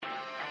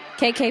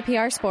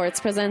KKPR Sports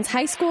presents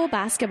high school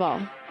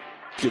basketball.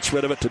 Gets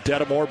rid of it to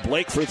Dedamore.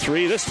 Blake for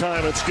three. This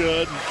time it's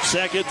good.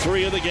 Second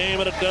three of the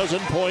game and a dozen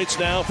points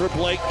now for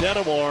Blake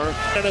Dedamore.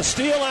 And a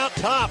steal out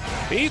top.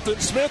 Ethan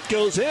Smith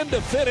goes in to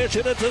finish,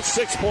 and it's a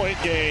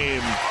 6-point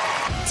game.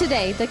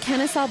 Today, the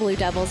Kenesaw Blue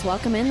Devils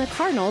welcome in the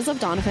Cardinals of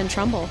Doniphan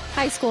Trumbull.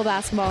 High school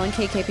basketball in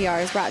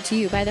KKPR is brought to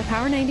you by the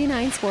Power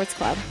 99 Sports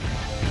Club.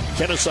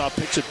 Kenesaw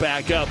picks it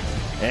back up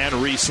and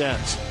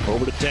resets.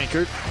 Over to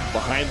Tankard,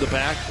 behind the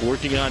back,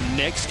 working on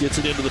Nix, gets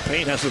it into the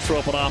paint, has to throw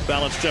up an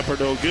off-balance jumper,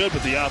 no good,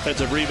 but the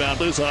offensive rebound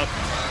is up,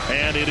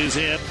 and it is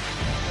in.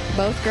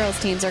 Both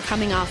girls' teams are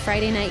coming off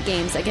Friday night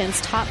games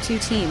against top two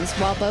teams,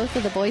 while both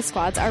of the boys'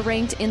 squads are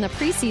ranked in the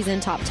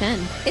preseason top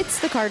 10. It's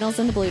the Cardinals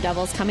and the Blue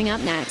Devils coming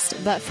up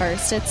next, but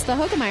first, it's the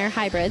Hoegemeyer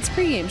Hybrids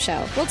pregame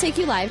show. We'll take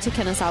you live to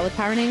Kenesaw with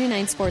Power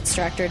 99 Sports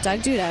Director Doug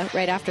Duda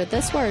right after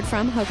this word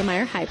from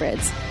Hoegemeyer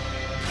Hybrids.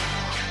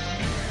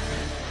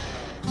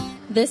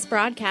 This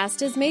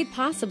broadcast is made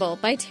possible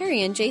by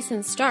Terry and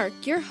Jason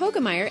Stark, your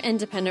Hoegemeyer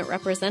Independent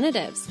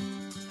Representatives.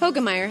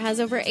 Hoegemeyer has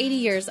over 80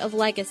 years of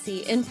legacy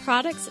in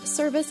products,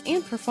 service,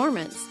 and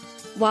performance.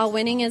 While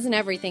winning isn't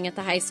everything at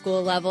the high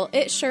school level,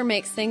 it sure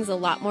makes things a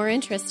lot more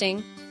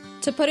interesting.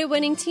 To put a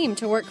winning team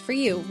to work for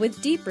you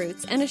with deep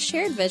roots and a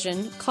shared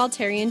vision, call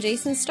Terry and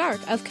Jason Stark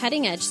of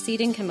Cutting Edge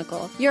Seed and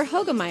Chemical, your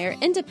Hoegemeyer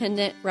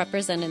Independent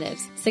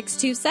Representatives,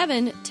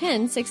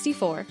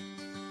 627-1064.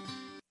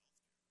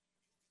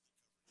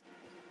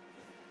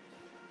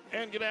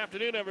 And good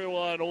afternoon,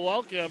 everyone.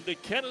 Welcome to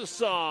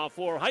Kenesaw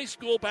for high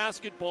school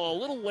basketball. A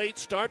little late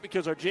start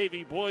because our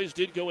JV boys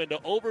did go into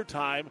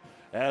overtime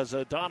as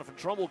Doniphan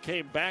Trumbull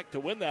came back to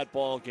win that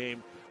ball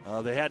game.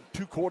 They had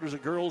 2 quarters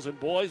of girls and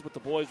boys, but the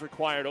boys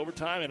required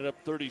overtime, ended up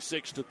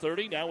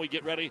 36-30. Now we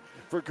get ready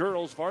for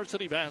girls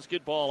varsity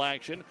basketball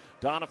action.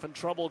 Doniphan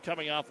Trumbull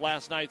coming off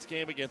last night's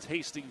game against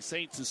Hastings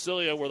St.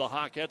 Cecilia, where the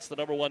Hawkettes, the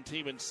number 1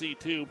 team in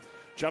C2,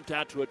 jumped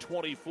out to a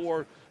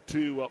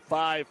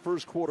 24-5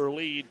 first quarter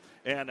lead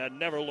and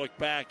never looked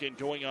back, and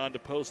going on to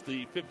post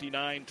the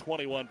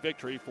 59-21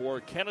 victory for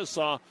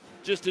Kenesaw.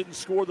 Just didn't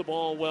score the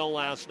ball well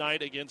last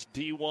night against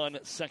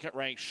D1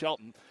 second-ranked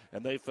Shelton,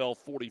 and they fell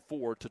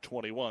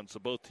 44-21. So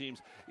both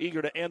teams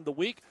eager to end the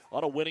week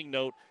on a winning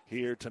note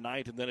here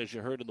tonight. And then, as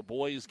you heard in the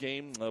boys'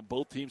 game,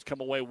 both teams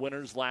come away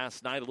winners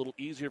last night. A little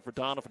easier for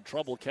Doniphan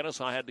Trumbull.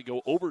 Kenesaw had to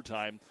go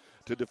overtime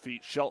to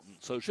defeat Shelton.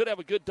 So should have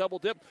a good double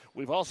dip.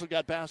 We've also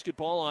got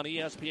basketball on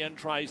ESPN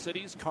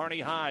Tri-Cities. Kearney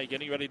High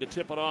getting ready to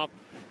tip it off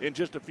in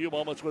just a few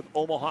moments with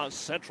Omaha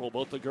Central.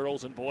 Both the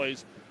girls and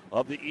boys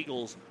of the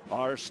Eagles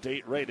are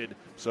state rated.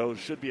 So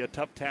should be a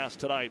tough task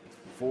tonight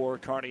for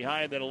Kearney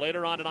High. And then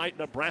later on tonight,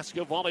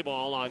 Nebraska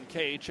volleyball on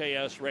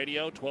KHAS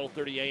Radio,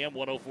 12:30 a.m.,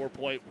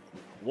 104.1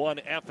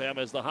 FM,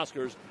 as the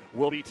Huskers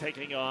will be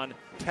taking on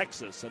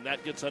Texas. And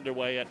that gets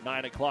underway at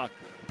 9 o'clock.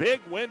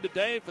 Big win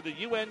today for the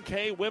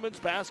UNK women's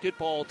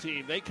basketball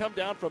team. They come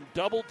down from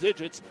double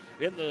digits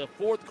in the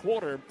fourth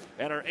quarter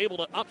and are able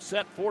to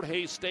upset Fort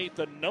Hays State,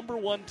 the number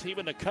 1 team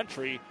in the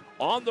country,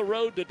 on the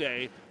road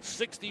today,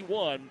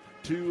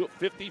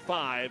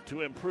 61-55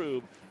 to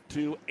improve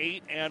to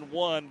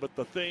 8-1. But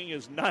the thing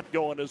is not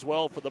going as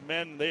well for the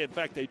men. They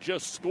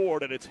just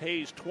scored, and it's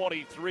Hays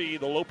 23,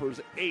 the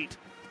Lopers 8,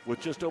 with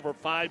just over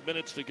 5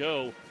 minutes to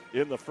go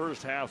in the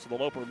first half. So the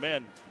Loper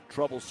men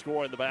trouble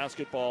scoring the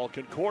basketball.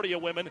 Concordia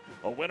women,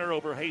 a winner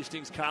over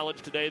Hastings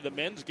College today. The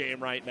men's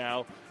game right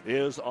now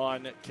is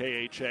on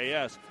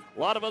KHAS. A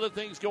lot of other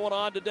things going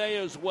on today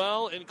as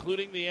well,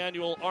 including the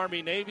annual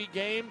Army-Navy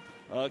game.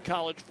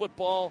 College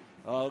football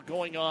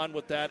going on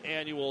with that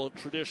annual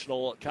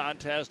traditional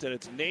contest, and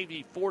it's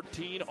Navy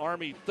 14,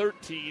 Army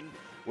 13,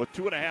 with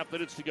 2.5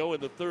 minutes to go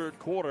in the third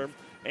quarter.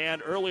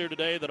 And earlier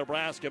today, the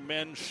Nebraska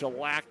men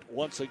shellacked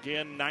once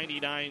again,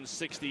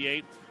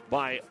 99-68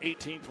 by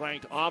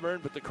 18th-ranked Auburn.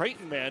 But the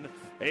Creighton men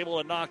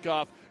able to knock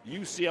off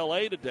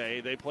UCLA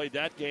today. They played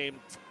that game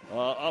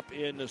up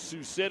in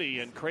Sioux City,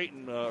 and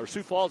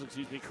Sioux Falls,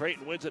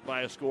 Creighton wins it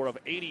by a score of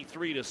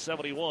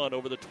 83-71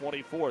 over the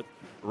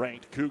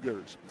 24th-ranked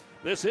Cougars.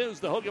 This is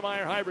the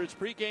Hoegemeyer Hybrids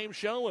pregame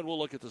show, and we'll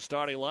look at the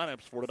starting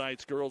lineups for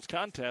tonight's girls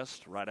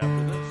contest right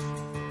after this.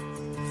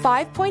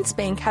 5 Points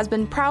Bank has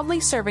been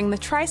proudly serving the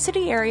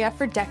Tri-City area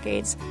for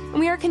decades, and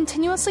we are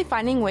continuously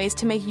finding ways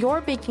to make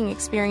your banking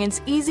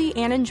experience easy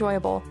and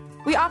enjoyable.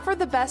 We offer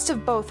the best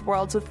of both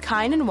worlds with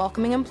kind and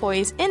welcoming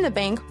employees in the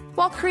bank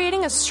while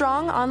creating a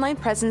strong online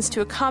presence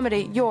to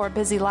accommodate your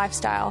busy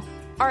lifestyle.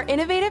 Our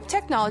innovative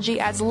technology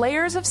adds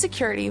layers of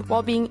security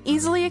while being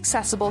easily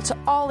accessible to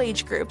all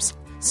age groups.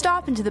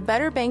 Stop into the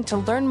Better Bank to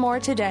learn more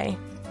today.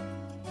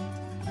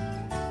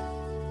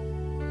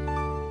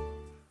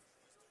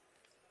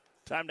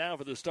 Time now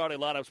for the starting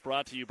lineups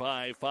brought to you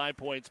by 5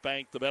 Points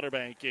Bank, the Better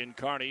Bank in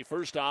Kearney.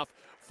 First off,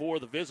 for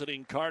the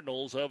visiting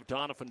Cardinals of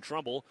Doniphan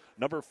Trumbull,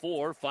 number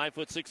 4,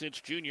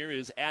 5'6" junior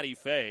is Addie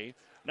Fay.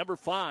 Number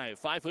 5,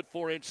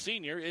 5'4"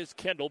 senior is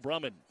Kendall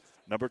Brumman.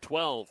 Number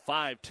 12,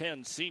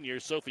 5'10" senior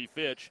Sophie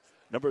Fitch.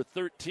 Number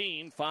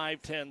 13,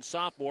 5'10"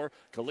 sophomore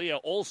Kalia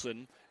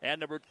Olson.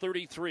 And number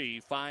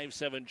 33,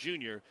 5'7"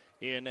 junior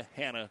in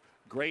Hannah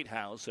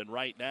Greathouse. And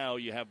right now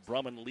you have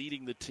Brummon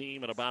leading the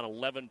team at about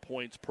 11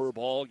 points per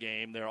ball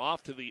game. They're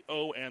off to the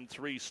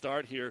 0-3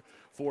 start here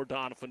for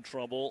Doniphan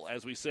Trumbull.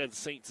 As we said,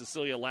 St.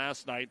 Cecilia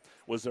last night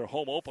was their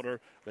home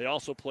opener. They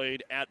also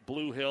played at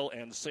Blue Hill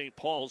and St.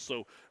 Paul's,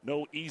 so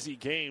no easy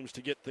games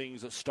to get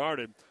things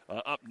started.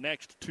 Up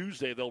next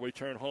Tuesday, they'll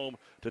return home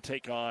to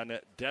take on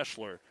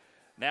Deschler.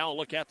 Now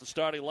look at the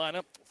starting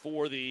lineup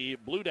for the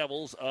Blue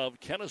Devils of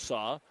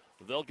Kenesaw.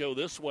 They'll go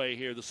this way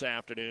here this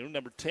afternoon.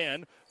 Number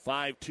 10,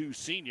 5'2"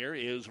 senior,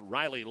 is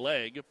Riley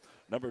Legg.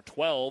 Number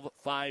 12,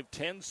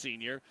 5'10"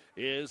 senior,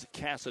 is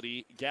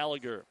Cassidy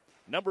Gallagher.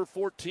 Number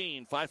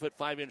 14,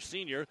 5'5"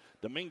 senior,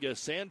 Dominga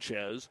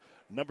Sanchez.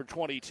 Number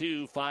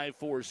 22,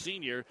 5'4"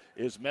 senior,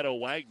 is Meadow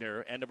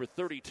Wagner. And number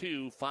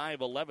 32,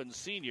 5'11"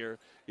 senior,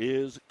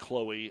 is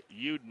Chloe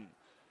Uden.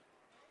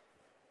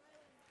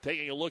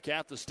 Taking a look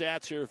at the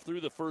stats here through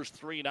the first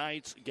 3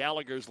 nights,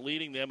 Gallagher's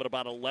leading them at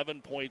about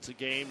 11 points a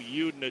game.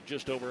 Uden at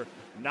just over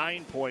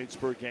 9 points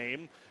per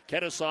game.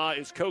 Kenesaw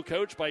is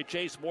co-coached by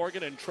Chase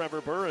Morgan and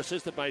Trevor Burr,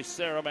 assisted by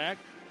Sarah Mack.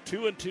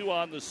 2-2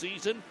 on the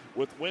season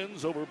with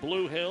wins over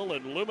Blue Hill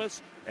and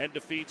Loomis and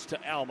defeats to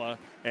Alma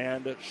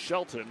and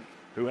Shelton,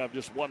 who have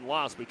just one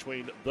loss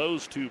between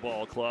those two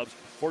ball clubs.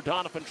 For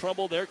Doniphan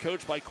Trumbull, they're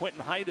coached by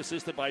Quentin Height,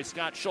 assisted by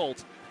Scott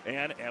Schultz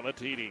and Emma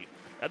Titi.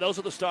 And those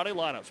are the starting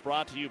lineups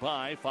brought to you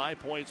by 5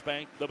 Points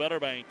Bank, the Better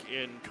Bank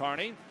in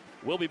Kearney.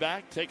 We'll be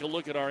back, take a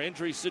look at our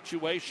injury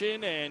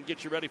situation, and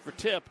get you ready for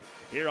tip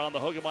here on the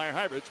Hoegemeyer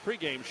Hybrids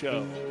pregame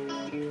show.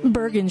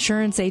 Berg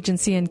Insurance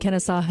Agency in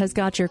Kenesaw has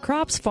got your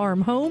crops,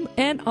 farm, home,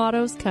 and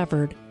autos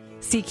covered.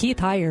 See Keith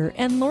Heyer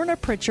and Lorna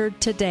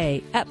Pritchard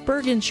today at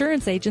Berg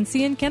Insurance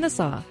Agency in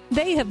Kenesaw.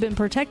 They have been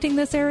protecting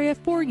this area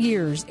for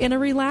years in a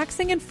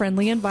relaxing and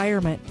friendly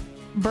environment.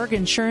 Berg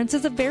Insurance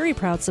is a very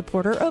proud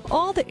supporter of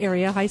all the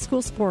area high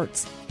school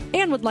sports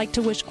and would like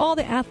to wish all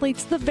the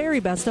athletes the very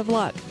best of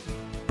luck.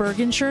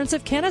 Berg Insurance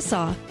of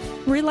Kenesaw.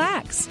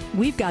 Relax.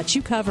 We've got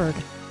you covered.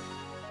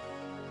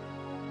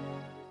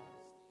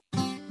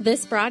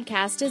 This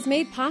broadcast is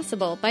made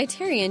possible by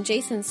Terry and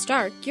Jason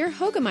Stark, your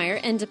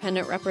Hoegemeyer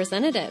independent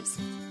representatives.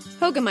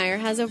 Hoegemeyer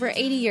has over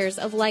 80 years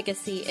of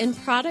legacy in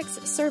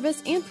products,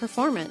 service, and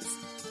performance.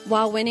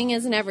 While winning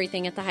isn't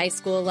everything at the high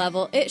school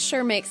level, it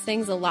sure makes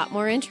things a lot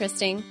more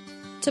interesting.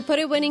 To put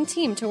a winning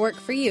team to work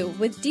for you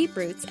with deep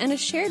roots and a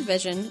shared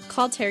vision,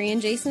 call Terry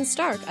and Jason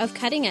Stark of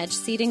Cutting Edge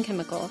Seed and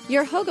Chemical,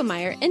 your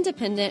Hoegemeyer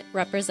independent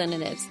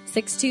representatives,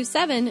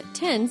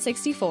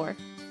 627-1064.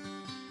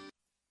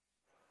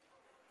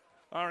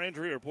 Our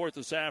injury report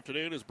this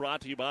afternoon is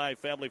brought to you by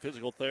Family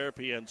Physical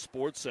Therapy and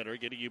Sports Center,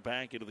 getting you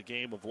back into the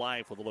game of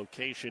life with a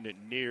location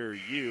near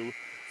you.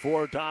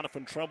 For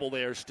Doniphan Trumbull,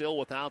 they are still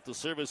without the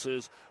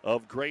services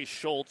of Grace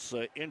Schultz,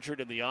 injured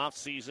in the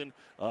offseason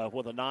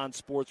with a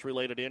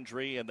non-sports-related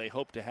injury, and they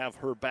hope to have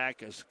her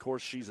back, as, of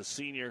course, she's a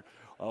senior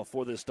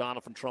for this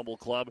Doniphan Trumbull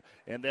club.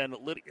 And then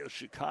Lydia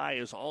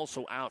Shikai is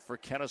also out for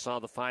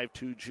Kenesaw. The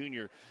 5'2"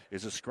 junior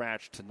is a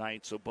scratch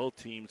tonight, so both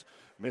teams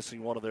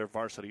missing one of their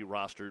varsity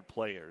rostered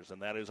players.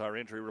 And that is our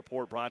injury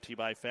report, brought to you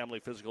by Family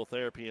Physical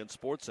Therapy and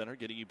Sports Center,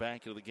 getting you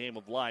back into the game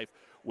of life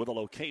with a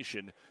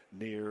location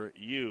near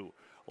you.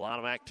 A lot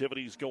of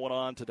activities going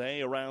on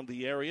today around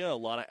the area. A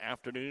lot of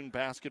afternoon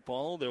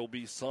basketball. There will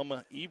be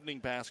some evening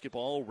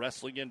basketball,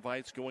 wrestling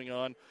invites going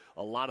on.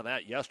 A lot of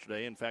that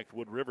yesterday. In fact,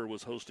 Wood River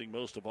was hosting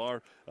most of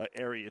our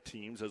area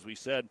teams. As we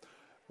said,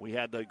 we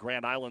had the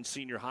Grand Island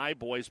Senior High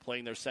boys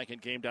playing their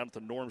second game down at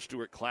the Norm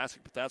Stewart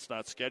Classic, but that's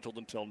not scheduled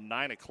until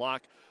 9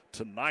 o'clock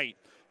tonight.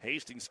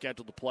 Hastings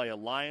scheduled to play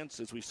Alliance.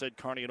 As we said,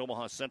 Kearney and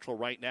Omaha Central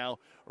right now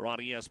are on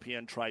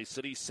ESPN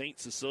Tri-City. St.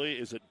 Cecilia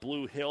is at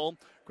Blue Hill.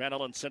 Grand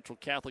Island Central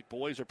Catholic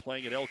boys are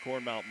playing at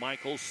Elkhorn Mount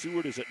Michael.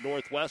 Seward is at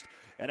Northwest.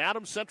 And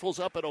Adams Central's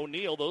up at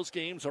O'Neill. Those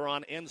games are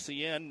on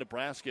NCN,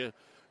 Nebraska,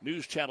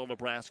 News Channel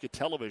Nebraska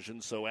television.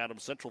 So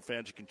Adams Central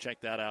fans, you can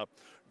check that out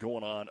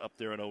going on up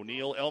there in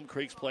O'Neill. Elm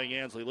Creek's playing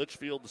Ansley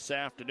Litchfield this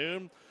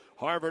afternoon.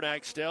 Harvard,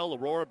 Axtell,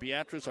 Aurora,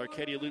 Beatrice,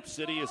 Arcadia Loop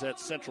City is at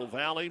Central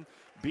Valley.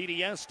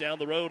 BDS down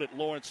the road at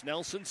Lawrence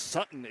Nelson.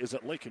 Sutton is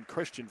at Lincoln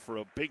Christian for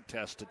a big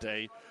test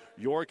today.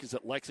 York is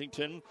at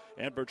Lexington,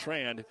 and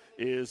Bertrand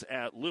is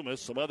at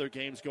Loomis. Some other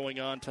games going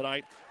on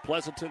tonight.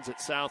 Pleasanton's at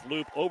South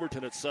Loop,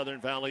 Overton at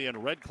Southern Valley,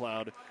 and Red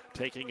Cloud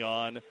taking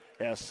on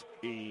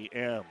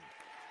SEM.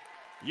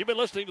 You've been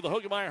listening to the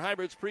Hoegemeyer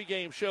Hybrids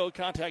pregame show.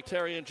 Contact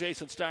Terry and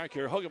Jason Stark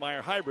here,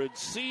 Hoegemeyer Hybrids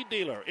seed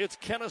dealer. It's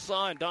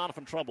Kenesaw and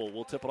Doniphan Trumbull.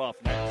 We'll tip it off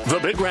next.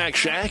 The Big Rack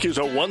Shack is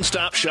a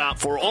one-stop shop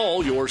for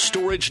all your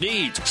storage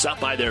needs.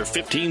 Stop by their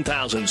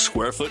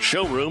 15,000-square-foot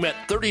showroom at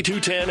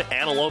 3210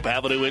 Antelope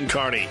Avenue in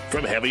Kearney.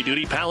 From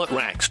heavy-duty pallet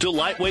racks to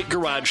lightweight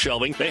garage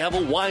shelving, they have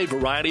a wide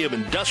variety of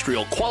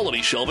industrial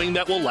quality shelving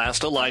that will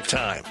last a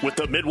lifetime. With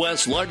the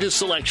Midwest's largest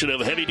selection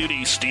of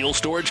heavy-duty steel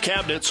storage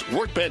cabinets,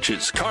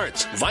 workbenches,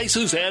 carts,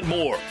 vices, and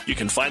more. You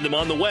can find them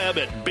on the web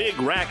at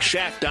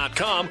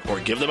BigRackShack.com or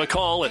give them a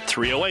call at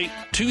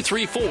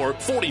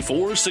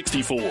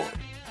 308-234-4464.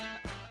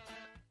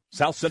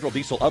 South Central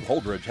Diesel of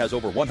Holdridge has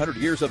over 100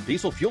 years of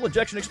diesel fuel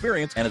injection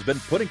experience and has been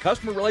putting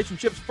customer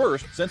relationships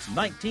first since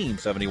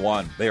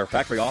 1971. They are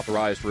factory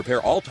authorized to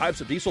repair all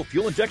types of diesel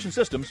fuel injection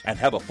systems and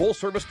have a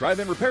full-service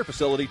drive-in repair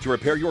facility to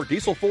repair your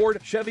diesel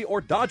Ford, Chevy, or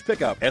Dodge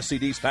pickup.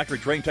 SCD's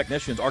factory-trained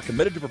technicians are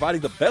committed to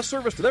providing the best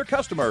service to their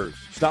customers.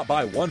 Stop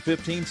by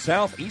 115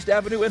 South East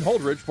Avenue in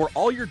Holdridge for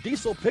all your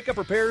diesel pickup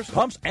repairs,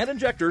 pumps and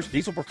injectors,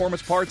 diesel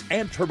performance parts,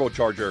 and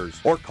turbochargers.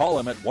 Or call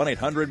them at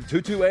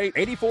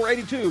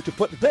 1-800-228-8482 to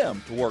put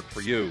them to work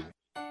for you.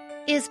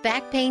 Is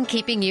back pain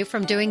keeping you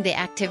from doing the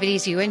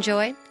activities you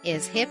enjoy?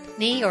 Is hip,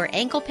 knee, or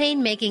ankle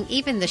pain making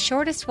even the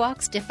shortest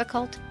walks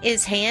difficult?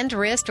 Is hand,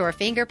 wrist, or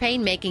finger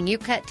pain making you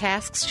cut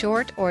tasks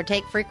short or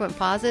take frequent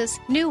pauses?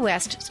 New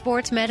West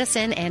Sports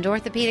Medicine and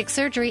Orthopedic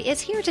Surgery is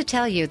here to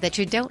tell you that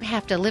you don't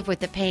have to live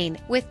with the pain.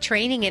 With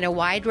training in a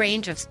wide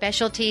range of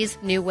specialties,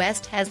 New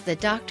West has the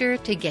doctor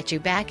to get you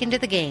back into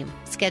the game.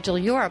 Schedule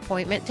your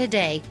appointment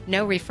today.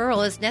 No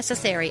referral is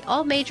necessary.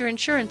 All major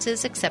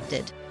insurances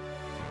accepted.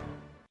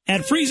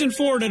 At Friesen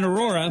Ford in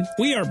Aurora,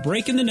 we are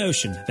breaking the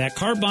notion that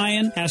car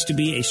buying has to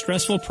be a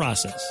stressful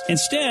process.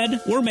 Instead,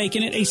 we're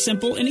making it a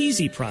simple and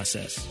easy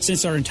process,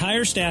 since our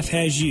entire staff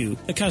has you,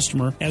 the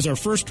customer, as our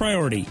first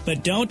priority.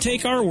 But don't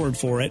take our word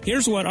for it.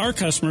 Here's what our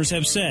customers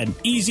have said.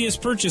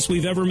 Easiest purchase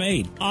we've ever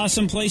made.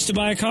 Awesome place to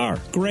buy a car.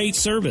 Great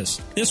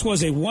service. This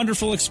was a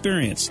wonderful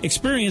experience.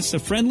 Experience the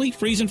friendly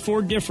Friesen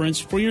Ford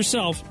difference for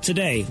yourself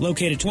today.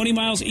 Located 20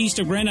 miles east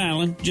of Grand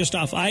Island, just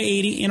off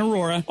I-80 in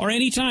Aurora, or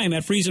anytime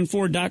at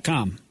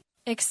FriesenFord.com.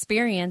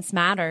 Experience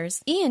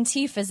matters.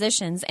 ENT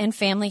Physicians and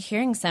Family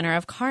Hearing Center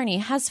of Kearney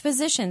has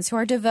physicians who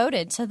are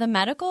devoted to the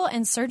medical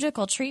and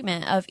surgical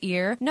treatment of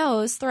ear,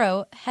 nose,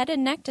 throat, head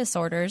and neck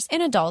disorders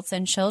in adults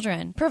and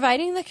children,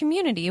 providing the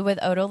community with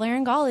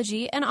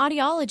otolaryngology and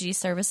audiology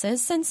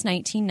services since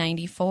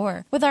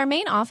 1994. With our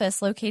main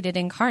office located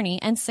in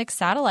Kearney and 6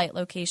 satellite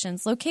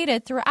locations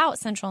located throughout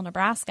central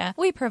Nebraska,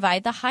 we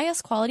provide the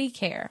highest quality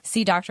care.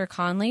 See Dr.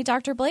 Conley,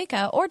 Dr.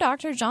 Blaka, or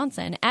Dr.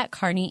 Johnson at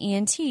Kearney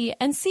ENT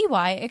and see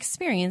why experience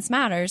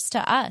matters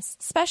to us,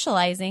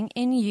 specializing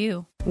in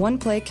you. One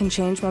play can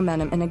change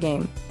momentum in a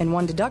game, and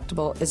one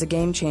deductible is a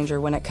game changer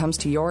when it comes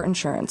to your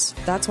insurance.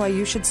 That's why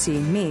you should see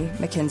me,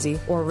 Mackenzie,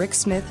 or Rick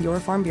Smith,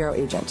 your Farm Bureau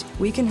agent.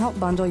 We can help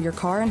bundle your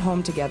car and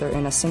home together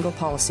in a single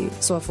policy,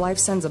 so if life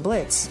sends a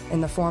blitz in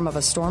the form of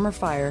a storm or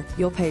fire,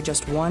 you'll pay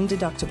just one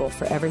deductible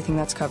for everything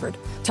that's covered.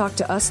 Talk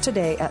to us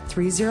today at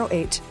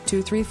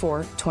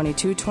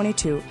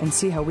 308-234-2222 and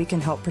see how we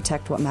can help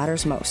protect what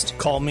matters most.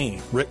 Call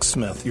me, Rick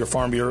Smith, your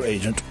Farm Bureau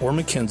agent, or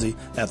Mackenzie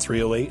at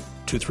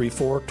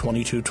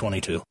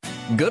 308-234-2222.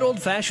 Good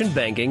old-fashioned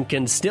banking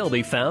can still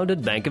be found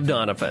at Bank of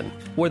Doniphan,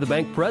 where the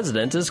bank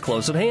president is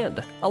close at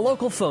hand. A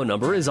local phone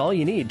number is all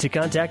you need to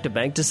contact a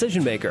bank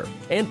decision maker,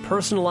 and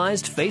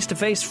personalized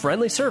face-to-face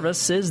friendly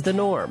service is the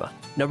norm.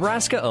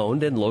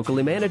 Nebraska-owned and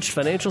locally managed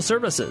financial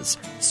services,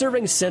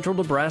 serving central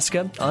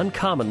Nebraska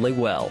uncommonly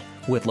well,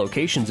 with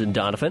locations in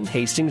Doniphan,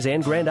 Hastings,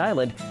 and Grand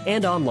Island,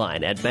 and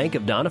online at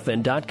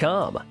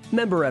bankofdoniphan.com.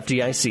 Member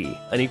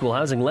FDIC, an equal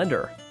housing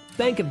lender.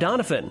 Bank of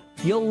Doniphan.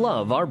 You'll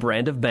love our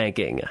brand of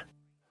banking.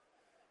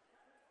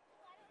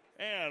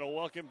 And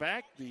welcome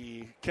back.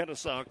 The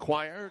Kenesaw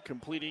Choir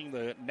completing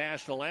the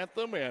national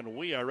anthem, and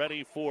we are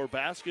ready for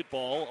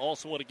basketball.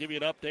 Also want to give you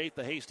an update.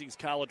 The Hastings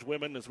College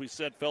women, as we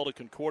said, fell to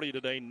Concordia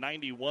today,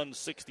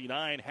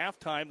 91-69.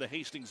 Halftime, the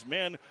Hastings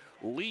men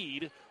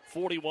lead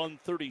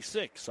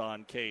 41-36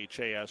 on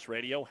KHAS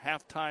Radio.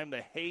 Halftime,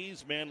 the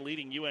Hayes men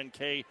leading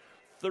UNK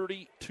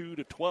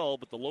 32-12,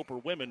 but the Loper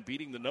women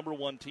beating the number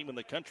 1 team in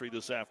the country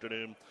this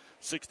afternoon,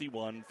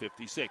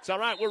 61-56. All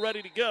right, we're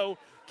ready to go.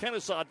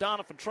 Kenesaw,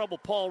 Doniphan, Trumbull,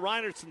 Paul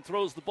Reinertson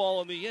throws the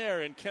ball in the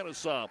air, and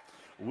Kenesaw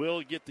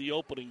will get the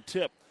opening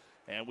tip.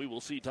 And we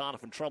will see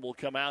Doniphan Trumbull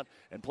come out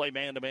and play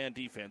man-to-man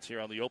defense here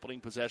on the opening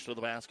possession of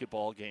the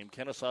basketball game.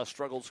 Kenesaw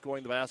struggled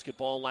scoring the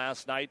basketball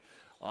last night.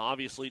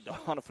 Obviously,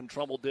 Doniphan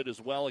Trumbull did as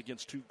well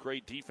against 2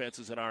 great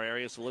defenses in our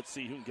area, so let's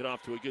see who can get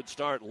off to a good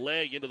start.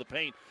 Leg into the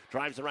paint,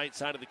 drives the right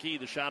side of the key.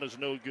 The shot is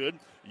no good.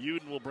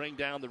 Uden will bring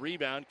down the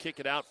rebound, kick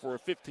it out for a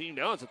 15.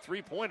 Now it's a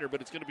three-pointer,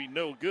 but it's going to be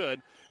no good.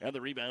 And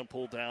the rebound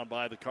pulled down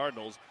by the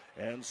Cardinals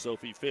and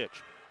Sophie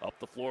Fitch. Up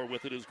the floor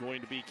with it is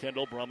going to be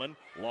Kendall Brumman.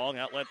 Long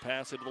outlet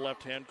pass into the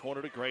left-hand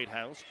corner to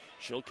Greathouse.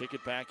 She'll kick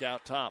it back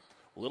out top.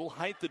 Little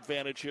height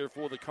advantage here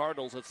for the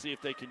Cardinals. Let's see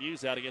if they can use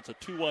that against a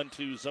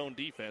 2-1-2 zone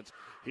defense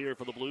here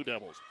for the Blue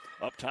Devils.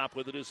 Up top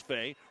with it is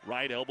Fay.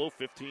 Right elbow,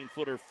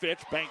 15-footer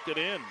Fitch, banked it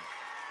in.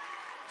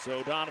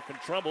 So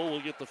Doniphan Trumbull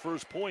will get the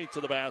first points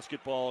of the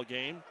basketball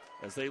game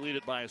as they lead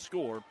it by a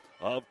score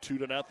of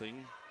 2-0.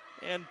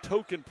 And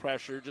token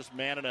pressure, just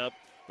manning up,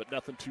 but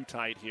nothing too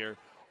tight here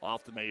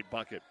off the made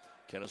bucket.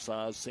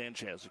 Kenesaw's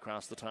Sanchez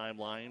across the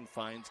timeline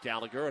finds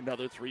Gallagher.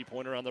 Another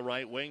three-pointer on the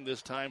right wing,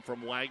 this time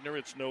from Wagner.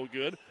 It's no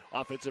good.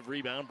 Offensive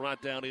rebound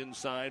brought down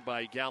inside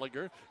by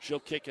Gallagher.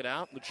 She'll kick it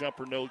out. The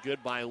jumper no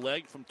good by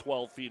Leg from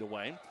 12 feet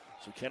away.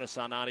 So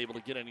Kenesaw not able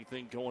to get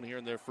anything going here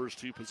in their first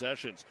two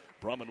possessions.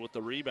 Brumman with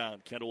the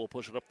rebound. Kendall will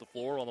push it up the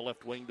floor on the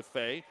left wing to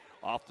Fay.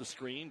 Off the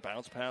screen,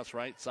 bounce pass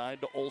right side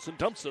to Olsen.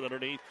 Dumps it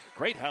underneath.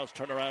 Great house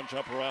turnaround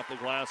jumper off the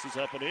glass is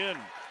up and in.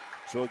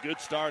 So a good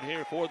start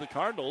here for the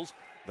Cardinals.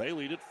 They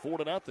lead it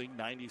 4-0,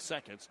 90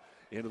 seconds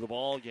into the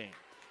ball game.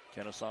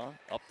 Kenesaw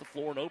up the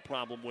floor, no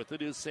problem with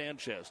it, is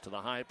Sanchez to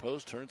the high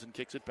post, turns and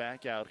kicks it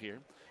back out here.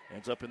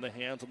 Ends up in the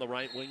hands on the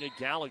right wing of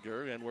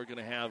Gallagher, and we're going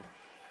to have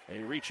a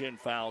reach-in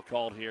foul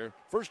called here.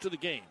 First of the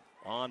game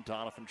on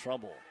Doniphan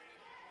Trumbull.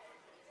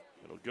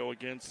 It'll go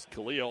against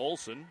Kalia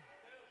Olsen,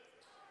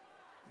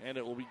 and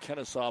it will be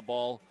Kenesaw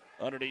ball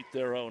underneath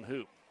their own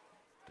hoop.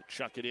 To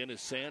chuck it in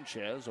is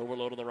Sanchez,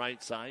 overload on the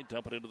right side,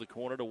 dump it into the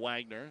corner to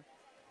Wagner.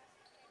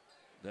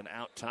 Then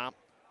out top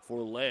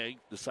for Legg,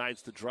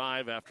 decides to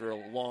drive after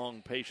a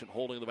long, patient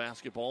holding of the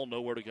basketball.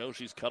 Nowhere to go.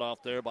 She's cut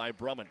off there by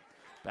Brumman.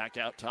 Back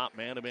out top,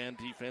 man-to-man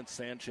defense.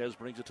 Sanchez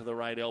brings it to the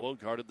right elbow,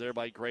 guarded there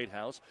by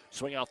Greathouse.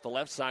 Swing off the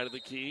left side of the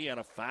key, and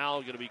a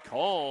foul going to be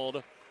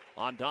called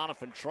on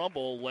Doniphan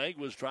Trumbull. Legg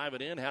was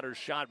driving in, had her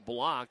shot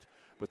blocked,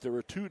 but there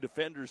were two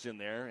defenders in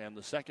there, and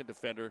the second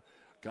defender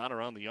got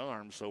her on the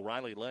arm. So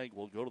Riley Legg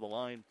will go to the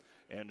line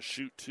and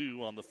shoot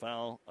two on the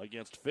foul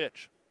against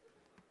Fitch.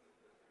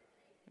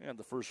 And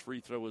the first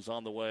free throw is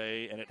on the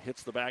way, and it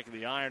hits the back of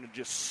the iron and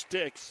just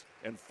sticks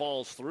and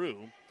falls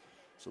through.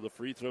 So the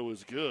free throw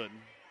is good.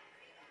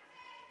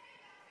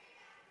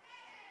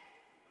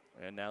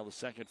 And now the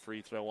second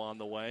free throw on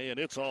the way, and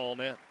it's all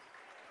net.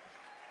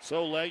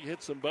 So Legg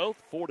hits them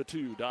both.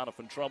 4-2,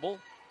 Doniphan Trumbull.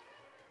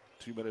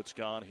 2 minutes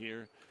gone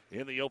here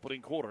in the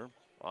opening quarter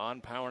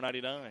on Power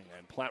 99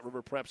 and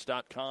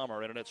PlatteRiverPreps.com.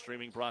 Our internet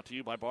streaming brought to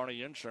you by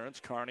Barney Insurance,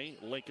 Kearney,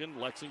 Lincoln,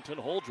 Lexington,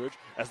 Holdridge,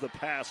 as the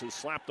pass is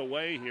slapped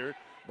away here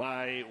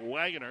by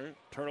Wagner.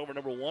 Turnover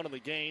number one in the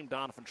game.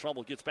 Doniphan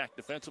Trumbull gets back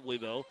defensively,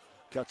 though.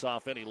 Cuts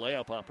off any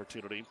layup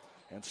opportunity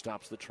and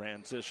stops the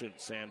transition.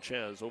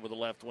 Sanchez over the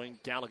left wing.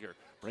 Gallagher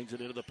brings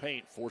it into the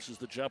paint, forces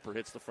the jumper,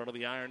 hits the front of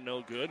the iron,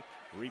 no good.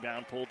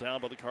 Rebound pulled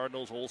down by the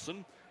Cardinals,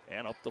 Olsen.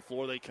 And up the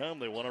floor they come.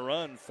 They want to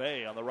run.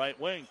 Fay on the right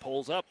wing,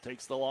 pulls up,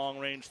 takes the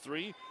long-range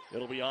three.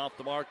 It'll be off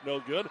the mark, no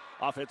good.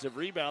 Offensive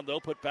rebound, though,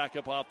 put back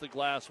up off the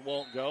glass,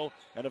 won't go.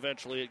 And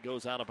eventually it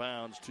goes out of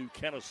bounds to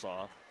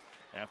Kenesaw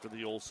after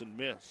the Olsen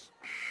miss.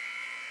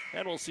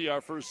 And we'll see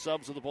our first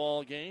subs of the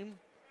ball game.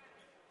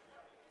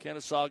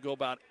 Kenesaw go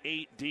about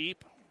 8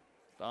 deep.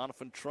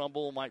 Doniphan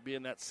Trumbull might be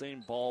in that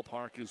same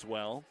ballpark as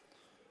well,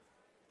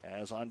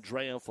 as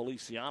Andrea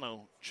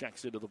Feliciano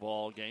checks into the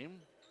ball game,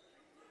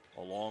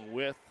 along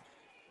with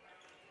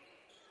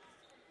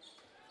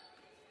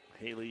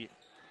Hallie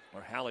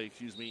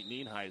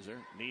Nienheiser.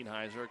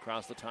 Nienheiser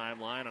across the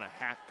timeline, and a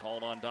hack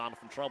called on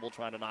Doniphan Trumbull,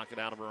 trying to knock it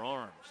out of her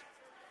arms.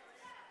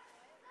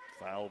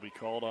 Foul will be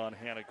called on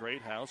Hannah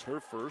Greathouse, her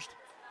first.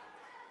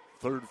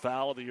 Third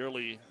foul of the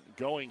early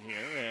going here,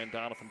 and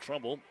Doniphan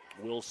Trumbull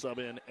will sub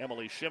in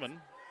Emily Shimon,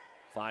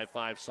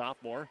 5'5"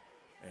 sophomore,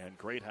 and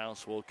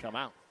Greathouse will come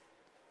out.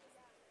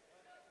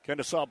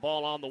 Kenesaw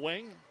ball on the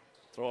wing.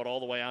 Throw it all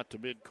the way out to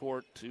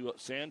midcourt to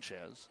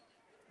Sanchez.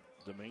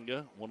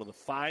 Dominga, one of the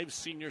 5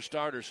 senior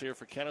starters here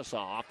for Kenesaw.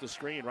 Off the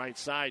screen, right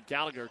side.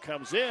 Gallagher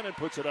comes in and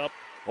puts it up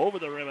over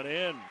the rim and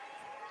in.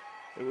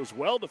 It was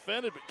well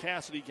defended, but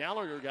Cassidy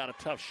Gallagher got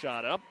a tough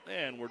shot up,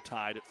 and we're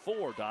tied at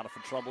 4.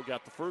 Doniphan Trumbull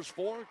got the first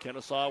 4.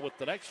 Kenesaw with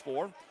the next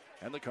 4.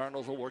 And the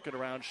Cardinals will work it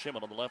around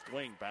Shimon on the left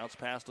wing. Bounce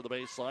pass to the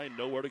baseline,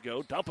 nowhere to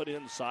go. Dump it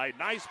inside.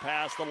 Nice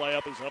pass. The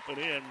layup is up and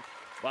in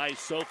by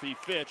Sophie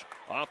Fitch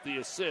off the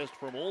assist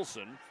from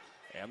Olsen.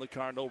 And the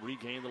Cardinal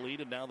regain the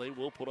lead, and now they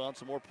will put on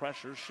some more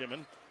pressure.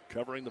 Shimon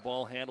covering the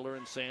ball handler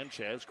and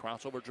Sanchez.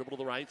 Crossover dribble to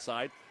the right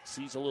side.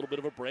 Sees a little bit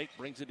of a break.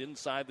 Brings it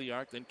inside the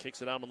arc, then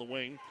kicks it out on the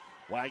wing.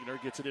 Wagner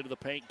gets it into the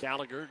paint.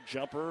 Gallagher,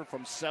 jumper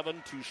from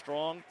 7, too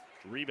strong.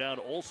 Rebound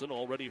Olsen,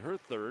 already her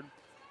third.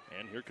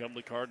 And here come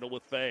the Cardinal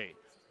with Fay.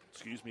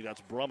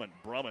 That's Brumman.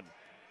 Brumman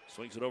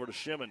swings it over to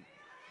Shimon.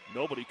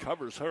 Nobody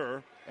covers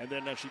her. And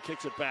then as she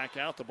kicks it back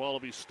out, the ball will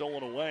be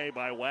stolen away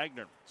by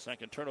Wagner.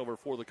 Second turnover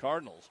for the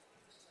Cardinals.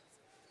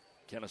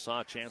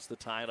 Kenesaw a chance to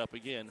tie it up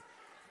again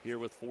here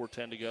with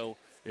 4:10 to go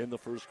in the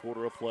first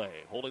quarter of play.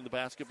 Holding the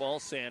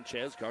basketball,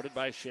 Sanchez, guarded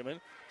by Shimon.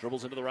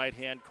 Dribbles into the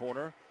right-hand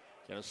corner.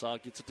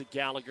 Kenesaw gets it to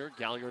Gallagher.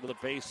 Gallagher to the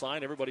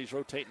baseline. Everybody's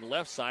rotating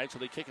left side, so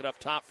they kick it up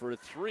top for a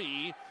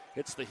 3.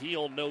 Hits the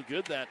heel, no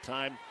good that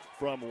time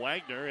from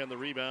Wagner, and the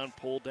rebound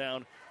pulled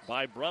down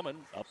by Brumman.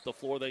 Up the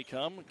floor they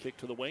come. Kick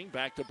to the wing,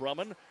 back to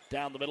Brumman.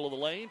 Down the middle of the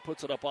lane,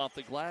 puts it up off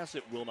the glass.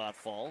 It will not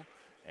fall.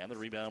 And the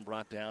rebound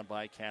brought down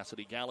by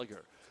Cassidy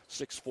Gallagher.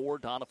 6-4,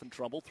 Doniphan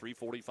Trumbull,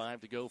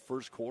 3:45 to go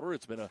first quarter.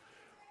 It's been a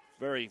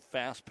very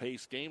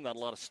fast-paced game. Not a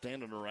lot of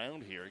standing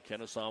around here.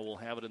 Kenesaw will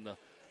have it in the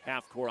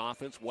half-court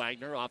offense.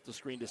 Wagner off the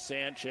screen to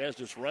Sanchez.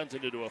 Just runs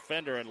into a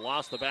defender and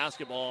lost the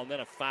basketball. And then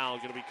a foul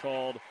going to be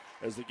called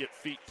as they get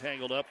feet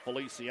tangled up.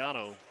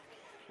 Feliciano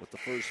with the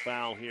first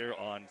foul here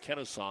on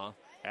Kenesaw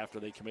after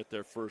they commit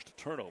their first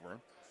turnover.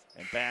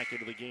 And back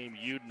into the game,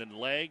 Uden and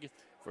Legg.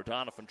 For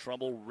Doniphan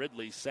Trumbull,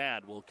 Ridley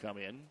Sad will come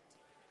in.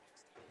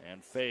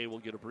 And Fay will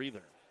get a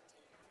breather.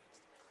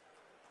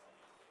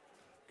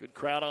 Good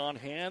crowd on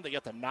hand. They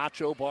got the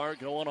nacho bar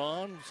going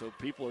on, so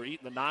people are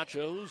eating the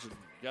nachos, and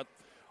got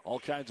all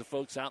kinds of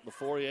folks out in the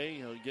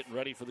foyer, getting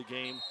ready for the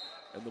game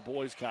and the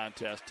boys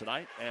contest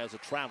tonight, as a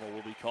travel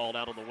will be called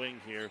out on the wing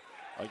here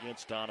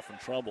against Doniphan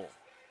Trumbull.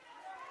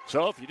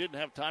 So if you didn't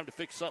have time to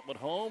fix something at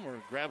home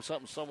or grab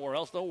something somewhere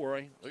else, don't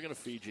worry. They're going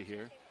to feed you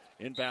here.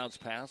 Inbounds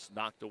pass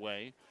knocked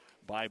away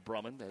by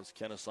Brummond as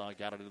Kenesaw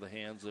got it into the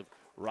hands of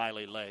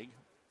Riley Legg.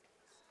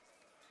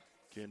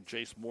 Again,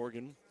 Jace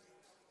Morgan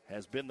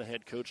has been the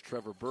head coach.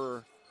 Trevor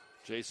Burr,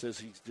 Jay says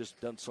he's just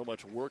done so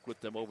much work with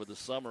them over the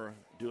summer,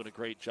 doing a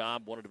great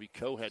job, wanted to be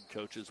co-head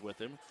coaches with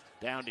him.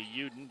 Down to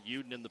Uden.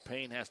 Uden in the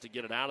paint, has to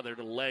get it out of there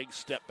to Legg.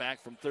 Step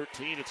back from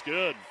 13. It's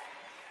good.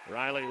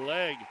 Riley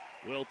Legg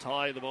will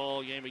tie the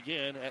ball game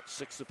again at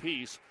 6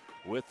 apiece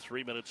with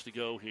 3 minutes to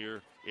go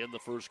here in the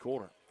first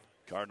quarter.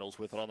 Cardinals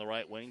with it on the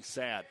right wing.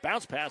 Sad.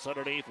 Bounce pass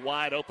underneath,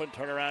 wide open.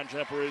 Turnaround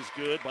jumper is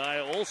good by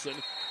Olsen.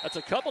 That's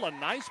a couple of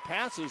nice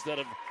passes that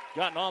have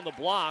gotten on the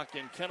block,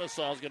 and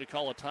Kenesaw is going to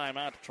call a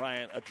timeout to try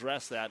and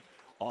address that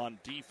on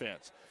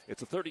defense.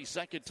 It's a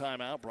 30-second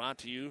timeout brought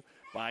to you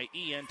by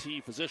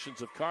ENT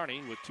Physicians of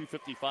Kearney with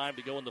 2:55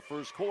 to go in the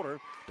first quarter.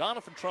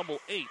 Doniphan Trumbull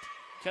 8.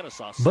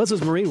 Kenesaw.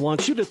 Buzz's Marine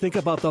wants you to think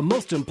about the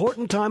most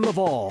important time of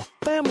all,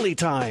 family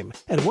time.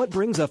 And what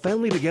brings a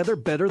family together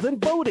better than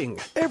boating?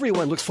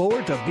 Everyone looks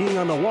forward to being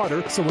on the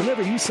water, so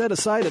whenever you set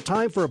aside a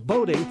time for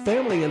boating,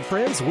 family and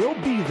friends will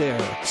be there.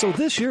 So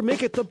this year,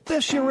 make it the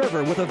best year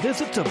ever with a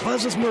visit to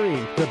Buzz's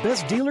Marine, the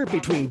best dealer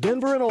between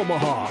Denver and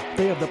Omaha.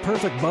 They have the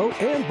perfect boat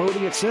and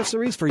boating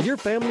accessories for your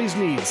family's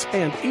needs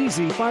and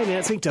easy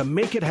financing to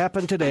make it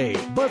happen today.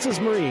 Buzz's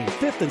Marine,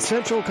 5th and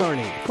Central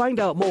Kearney. Find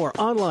out more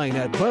online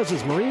at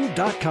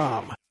buzzesmarine.com.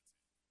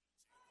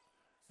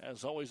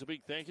 As always, a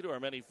big thank you to our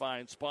many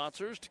fine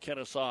sponsors, to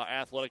Kenesaw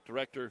Athletic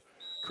Director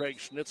Craig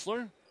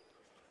Schnitzler,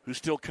 who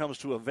still comes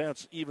to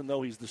events, even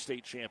though he's the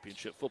state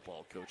championship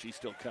football coach. He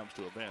still comes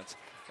to events.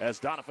 As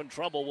Doniphan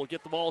Trumbull will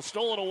get the ball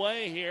stolen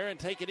away here and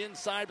take it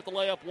inside, but the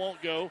layup won't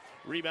go.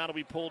 Rebound will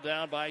be pulled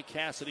down by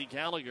Cassidy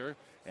Gallagher.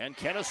 And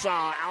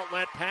Kenesaw,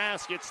 outlet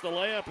pass, gets the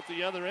layup at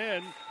the other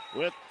end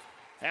with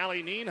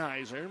Allie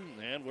Nienheiser,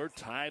 and we're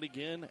tied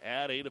again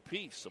at 8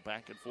 apiece. So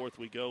back and forth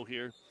we go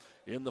here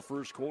in the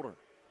first quarter.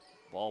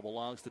 Ball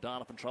belongs to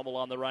Doniphan Trumbull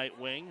on the right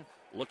wing.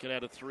 Looking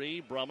at a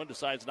three. Brummond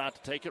decides not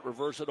to take it.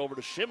 Reverse it over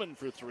to Shimon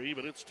for three,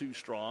 but it's too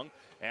strong.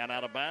 And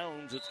out of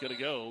bounds, it's going to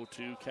go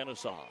to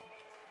Kenesaw.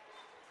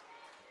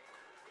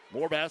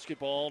 More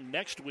basketball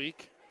next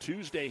week.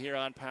 Tuesday here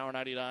on Power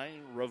 99.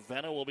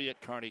 Ravenna will be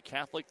at Kearney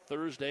Catholic.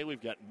 Thursday,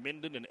 we've got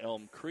Minden and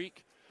Elm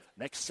Creek.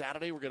 Next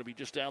Saturday, we're going to be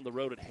just down the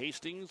road at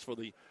Hastings for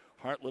the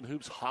Heartland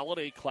Hoops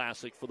Holiday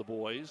Classic for the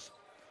boys.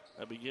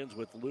 That begins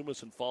with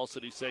Loomis and Fall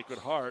City Sacred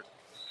Heart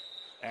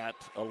at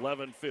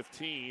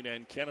 11:15,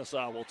 and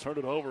Kenesaw will turn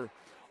it over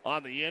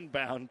on the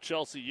inbound.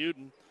 Chloe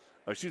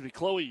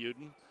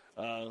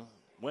Uden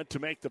went to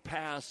make the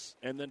pass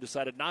and then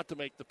decided not to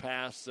make the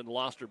pass and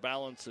lost her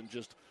balance and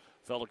just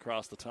fell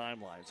across the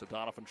timeline. So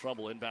Doniphan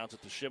Trumbull inbounds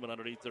it to Shimon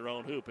underneath their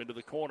own hoop into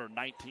the corner.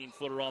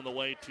 19-footer on the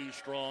way, too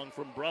strong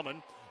from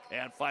Brummond.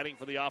 And fighting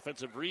for the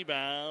offensive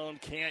rebound,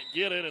 can't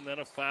get it, and then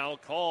a foul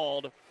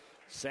called.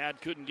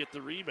 Sad couldn't get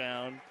the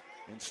rebound.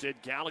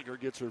 Instead, Gallagher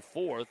gets her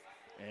fourth,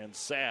 and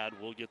Sad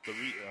will get the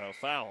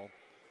foul.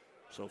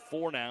 So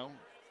 4 now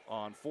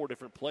on 4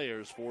 different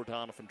players for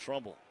Doniphan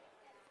Trumbull.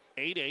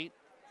 8-8.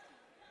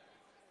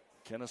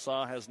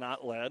 Kenesaw has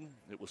not led.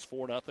 It was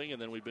 4-0, and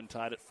then we've been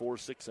tied at 4,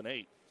 6, and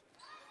 8.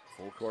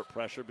 Full court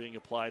pressure being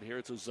applied here.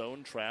 It's a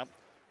zone trap.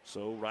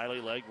 So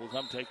Riley Legg will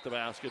come take the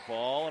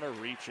basketball, and a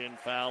reach-in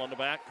foul in the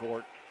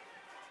backcourt.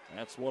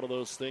 That's one of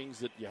those things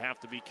that you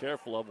have to be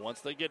careful of. Once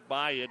they get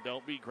by you,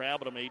 don't be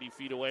grabbing them 80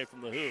 feet away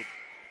from the hoop.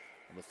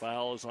 And the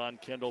foul is on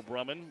Kendall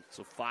Brummond.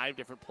 So 5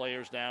 different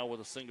players now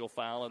with a single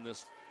foul in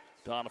this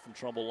Doniphan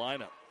Trumbull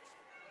lineup.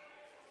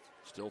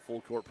 Still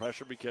full court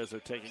pressure because they're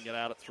taking it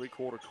out at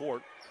three-quarter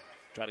court.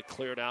 Try to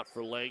clear it out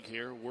for Legg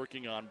here,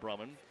 working on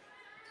Brummond.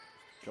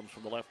 Comes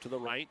from the left to the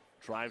right.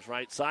 Drives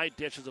right side,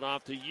 dishes it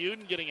off to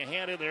Uden, getting a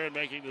hand in there and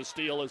making the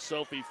steal is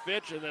Sophie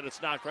Fitch, and then it's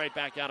knocked right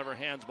back out of her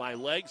hands by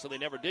Legg, so they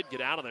never did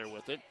get out of there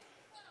with it.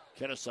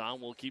 Kenesaw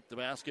will keep the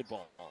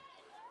basketball.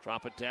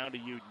 Drop it down to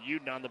Uden.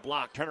 Uden on the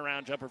block.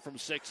 Turnaround jumper from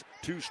 6.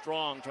 Too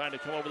strong, trying to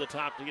come over the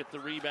top to get the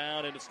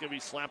rebound, and it's going to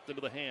be slapped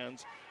into the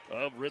hands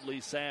of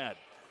Ridley Sad.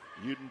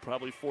 Uden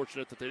probably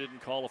fortunate that they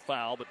didn't call a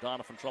foul, but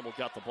Doniphan Trumbull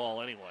got the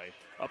ball anyway.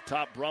 Up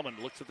top,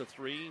 Brummond looks at the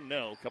three.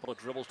 No. A couple of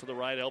dribbles to the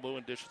right elbow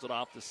and dishes it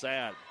off to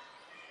Sad.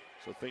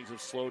 So things have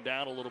slowed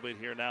down a little bit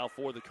here now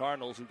for the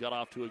Cardinals, who got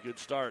off to a good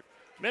start.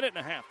 1.5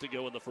 minutes to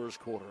go in the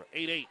first quarter.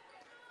 8-8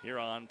 here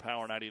on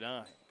Power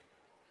 99.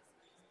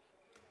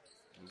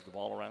 Moves the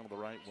ball around to the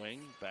right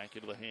wing. Back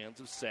into the hands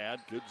of Sad.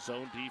 Good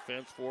zone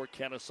defense for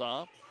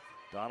Kenesaw.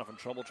 Doniphan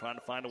Trumbull trying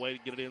to find a way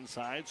to get it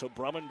inside. So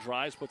Brummond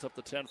drives, puts up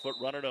the 10-foot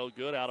runner. No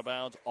good. Out of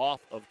bounds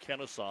off of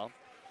Kenesaw.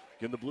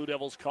 Again, the Blue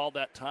Devils called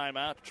that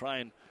timeout to try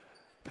and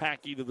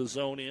pack either the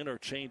zone in or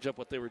change up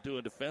what they were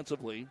doing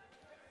defensively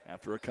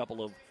after a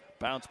couple of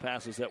bounce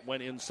passes that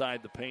went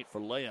inside the paint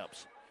for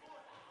layups.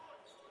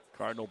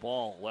 Cardinal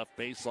ball, left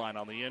baseline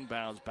on the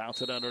inbounds,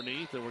 bounce it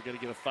underneath, and we're going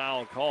to get a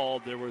foul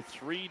called. There were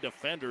 3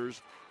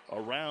 defenders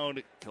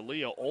around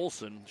Kalia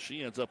Olson.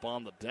 She ends up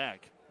on the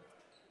deck.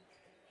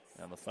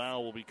 And the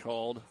foul will be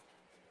called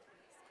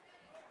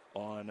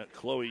on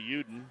Chloe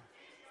Uden.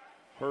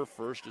 Her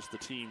first is the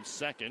team's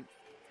second.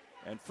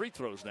 And free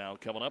throws now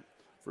coming up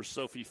for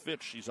Sophie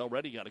Fitch. She's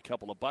already got a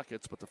couple of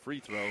buckets, but the free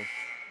throw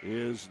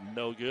is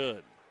no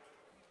good.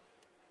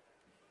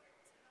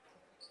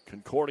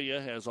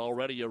 Concordia has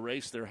already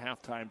erased their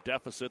halftime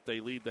deficit. They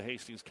lead the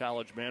Hastings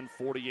College men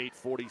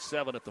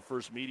 48-47 at the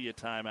first media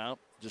timeout.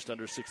 Just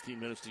under 16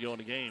 minutes to go in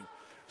the game.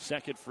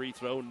 Second free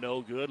throw,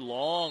 no good.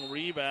 Long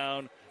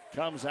rebound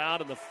comes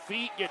out, and the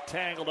feet get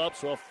tangled up,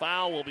 so a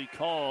foul will be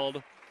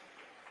called.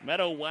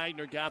 Meadow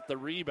Wagner got the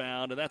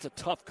rebound, and that's a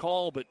tough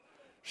call, but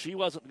she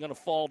wasn't going to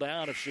fall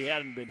down if she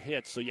hadn't been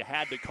hit, so you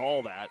had to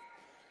call that.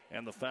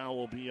 And the foul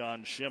will be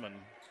on Shimon.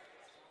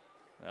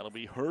 That'll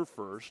be her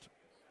first.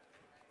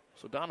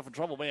 So Doniphan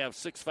Trumbull may have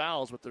 6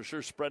 fouls, but they're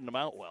sure spreading them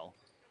out well.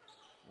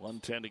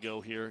 1:10 to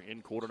go here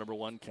in quarter number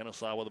 1.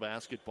 Kenesaw with the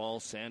basketball.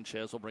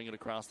 Sanchez will bring it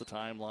across the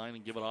timeline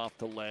and give it off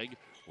to Legg.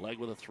 Legg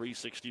with a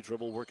 360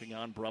 dribble working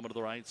on Brumman to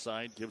the right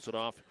side. Gives it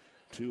off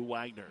to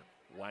Wagner.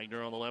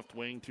 Wagner on the left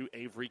wing to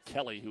Avery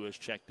Kelly, who has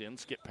checked in.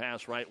 Skip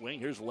pass right wing.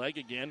 Here's Legg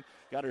again.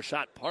 Got her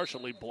shot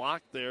partially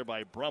blocked there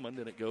by Brumman,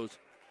 and it goes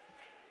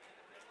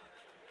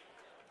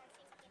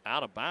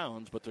out of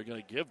bounds, but they're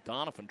going to give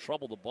Doniphan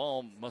Trumbull the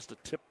ball. Must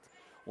have tipped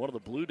one of the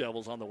Blue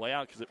Devils on the way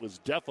out because it was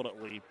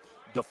definitely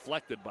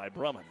deflected by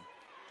Brumman.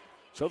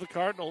 So the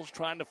Cardinals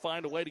trying to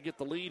find a way to get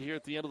the lead here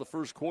at the end of the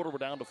first quarter. We're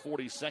down to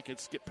 40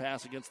 seconds. Skip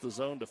pass against the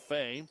zone to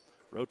Fay.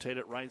 Rotate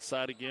it right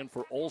side again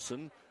for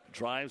Olson.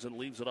 Drives and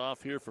leaves it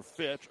off here for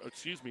Fitch.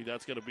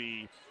 That's going to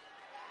be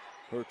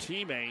her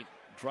teammate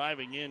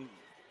driving in.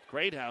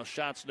 Greathouse,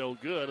 shot's no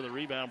good. And the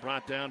rebound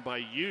brought down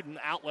by Uden.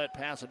 Outlet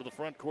pass into the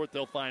front court.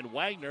 They'll find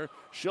Wagner.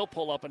 She'll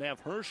pull up and have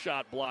her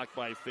shot blocked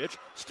by Fitch.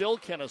 Still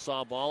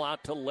Kenesaw ball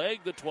out to Legg.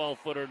 The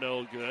 12-footer,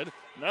 no good.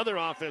 Another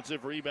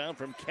offensive rebound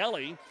from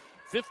Kelly.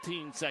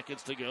 15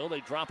 seconds to go. They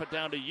drop it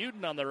down to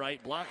Uden on the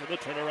right block, and the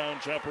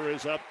turnaround jumper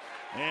is up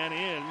and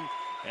in.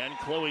 And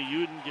Chloe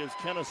Uden gives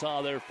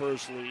Kenesaw their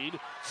first lead.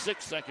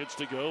 6 seconds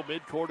to go.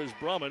 Midcourt is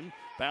Brumman.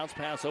 Bounce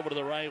pass over to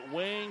the right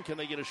wing. Can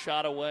they get a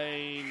shot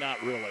away?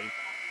 Not really.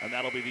 And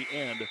that'll be the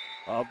end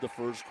of the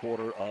first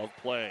quarter of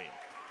play.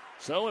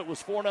 So it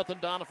was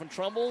 4-0 Doniphan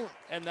Trumbull.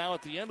 And now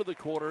at the end of the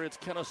quarter, it's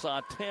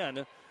Kenesaw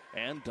 10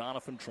 and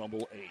Doniphan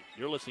Trumbull 8.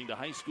 You're listening to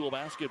high school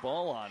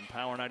basketball on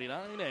Power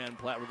 99 and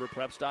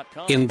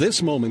PlatteRiverPreps.com. In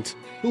this moment,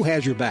 who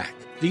has your back?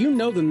 Do you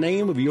know the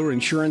name of your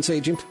insurance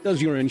agent?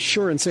 Does your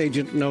insurance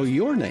agent know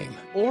your name?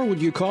 Or would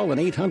you call an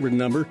 800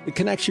 number that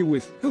connects you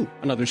with who?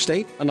 Another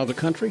state? Another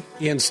country?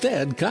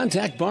 Instead,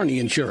 contact Barney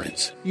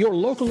Insurance, your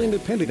local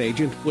independent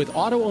agent with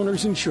auto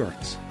owner's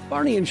insurance.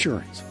 Barney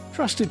Insurance.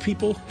 Trusted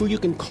people who you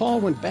can call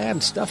when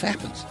bad stuff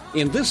happens.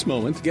 In this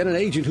moment, get an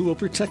agent who will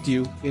protect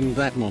you in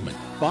that moment.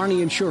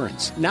 Barney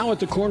Insurance, now at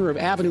the corner of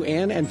Avenue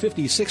N and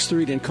 56th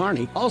Street in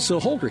Kearney, also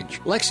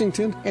Holdridge,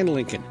 Lexington, and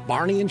Lincoln.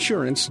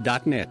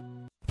 BarneyInsurance.net.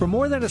 For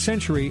more than a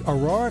century,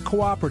 Aurora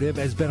Cooperative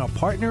has been a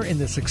partner in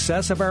the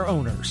success of our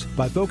owners.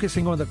 By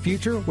focusing on the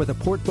future with a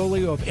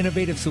portfolio of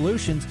innovative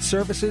solutions,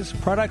 services,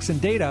 products,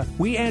 and data,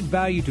 we add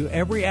value to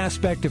every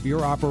aspect of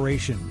your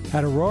operation.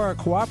 At Aurora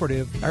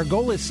Cooperative, our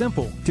goal is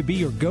simple: to be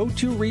your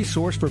go-to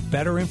resource for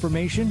better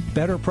information,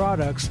 better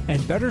products,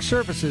 and better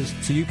services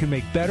so you can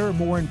make better,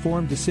 more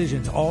informed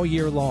decisions all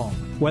year long.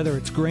 Whether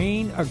it's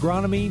grain,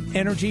 agronomy,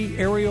 energy,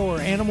 aerial, or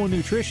animal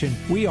nutrition,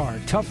 we are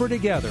tougher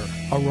together.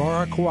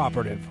 Aurora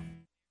Cooperative.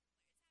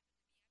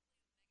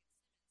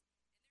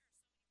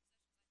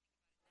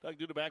 Doug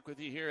Duda back with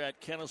you here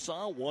at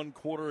Kenesaw. One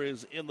quarter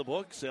is in the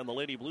books, and the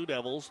Lady Blue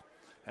Devils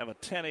have a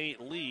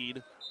 10-8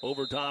 lead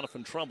over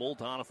Doniphan Trumbull.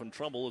 Doniphan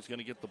Trumbull is going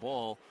to get the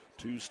ball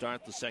to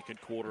start the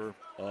second quarter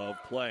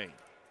of play.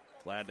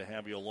 Glad to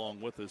have you along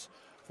with us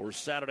for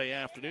Saturday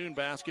afternoon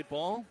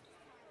basketball.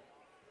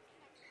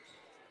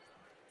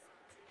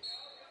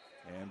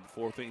 And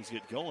before things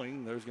get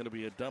going, there's going to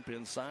be a dump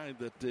inside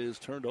that is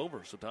turned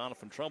over. So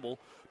Doniphan Trumbull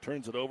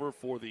turns it over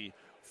for the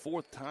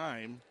 4th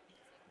time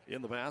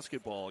in the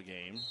basketball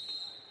game.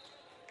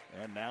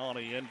 And now on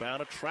the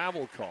inbound, a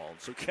travel called.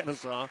 So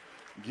Kenesaw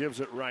gives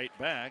it right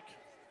back.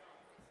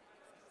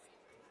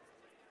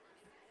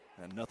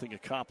 And nothing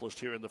accomplished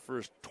here in the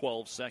first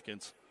 12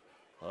 seconds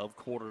of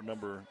quarter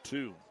number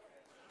 2.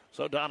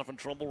 So Doniphan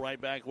Trumbull right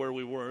back where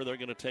we were. They're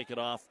going to take it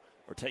off,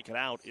 or take it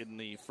out in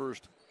the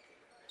first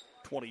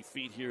 20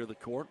 feet here of the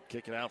court.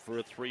 Kick it out for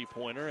a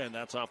three-pointer, and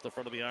that's off the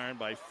front of the iron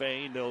by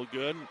Fay. No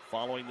good.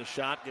 Following the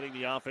shot, getting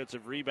the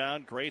offensive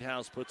rebound.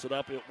 Greathouse puts it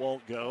up. It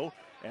won't go.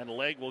 And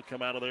Legg will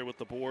come out of there with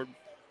the board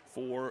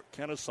for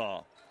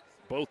Kenesaw.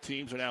 Both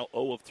teams are now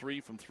 0 of 3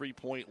 from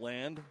three-point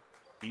land.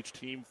 Each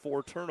team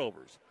 4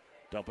 turnovers.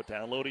 Dump it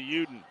down low to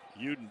Uden.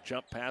 Uden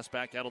jump pass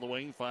back out of the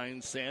wing.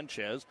 Finds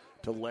Sanchez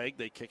to Legg.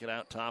 They kick it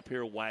out top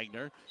here.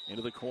 Wagner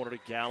into the corner to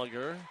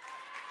Gallagher.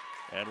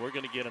 And we're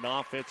going to get an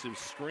offensive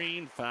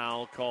screen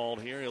foul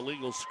called here.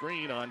 Illegal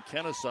screen on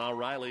Kenesaw.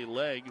 Riley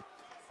Legg,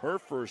 her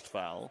first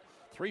foul.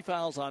 3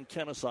 fouls on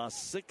Kenesaw,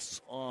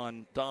 6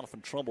 on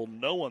Doniphan Trumbull.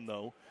 No one,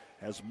 though,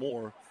 has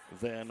more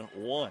than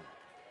 1.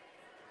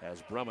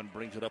 As Brumman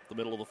brings it up the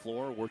middle of the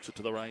floor, works it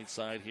to the right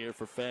side here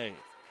for Fay.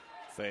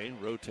 Fay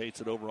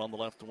rotates it over on the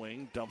left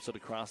wing, dumps it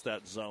across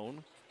that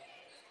zone.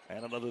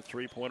 And another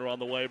three-pointer on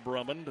the way,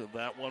 Brumman.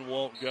 That one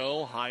won't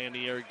go. High in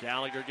the air,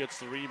 Gallagher gets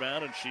the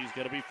rebound, and she's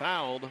going to be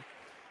fouled.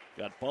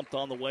 Got bumped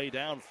on the way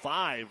down.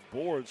 5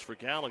 boards for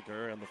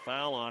Gallagher, and the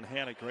foul on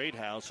Hannah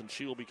Greathouse, and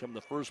she will become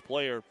the first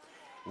player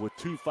with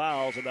 2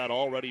 fouls, and that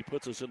already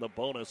puts us in the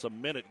bonus. A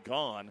minute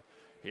gone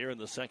here in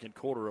the second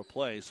quarter of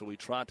play, so we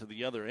trot to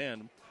the other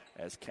end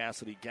as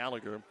Cassidy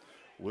Gallagher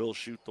will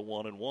shoot the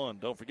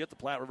 1-and-1. Don't forget, the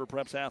Platte River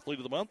Preps Athlete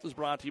of the Month is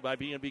brought to you by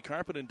B&B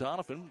Carpet in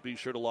Doniphan. Be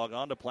sure to log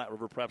on to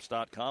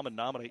PlatteRiverPreps.com and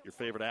nominate your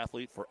favorite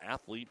athlete for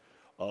Athlete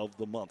of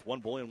the Month. 1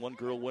 boy and 1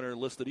 girl winner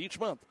listed each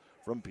month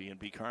from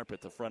B&B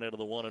Carpet. The front end of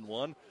the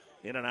 1-and-1.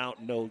 In and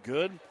out, no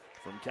good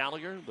from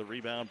Gallagher. The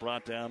rebound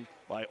brought down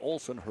by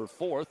Olson, her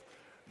 4th.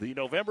 The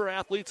November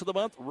Athletes of the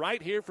Month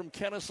right here from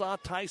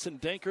Kenesaw, Tyson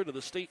Denker to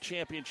the state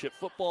championship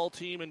football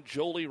team, and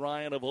Jolie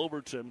Ryan of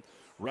Overton,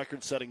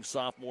 record-setting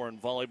sophomore in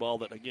volleyball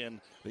that, again,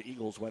 the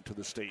Eagles went to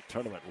the state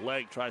tournament.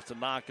 Legg tries to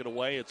knock it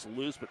away. It's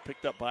loose but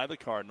picked up by the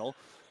Cardinal.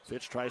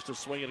 Fitch tries to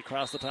swing it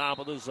across the top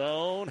of the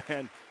zone,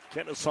 and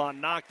Kenesaw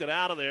knocked it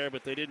out of there,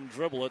 but they didn't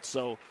dribble it,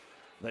 so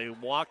they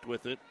walked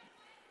with it.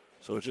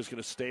 So it's just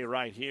going to stay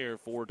right here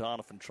for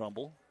Doniphan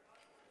Trumbull.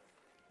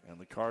 And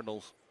the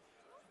Cardinals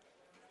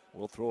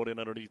will throw it in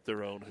underneath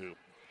their own hoop.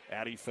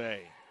 Addie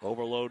Fay,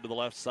 overload to the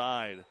left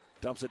side.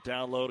 Dumps it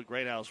down low to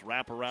Greathouse.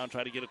 Wrap around,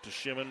 try to get it to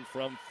Shimon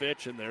from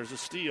Fitch, and there's a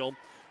steal.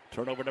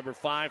 Turnover number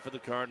 5 for the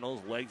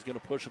Cardinals. Legg's going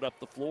to push it up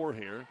the floor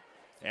here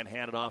and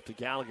hand it off to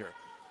Gallagher.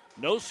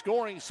 No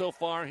scoring so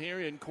far here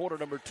in quarter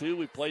number 2.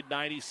 We've played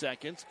 90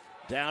 seconds.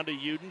 Down to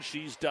Uden.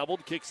 She's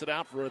doubled. Kicks it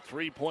out for a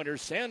three-pointer.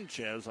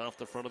 Sanchez off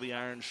the front of the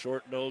iron.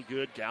 Short, no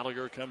good.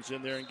 Gallagher comes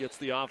in there and gets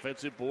the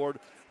offensive board,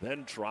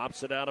 then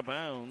drops it out of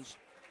bounds.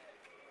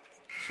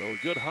 So a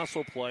good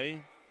hustle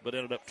play, but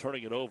ended up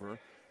turning it over.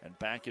 And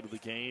back into the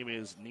game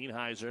is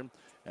Nienheiser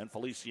and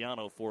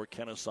Feliciano for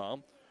Kenesaw.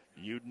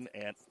 Uden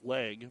and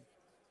Legg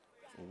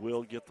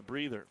will get the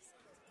breather.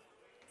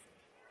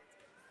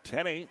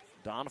 10-8,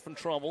 Doniphan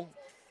Trumbull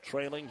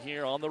trailing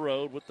here on the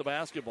road with the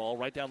basketball.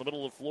 Right down the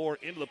middle of the floor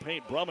into the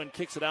paint. Brumman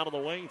kicks it out of the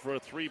wing for a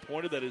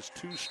three-pointer that is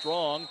too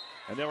strong.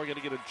 And then we're going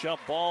to get a jump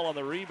ball on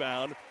the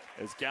rebound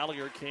as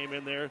Gallagher came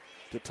in there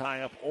to tie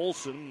up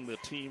Olson, the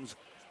team's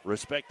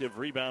respective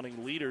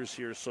rebounding leaders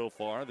here so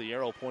far. The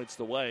arrow points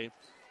the way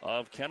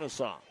of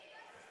Kenesaw.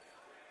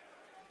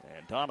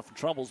 And Doniphan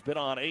Trumbull's been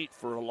on 8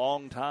 for a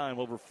long time,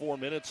 over 4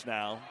 minutes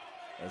now,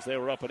 as they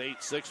were up at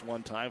 8-6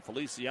 one time.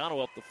 Feliciano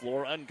up the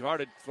floor,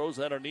 unguarded, throws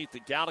that underneath to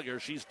Gallagher.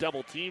 She's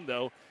double-teamed,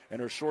 though,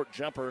 and her short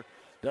jumper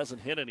doesn't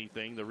hit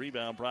anything. The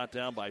rebound brought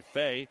down by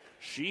Fay.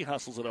 She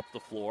hustles it up the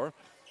floor,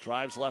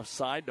 drives left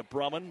side to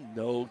Brumman,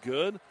 no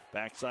good.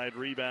 Backside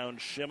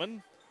rebound,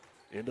 Shimon.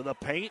 Into the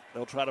paint.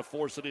 They'll try to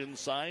force it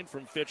inside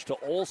from Fitch to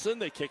Olson.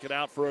 They kick it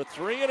out for a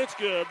 3, and it's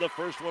good. The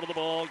first one of the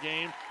ball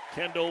game.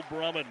 Kendall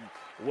Brumman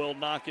will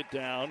knock it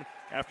down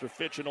after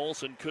Fitch and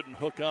Olson couldn't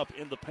hook up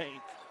in the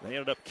paint. They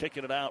ended up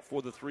kicking it out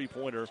for the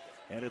three-pointer,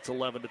 and it's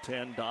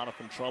 11-10,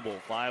 Doniphan Trumbull.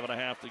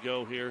 5.5 to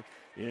go here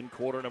in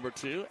quarter number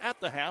 2. At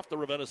the half, the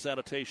Ravenna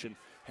Sanitation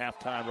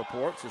halftime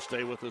report, so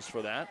stay with us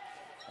for that,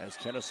 as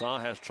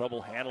Kenesaw has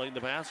trouble handling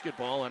the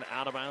basketball, and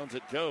out of bounds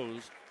it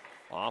goes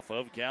off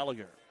of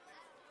Gallagher.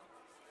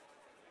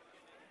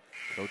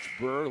 Coach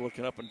Burr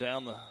looking up and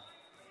down the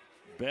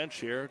bench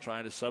here,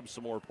 trying to sub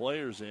some more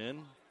players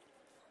in.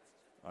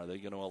 Are they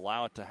going to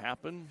allow it to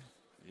happen?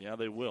 Yeah,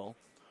 they will.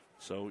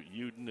 So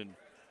Uden and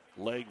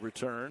Legg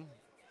return.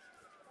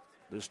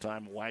 This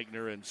time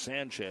Wagner and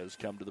Sanchez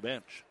come to the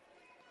bench.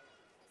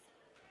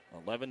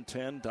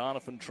 11-10,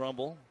 Doniphan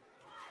Trumbull.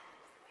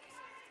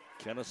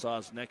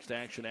 Kenesaw's next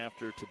action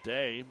after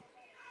today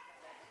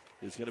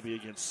is going to be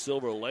against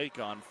Silver Lake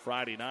on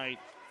Friday night.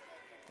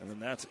 And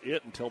then that's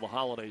it until the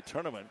holiday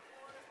tournament.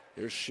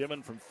 Here's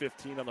Shimon from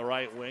 15 on the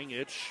right wing.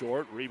 It's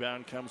short.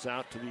 Rebound comes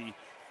out to the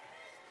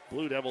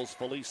Blue Devils'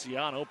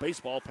 Feliciano.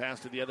 Baseball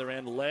pass to the other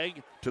end.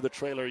 Legg to the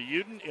trailer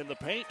Uden in the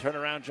paint.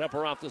 Turnaround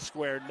jumper off the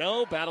square.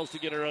 No. Battles to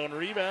get her own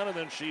rebound, and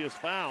then she is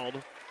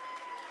fouled.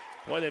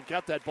 Boy, they've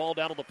got that ball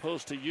down to the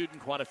post to Uden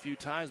quite a few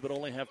times, but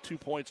only have 2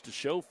 points to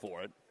show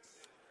for it.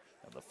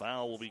 And the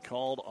foul will be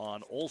called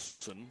on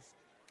Olson.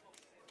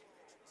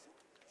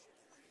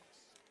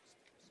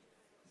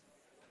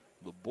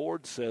 The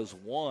board says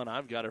 1.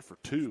 I've got her for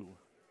 2.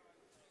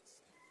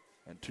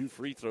 And 2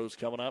 free throws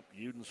coming up.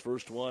 Uden's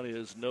first one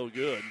is no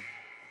good.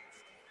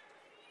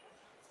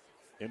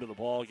 Into the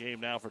ball game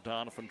now for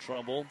Doniphan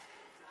Trumbull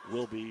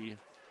will be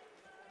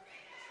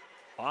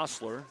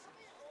Osler.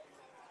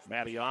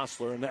 Maddie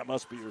Osler, and that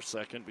must be her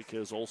second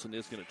because Olson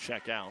is going to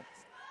check out.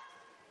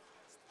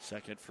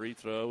 Second free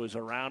throw is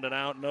around and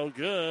out, no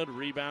good.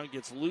 Rebound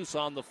gets loose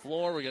on the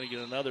floor. We're going to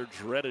get another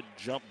dreaded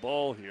jump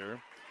ball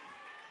here.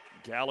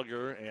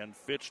 Gallagher and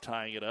Fitch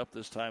tying it up.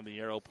 This time the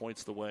arrow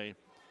points the way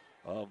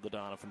of the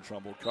Doniphan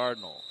Trumbull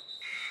Cardinal.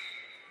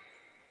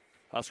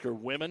 Husker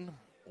women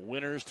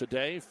winners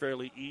today,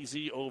 fairly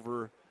easy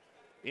over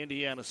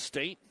Indiana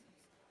State.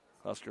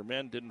 Husker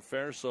men didn't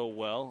fare so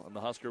well, and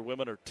the Husker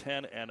women are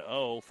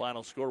 10-0.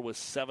 Final score was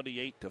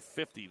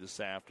 78-50 this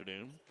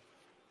afternoon.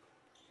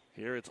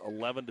 Here it's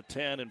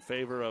 11-10 in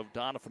favor of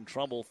Doniphan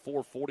Trumbull.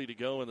 4:40 to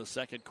go in the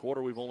second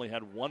quarter. We've only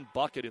had one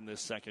bucket in this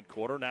second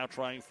quarter. Now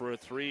trying for a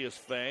three is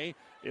Faye.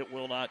 It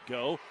will not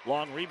go.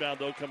 Long rebound,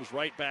 though, comes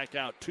right back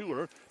out to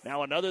her.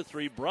 Now another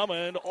three.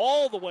 Drummond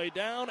all the way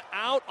down,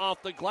 out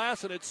off the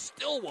glass, and it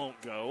still won't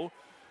go.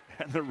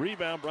 And the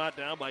rebound brought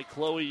down by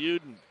Chloe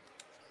Uden.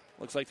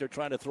 Looks like they're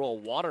trying to throw a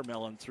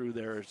watermelon through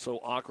there so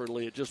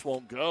awkwardly it just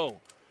won't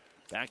go.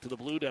 Back to the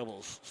Blue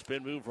Devils.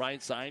 Spin move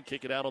right side.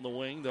 Kick it out on the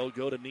wing. They'll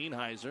go to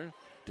Nienheiser.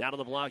 Down to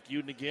the block.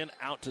 Uden again.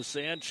 Out to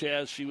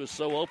Sanchez. She was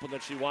so open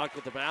that she walked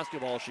with the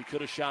basketball. She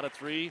could have shot a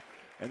three,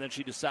 and then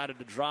she decided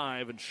to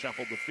drive and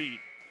shuffled the feet.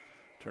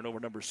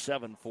 Turnover number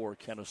 7 for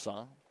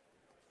Kenesaw.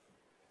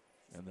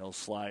 And they'll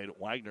slide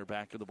Wagner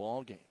back to the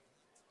ball game.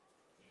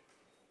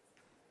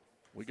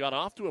 We got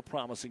off to a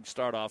promising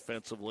start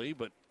offensively,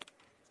 but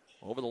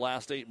over the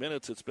last 8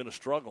 minutes, it's been a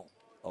struggle.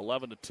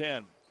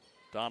 11-10.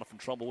 Doniphan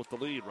Trumbull with the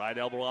lead. Right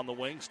elbow on the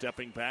wing.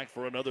 Stepping back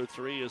for another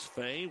three is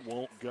Faye.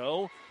 Won't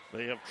go.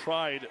 They have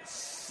tried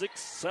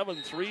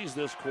 6-7 threes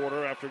this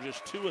quarter after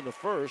just 2 in the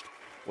first.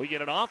 We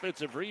get an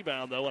offensive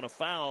rebound, though, and a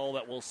foul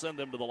that will send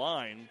them to the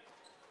line.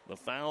 The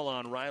foul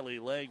on Riley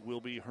Legg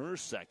will be her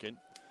second.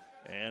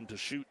 And to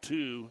shoot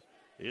 2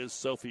 is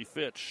Sophie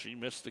Fitch. She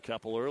missed a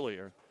couple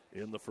earlier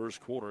in the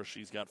first quarter.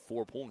 She's got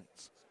 4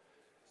 points.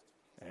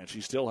 And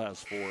she still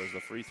has 4 as the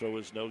free throw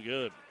is no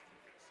good.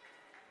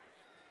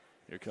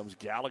 Here comes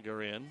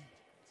Gallagher in.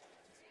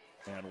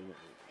 And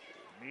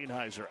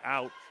Nienheiser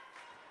out.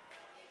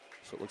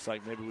 So it looks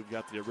like maybe we've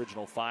got the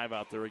original 5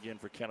 out there again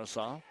for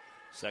Kenesaw.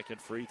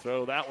 Second free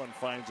throw. That one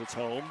finds its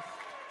home.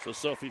 So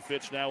Sophie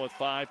Fitch now with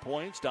 5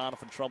 points.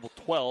 Doniphan Trumbull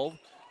 12.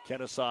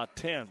 Kenesaw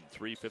 10.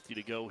 3:50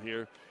 to go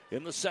here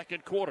in the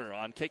second quarter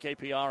on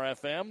KKPR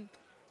FM.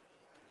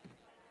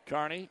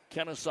 Kearney,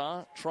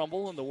 Kenesaw,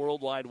 Trumbull, and the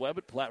World Wide Web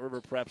at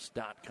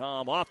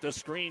PlatteRiverPreps.com. Off the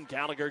screen,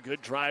 Gallagher,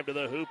 good drive to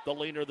the hoop. The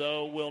leaner,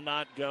 though, will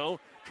not go.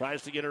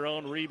 Tries to get her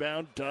own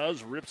rebound,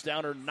 does. Rips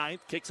down her 9th,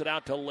 kicks it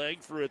out to Legg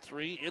for a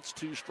 3. It's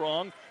too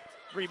strong.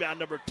 Rebound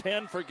number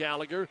 10 for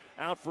Gallagher.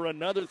 Out for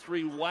another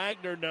 3.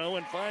 Wagner, no.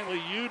 And finally,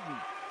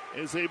 Uden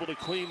is able to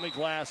clean the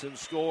glass and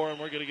score. And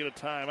we're going to get a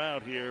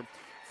timeout here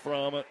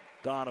from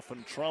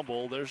Doniphan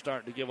Trumbull. They're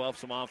starting to give up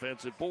some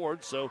offensive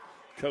boards. So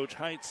Coach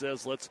Height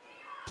says, let's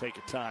take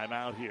a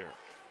timeout here.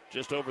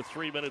 Just over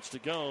 3 minutes to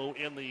go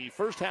in the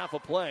first half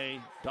of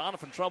play.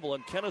 Doniphan Trumbull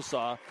and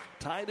Kenesaw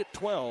tied at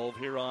 12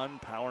 here on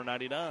Power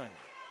 99.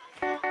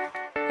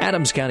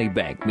 Adams County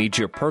Bank meets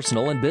your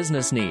personal and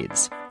business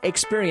needs.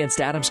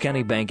 Experienced Adams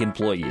County Bank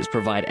employees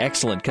provide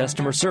excellent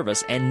customer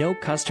service and know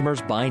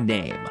customers by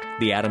name.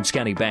 The Adams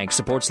County Bank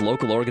supports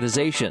local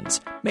organizations,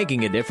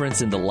 making a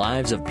difference in the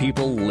lives of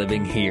people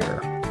living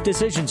here.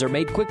 Decisions are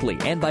made quickly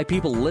and by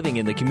people living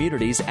in the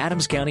communities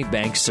Adams County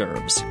Bank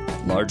serves.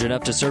 Large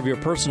enough to serve your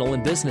personal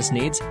and business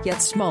needs,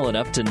 yet small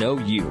enough to know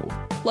you.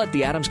 Let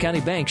the Adams County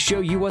Bank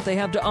show you what they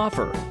have to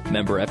offer.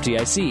 Member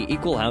FDIC,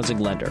 Equal Housing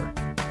Lender.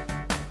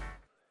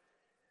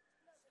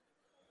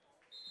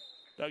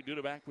 Doug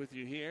Duda back with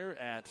you here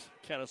at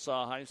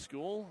Kenesaw High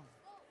School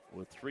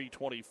with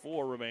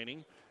 3:24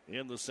 remaining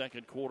in the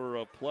second quarter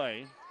of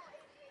play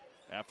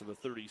after the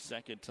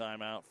 32nd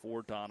timeout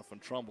for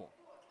Doniphan Trumbull.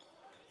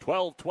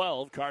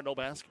 12-12 Cardinal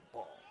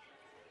basketball.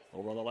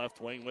 Over on the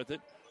left wing with it.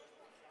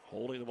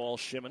 Holding the ball,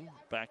 Shimon.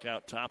 Back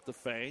out top to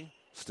Faye.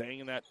 Staying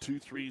in that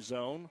 2-3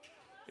 zone.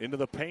 Into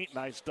the paint.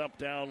 Nice dump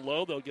down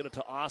low. They'll get it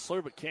to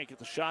Osler, but can't get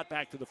the shot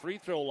back to the free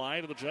throw line.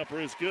 And the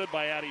jumper is good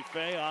by Addie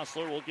Faye.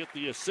 Osler will get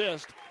the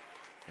assist.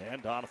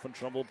 And Doniphan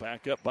Trumbull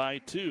back up by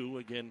 2.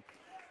 Again,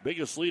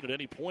 biggest lead at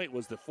any point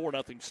was the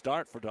 4-0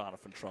 start for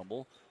Doniphan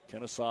Trumbull.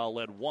 Kenesaw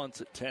led once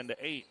at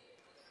 10-8.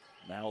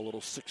 Now a little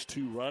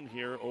 6-2 run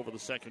here over the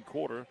second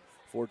quarter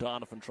for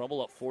Doniphan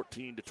Trumbull, up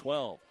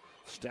 14-12.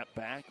 Step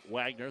back,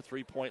 Wagner,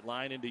 3-point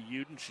line into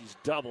Uden. She's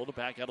doubled,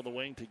 back out of the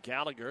wing to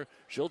Gallagher.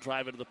 She'll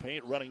drive into the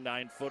paint, running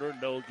 9-footer,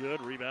 no good.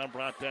 Rebound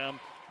brought down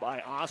by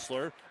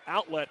Osler.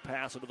 Outlet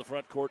pass into the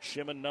front court.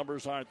 Shimon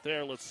numbers aren't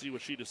there. Let's see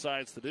what she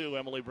decides to do.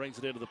 Emily brings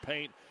it into the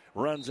paint,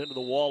 runs into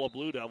the wall of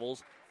Blue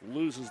Devils,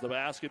 loses the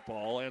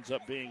basketball, ends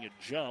up being a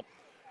jump,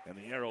 and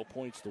the arrow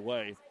points the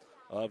way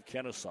of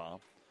Kenesaw.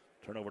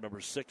 Turnover number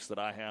 6 that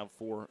I have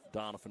for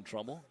Doniphan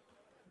Trumbull.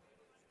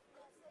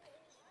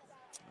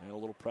 And a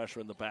little pressure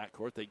in the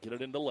backcourt. They get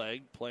it into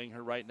Legg. Playing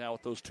her right now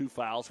with those 2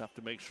 fouls. Have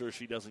to make sure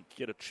she doesn't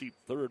get a cheap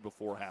third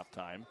before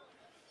halftime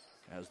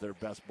as their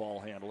best ball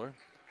handler.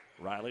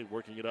 Riley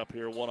working it up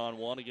here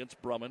one-on-one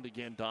against Drummond.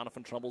 Again,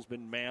 Doniphan Trumbull's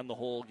been man the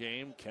whole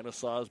game.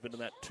 Kenesaw has been in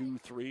that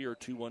 2-3 or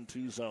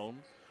 2-1-2 zone.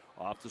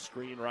 Off the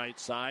screen right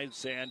side,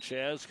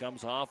 Sanchez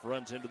comes off,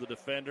 runs into the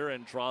defender,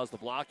 and draws the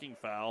blocking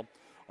foul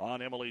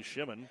on Emily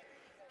Shimon.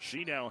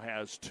 She now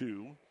has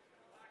 2.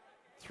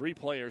 3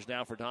 players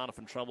now for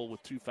Doniphan Trumbull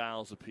with 2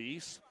 fouls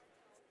apiece.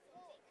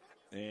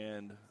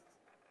 And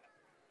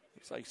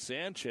looks like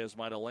Sanchez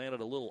might have landed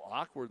a little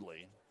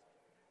awkwardly.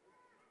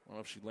 I don't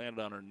know if she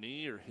landed on her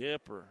knee or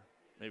hip or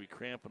maybe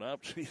cramping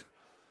up.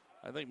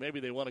 I think maybe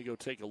they want to go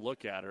take a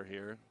look at her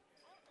here.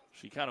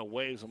 She kind of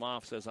waves them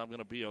off, says, I'm going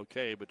to be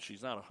okay, but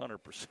she's not 100%.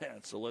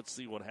 So let's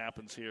see what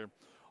happens here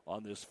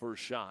on this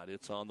first shot.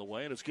 It's on the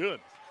way, and it's good.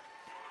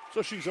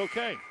 So she's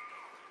okay.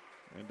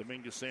 And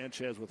Dominguez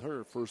Sanchez with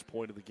her first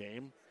point of the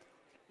game.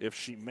 If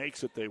she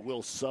makes it, they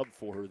will sub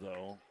for her,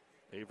 though.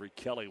 Avery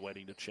Kelly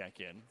waiting to check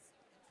in.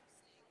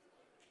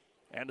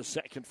 And a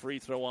second free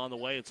throw on the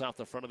way. It's off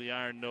the front of the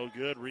iron, no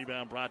good.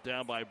 Rebound brought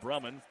down by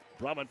Brumman.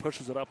 Brumman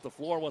pushes it up the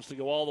floor, wants to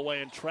go all the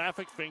way in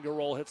traffic. Finger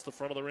roll hits the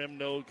front of the rim,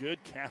 no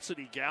good.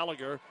 Cassidy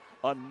Gallagher,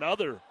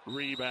 another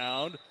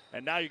rebound.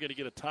 And now you're going to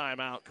get a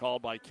timeout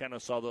called by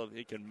Kenesaw, though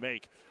he can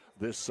make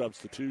this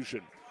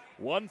substitution.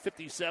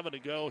 1:57 to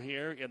go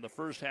here in the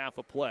first half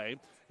of play.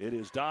 It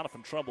is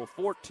Doniphan Trumbull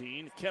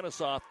 14,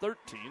 Kenesaw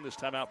 13. This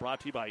timeout brought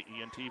to you by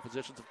ENT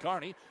Physicians of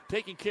Kearney,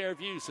 taking care of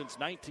you since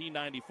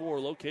 1994,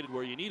 located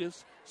where you need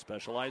us,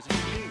 specializing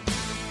in you.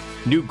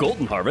 New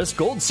Golden Harvest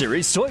Gold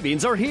Series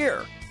soybeans are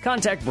here.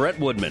 Contact Brett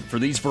Woodman for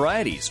these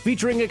varieties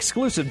featuring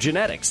exclusive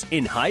genetics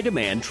in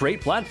high-demand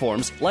trait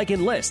platforms like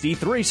Enlist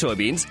E3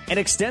 soybeans and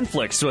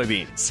XtendFlex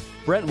soybeans.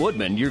 Brent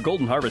Woodman, your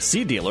Golden Harvest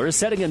seed dealer, is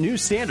setting a new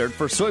standard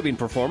for soybean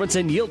performance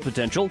and yield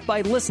potential by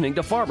listening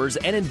to farmers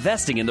and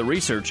investing in the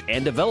research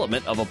and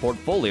development of a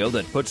portfolio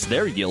that puts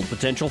their yield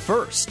potential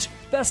first.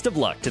 Best of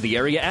luck to the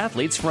area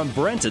athletes from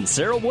Brent and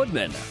Sarah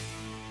Woodman.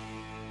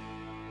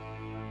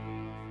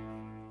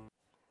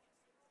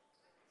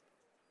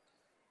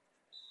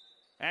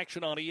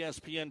 Action on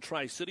ESPN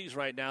Tri-Cities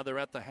right now. They're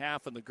at the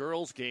half in the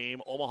girls'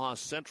 game. Omaha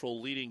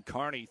Central leading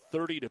Kearney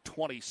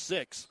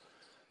 30-26.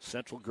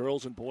 Central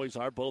girls and boys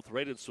are both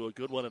rated, so a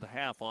good one at the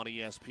half on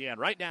ESPN.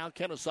 Right now,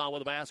 Kenesaw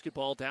with a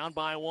basketball down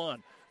by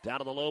 1. Down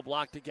to the low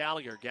block to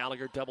Gallagher.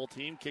 Gallagher double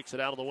team, kicks it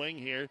out of the wing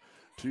here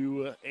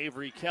to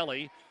Avery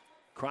Kelly.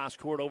 Cross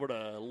court over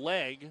to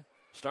Legg.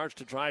 Starts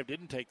to drive,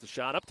 didn't take the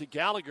shot. Up to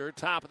Gallagher,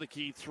 top of the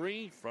key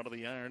 3. Front of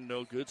the iron,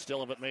 no good. Still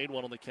haven't made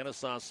one on the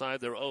Kenesaw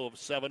side. They're 0 of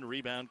 7.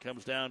 Rebound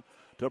comes down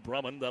to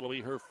Brumman. That'll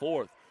be her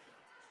 4th.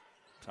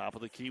 Top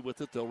of the key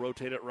with it. They'll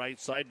rotate it right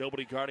side.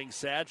 Nobody guarding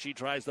Sad. She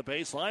tries the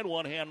baseline.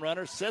 One-hand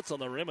runner sits on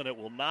the rim, and it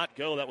will not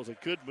go. That was a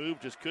good move.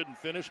 Just couldn't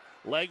finish.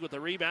 Legg with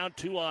the rebound.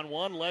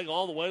 2-on-1. Legg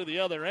all the way to the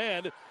other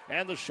end,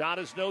 and the shot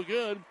is no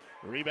good.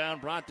 Rebound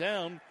brought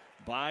down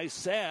by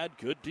Sad.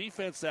 Good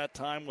defense that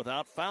time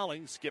without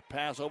fouling. Skip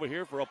pass over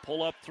here for a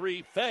pull-up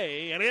 3.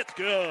 Fay, and it's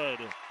good.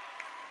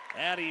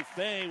 Addie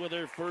Fay with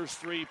her first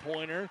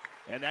three-pointer,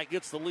 and that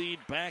gets the lead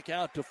back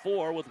out to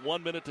 4 with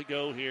 1 minute to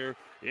go here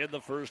in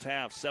the first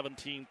half.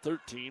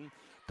 17-13.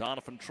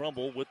 Doniphan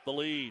Trumbull with the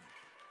lead.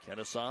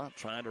 Kenesaw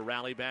trying to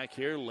rally back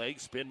here. Leg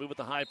spin move at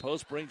the high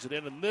post, brings it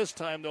in, and this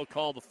time they'll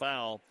call the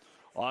foul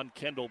on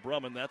Kendall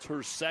Brumman. That's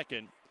her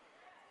second.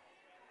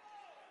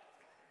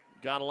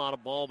 Got a lot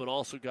of ball, but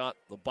also got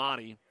the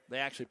body. They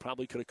actually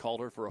probably could have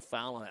called her for a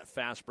foul on that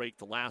fast break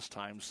the last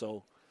time,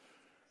 so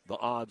the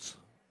odds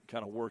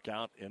kind of work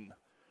out in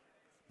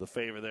the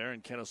favor there.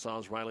 And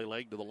Kenesaw's Riley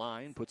Legg to the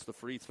line, puts the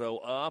free throw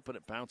up, and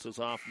it bounces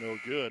off no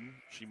good.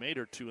 She made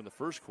her 2 in the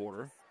first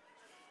quarter.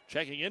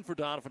 Checking in for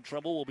Doniphan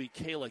Trumbull will be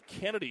Kayla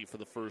Kennedy for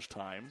the first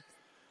time.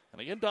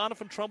 And again,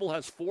 Doniphan Trumbull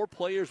has 4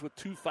 players with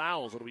 2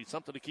 fouls. It'll be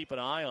something to keep an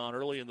eye on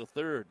early in the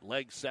third.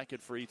 Legg's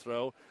second free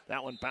throw.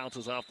 That one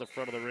bounces off the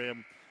front of the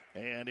rim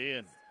and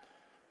in.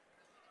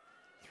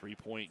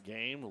 3-point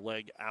game.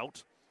 Legg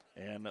out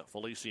and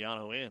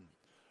Feliciano in.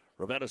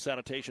 Ravenna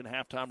Sanitation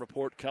halftime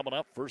report coming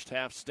up. First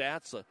half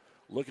stats. A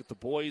look at the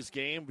boys'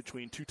 game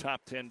between 2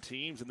 top 10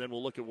 teams, and then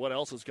we'll look at what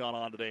else has gone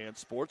on today in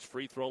sports.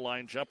 Free throw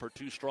line jumper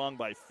too strong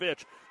by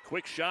Fitch.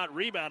 Quick shot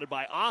rebounded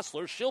by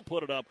Osler. She'll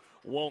put it up.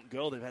 Won't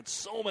go. They've had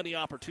so many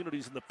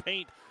opportunities in the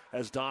paint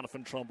as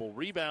Doniphan Trumbull.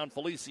 Rebound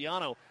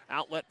Feliciano.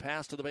 Outlet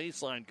pass to the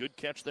baseline. Good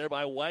catch there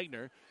by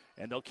Wagner.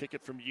 And they'll kick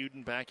it from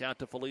Uden back out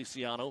to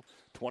Feliciano.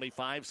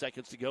 25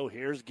 seconds to go.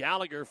 Here's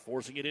Gallagher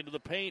forcing it into the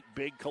paint.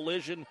 Big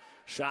collision.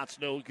 Shots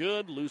no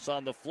good. Loose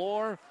on the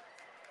floor.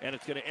 And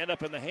it's going to end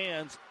up in the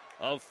hands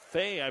of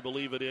Fay, I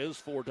believe it is,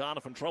 for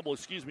Doniphan Trumbull.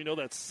 Excuse me, no,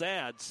 that's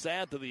Sad.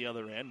 Sad to the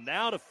other end.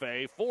 Now to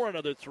Fay for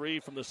another 3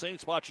 from the same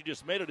spot she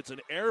just made it. It's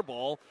an air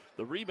ball.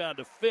 The rebound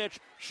to Fitch.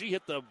 She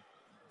hit the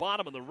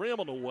bottom of the rim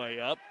on the way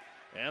up.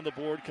 And the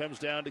board comes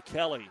down to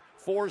Kelly.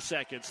 4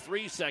 seconds,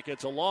 3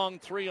 seconds. A long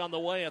 3 on the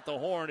way at the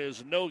horn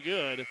is no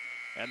good.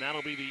 And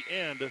that'll be the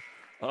end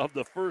of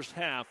the first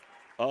half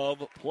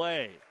of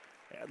play.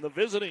 And the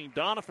visiting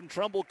Doniphan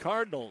Trumbull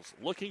Cardinals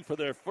looking for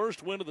their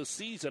first win of the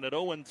season at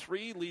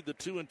 0-3, lead the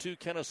 2-2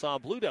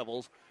 Kenesaw Blue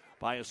Devils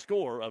by a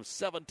score of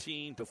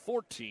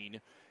 17-14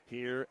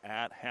 here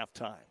at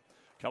halftime.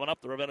 Coming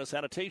up, the Ravenna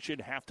Sanitation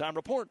halftime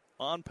report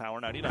on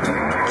Power 99.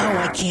 Oh,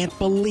 I can't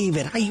believe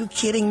it. Are you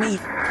kidding me?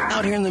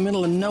 Out here in the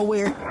middle of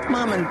nowhere,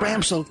 Mom and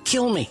Bramps will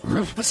kill me.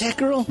 What's that,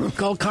 girl?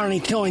 Call Carney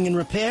Towing and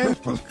Repair?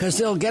 Because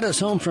they'll get us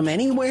home from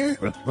anywhere?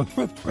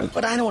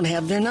 But I don't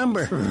have their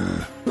number.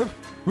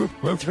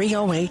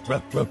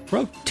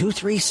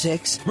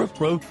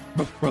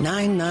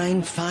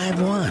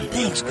 308-236-9951.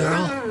 Thanks,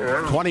 girl.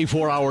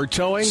 24-hour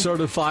towing,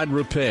 certified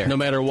repair. No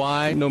matter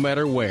why, no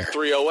matter where.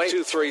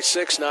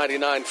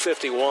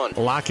 308-236-9951.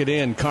 Lock it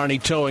in, Carney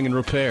Towing and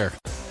Repair.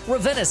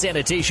 Ravenna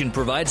Sanitation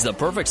provides the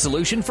perfect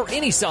solution for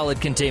any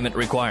solid containment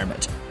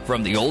requirement.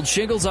 From the old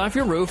shingles off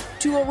your roof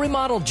to a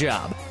remodel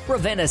job,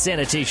 Ravenna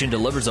Sanitation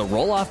delivers a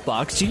roll-off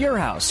box to your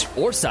house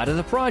or side of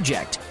the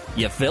project.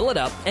 You fill it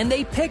up and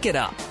they pick it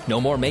up. No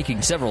more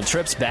making several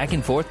trips back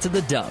and forth to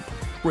the dump.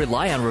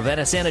 Rely on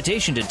Ravenna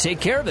Sanitation to take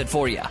care of it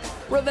for you.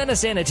 Ravenna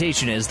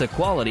Sanitation is the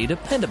quality,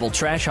 dependable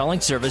trash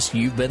hauling service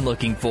you've been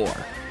looking for.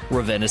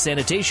 Ravenna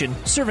Sanitation,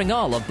 serving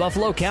all of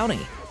Buffalo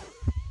County.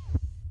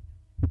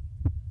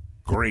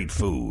 Great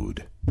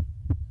food,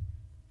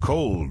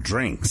 cold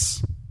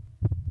drinks,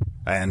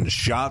 and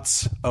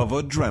shots of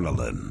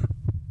adrenaline.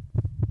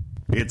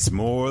 It's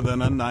more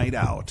than a night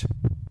out.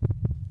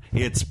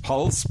 It's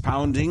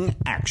pulse-pounding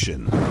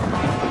action.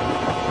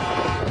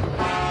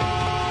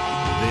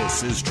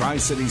 This is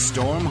Tri-City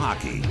Storm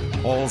Hockey,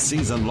 all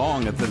season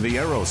long at the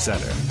Viero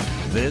Center.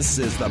 This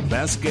is the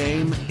best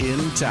game in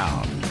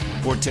town.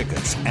 For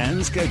tickets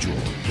and schedule,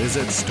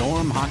 visit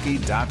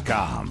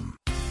stormhockey.com.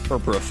 For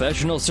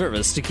professional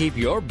service to keep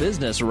your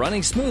business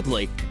running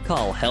smoothly,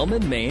 call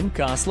Hellman, Maine,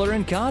 Kostler,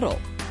 and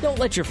Cottle. Don't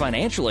let your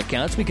financial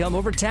accounts become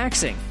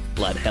overtaxing.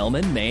 Let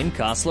Hellman, Maine,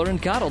 Kostler,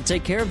 and Cottle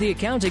take care of the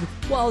accounting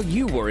while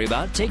you worry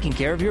about taking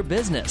care of your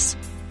business.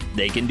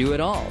 They can do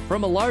it all,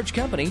 from a large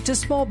company to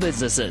small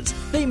businesses.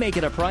 They make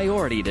it a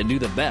priority to do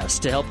the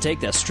best to help take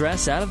the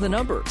stress out of the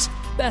numbers.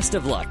 Best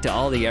of luck to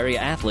all the area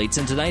athletes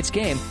in tonight's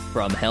game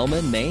from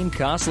Hellman, Maine,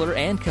 Kostler,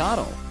 and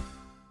Cottle.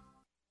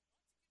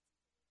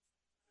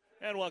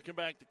 And welcome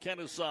back to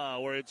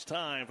Kenesaw, where it's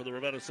time for the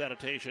Ravenna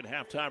Sanitation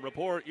halftime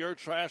report. Your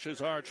trash is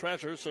our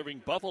treasure,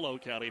 serving Buffalo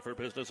County for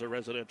business or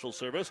residential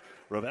service.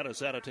 Ravenna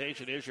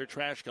Sanitation is your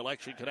trash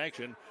collection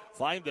connection.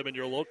 Find them in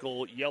your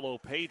local yellow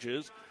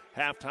pages.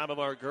 Halftime of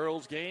our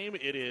girls' game,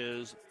 it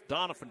is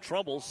Doniphan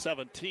Trumbull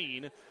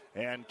 17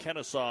 and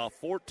Kenesaw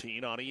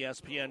 14 on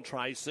ESPN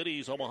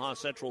Tri-Cities. Omaha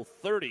Central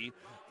 30,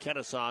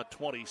 Kenesaw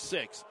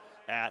 26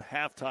 at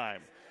halftime.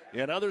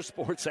 In other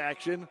sports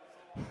action,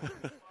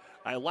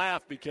 I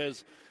laugh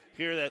because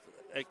here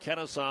at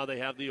Kenesaw they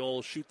have the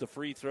old shoot the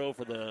free throw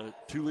for the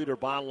 2-liter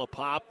bottle of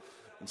pop.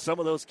 And some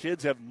of those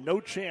kids have no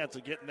chance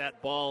of getting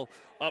that ball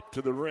up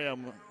to the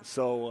rim.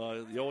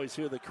 So you always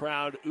hear the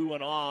crowd ooh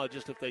and ah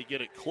just if they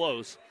get it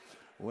close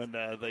when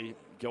they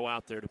go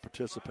out there to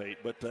participate.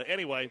 But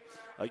anyway,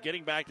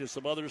 getting back to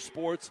some other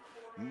sports,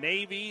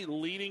 Navy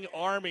leading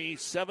Army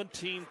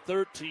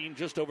 17-13,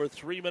 just over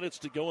 3 minutes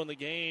to go in the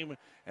game.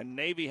 And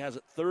Navy has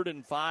it 3rd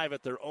and 5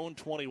 at their own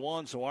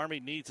 21, so Army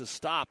needs a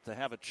stop to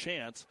have a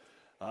chance.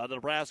 The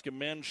Nebraska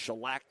men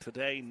shellacked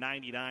today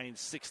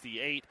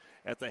 99-68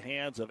 at the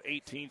hands of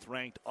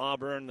 18th-ranked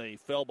Auburn. They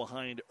fell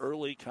behind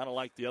early, kind of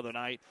like the other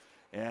night,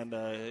 and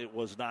it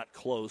was not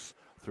close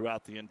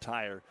throughout the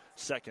entire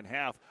second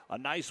half. A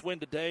nice win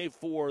today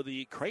for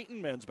the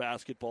Creighton men's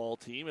basketball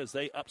team as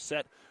they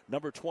upset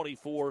number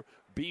 24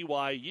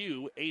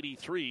 BYU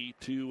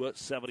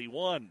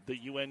 83-71. The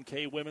UNK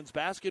women's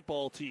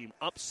basketball team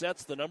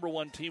upsets the number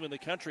 1 team in the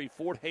country,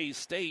 Fort Hays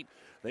State.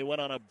 They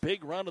went on a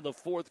big run in the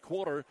fourth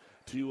quarter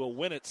to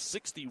win it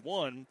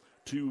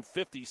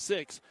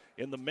 61-56.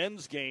 In the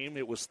men's game,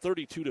 it was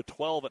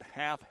 32-12 at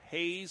half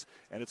Hays,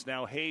 and it's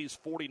now Hays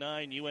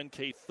 49,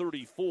 UNK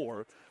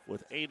 34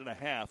 with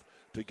 8.5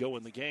 to go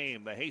in the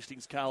game. The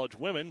Hastings College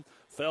women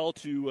fell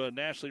to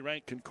nationally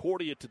ranked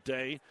Concordia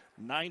today,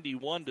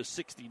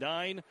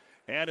 91-69.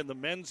 And in the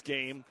men's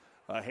game,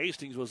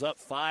 Hastings was up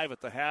 5 at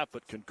the half,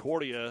 but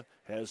Concordia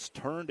has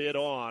turned it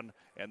on,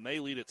 and they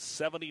lead at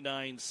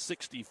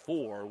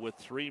 79-64 with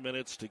 3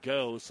 minutes to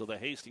go. So the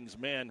Hastings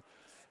men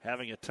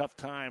having a tough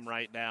time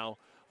right now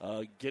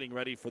getting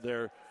ready for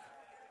their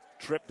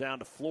trip down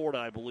to Florida,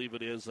 I believe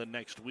it is,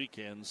 next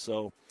weekend.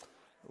 So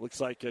it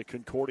looks like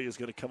Concordia is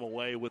going to come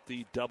away with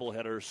the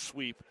doubleheader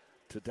sweep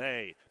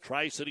today.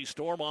 Tri-City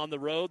Storm on the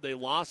road. They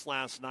lost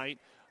last night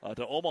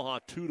to Omaha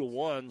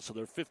 2-1, so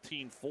they're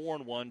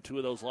 15-4-1. 2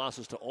 of those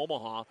losses to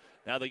Omaha.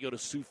 Now they go to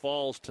Sioux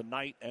Falls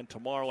tonight and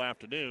tomorrow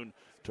afternoon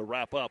to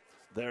wrap up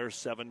their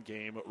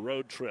 7-game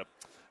road trip.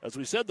 As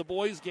we said, the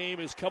boys' game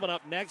is coming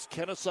up next.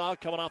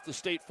 Kenesaw coming off the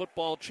state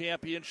football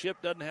championship.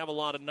 Doesn't have a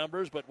lot of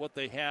numbers, but what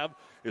they have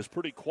is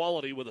pretty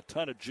quality with a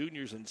ton of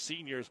juniors and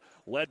seniors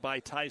led by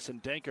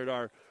Tyson Dankert,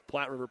 our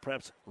Platte River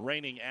Prep's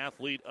reigning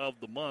athlete of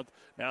the month.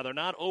 Now, they're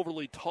not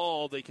overly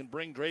tall. They can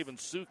bring Draven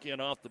Suk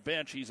in off the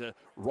bench. He's a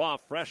raw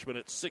freshman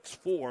at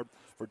 6'4".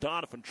 For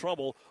Doniphan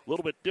Trumbull, a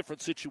little bit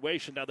different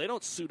situation. Now, they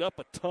don't suit up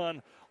a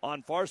ton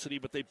on varsity,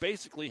 but they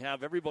basically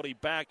have everybody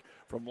back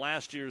from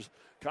last year's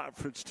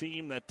conference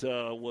team that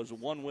was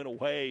one win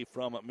away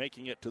from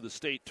making it to the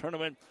state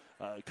tournament,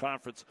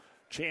 conference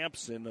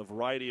champs, and a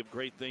variety of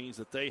great things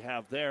that they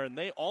have there. And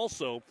they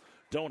also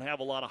don't have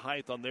a lot of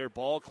height on their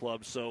ball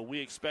club, so we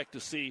expect to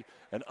see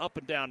an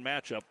up-and-down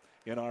matchup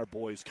in our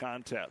boys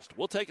contest.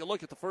 We'll take a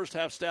look at the first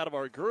half stat of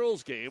our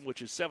girls game,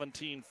 which is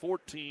 17-14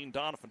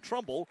 Doniphan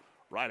Trumbull,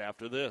 right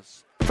after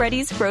this.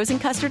 Freddy's Frozen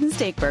Custard and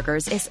Steak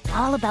Burgers is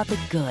all about the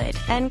good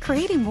and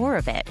creating more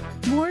of it.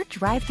 More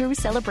drive-through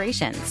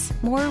celebrations,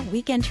 more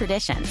weekend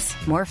traditions,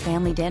 more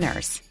family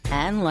dinners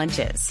and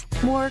lunches,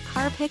 more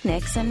car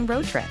picnics and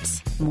road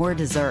trips, more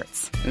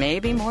desserts,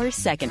 maybe more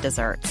second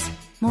desserts,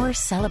 more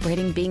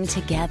celebrating being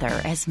together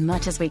as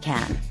much as we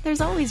can.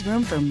 There's always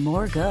room for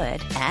more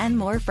good and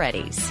more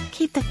Freddy's.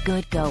 Keep the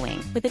good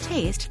going with a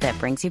taste that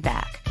brings you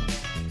back.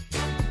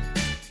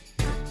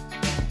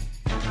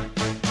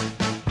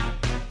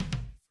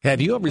 Have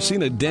you ever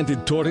seen a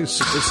dented tortoise?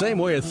 The same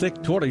way a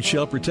thick tortoise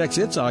shell protects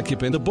its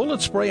occupant, the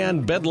bullet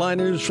spray-on bed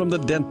liners from the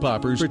Dent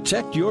Poppers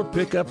protect your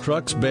pickup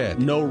truck's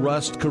bed. No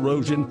rust,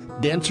 corrosion,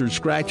 dents, or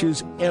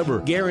scratches ever.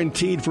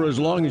 Guaranteed for as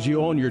long as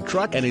you own your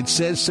truck, and it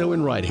says so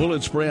in writing.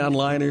 Bullet spray-on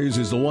liners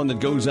is the one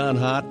that goes on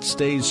hot,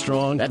 stays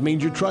strong. That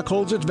means your truck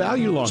holds its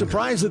value longer.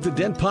 Surprised that the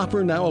Dent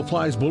Popper now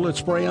applies bullet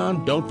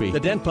spray-on? Don't be. The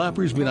Dent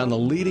Popper's been on the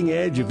leading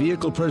edge of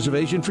vehicle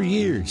preservation for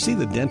years. See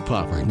the Dent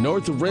Popper,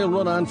 north of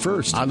Railroad on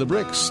First, on the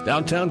Bricks,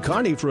 downtown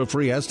Kearney for a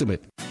free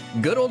estimate.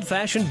 Good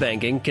old-fashioned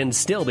banking can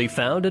still be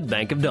found at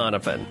Bank of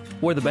Doniphan,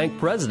 where the bank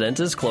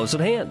president is close at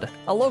hand.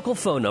 A local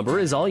phone number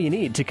is all you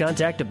need to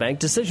contact a bank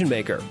decision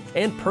maker,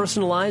 and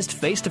personalized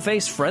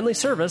face-to-face friendly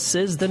service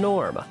is the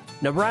norm.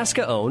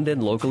 Nebraska-owned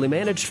and locally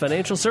managed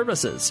financial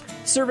services,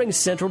 serving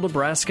central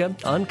Nebraska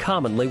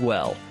uncommonly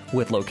well,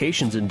 with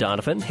locations in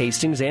Doniphan,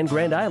 Hastings, and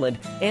Grand Island,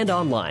 and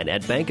online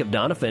at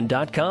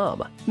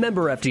bankofdoniphan.com.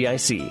 Member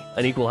FDIC,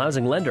 an equal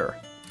housing lender.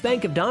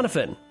 Bank of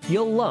Doniphan.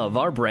 You'll love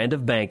our brand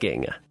of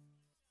banking.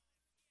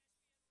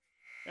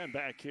 And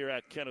back here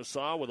at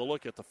Kenesaw with a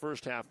look at the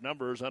first half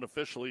numbers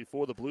unofficially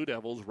for the Blue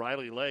Devils.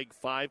 Riley Legg,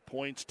 5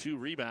 points, 2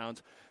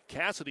 rebounds.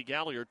 Cassidy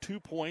Gallagher, 2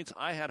 points.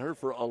 I had her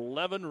for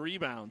 11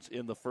 rebounds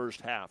in the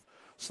first half.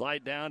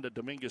 Slide down to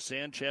Dominga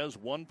Sanchez,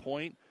 1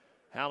 point.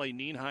 Hallie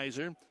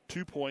Nienheiser,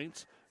 2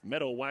 points.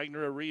 Meadow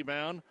Wagner, a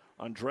rebound.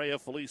 Andrea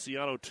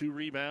Feliciano, 2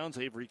 rebounds.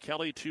 Avery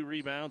Kelly, 2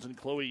 rebounds. And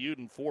Chloe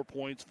Uden, 4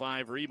 points,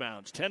 5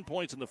 rebounds. 10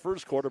 points in the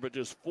first quarter, but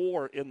just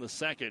 4 in the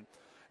second.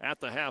 At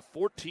the half,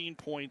 14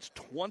 points,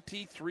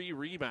 23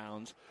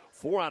 rebounds.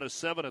 4 out of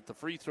 7 at the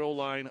free throw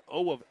line.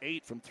 0 of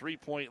 8 from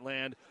three-point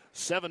land.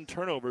 7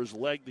 turnovers.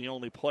 Legg the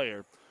only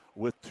player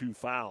with 2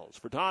 fouls.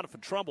 For Doniphan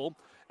Trumbull,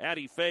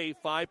 Addie Fay,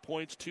 5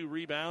 points, 2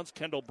 rebounds.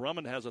 Kendall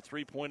Brumman has a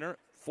three-pointer,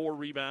 4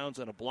 rebounds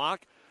and a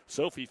block.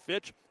 Sophie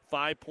Fitch,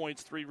 5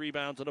 points, 3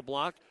 rebounds and a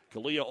block.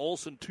 Kalia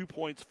Olson, 2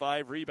 points,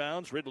 5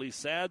 rebounds. Ridley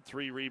Sad,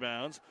 3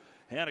 rebounds.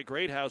 Hannah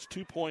Greathouse,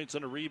 2 points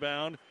and a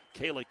rebound.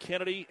 Kayla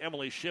Kennedy,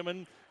 Emily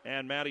Shimon,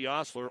 and Maddie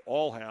Osler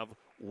all have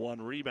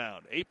 1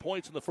 rebound. 8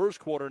 points in the first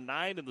quarter,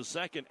 9 in the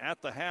second.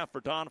 At the half for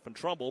Doniphan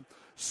Trumbull,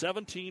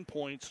 17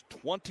 points,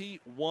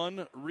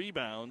 21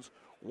 rebounds.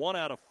 1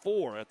 out of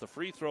 4 at the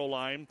free throw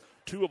line.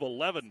 2 of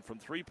 11 from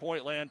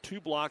three-point land.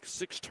 2 blocks,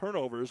 6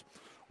 turnovers.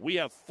 We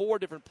have 4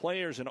 different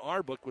players in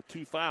our book with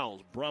 2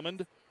 fouls.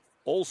 Brummond,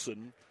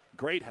 Olson,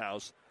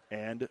 Greathouse,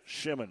 and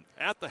Shimon.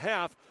 At the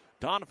half,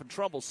 Doniphan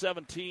Trumbull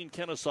 17,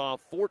 Kenesaw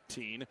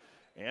 14.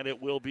 And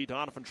it will be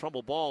Doniphan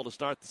Trumbull ball to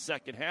start the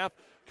second half.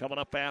 Coming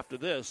up after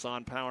this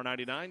on Power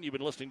 99, you've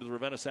been listening to the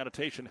Ravenna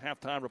Sanitation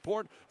Halftime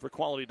Report. For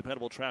quality,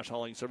 dependable trash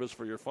hauling service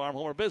for your farm,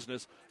 home, or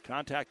business,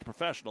 contact the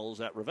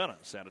professionals at Ravenna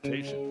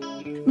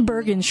Sanitation.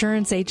 Berg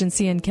Insurance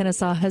Agency in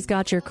Kenesaw has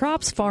got your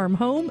crops, farm,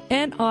 home,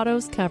 and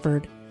autos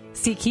covered.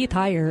 See Keith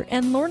Heyer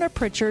and Lorna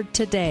Pritchard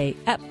today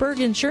at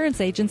Berg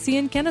Insurance Agency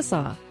in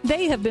Kenesaw.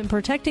 They have been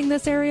protecting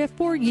this area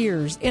for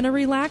years in a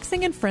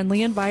relaxing and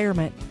friendly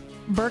environment.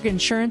 Berg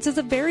Insurance is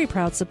a very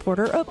proud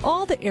supporter of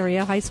all the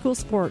area high school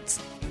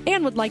sports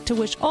and would like to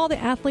wish all the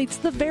athletes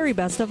the very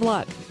best of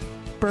luck.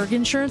 Berg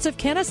Insurance of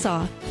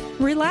Kenesaw.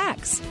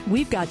 Relax.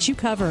 We've got you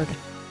covered.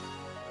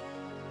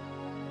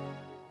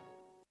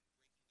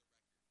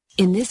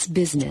 In this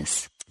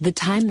business, the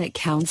time that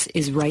counts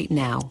is right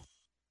now.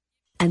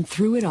 And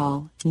through it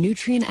all,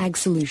 Nutrien Ag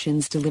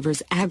Solutions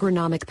delivers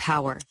agronomic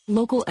power,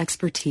 local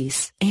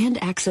expertise, and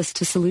access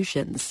to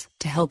solutions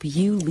to help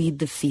you lead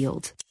the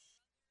field.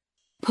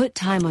 Put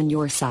time on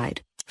your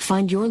side.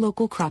 Find your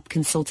local crop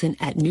consultant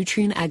at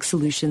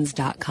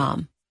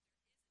nutrienagsolutions.com.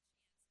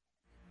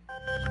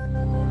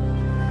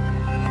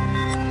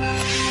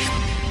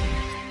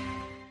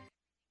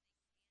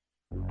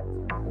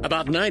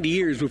 About 90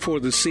 years before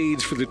the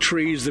seeds for the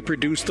trees that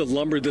produce the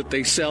lumber that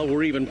they sell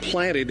were even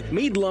planted,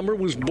 Mead Lumber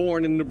was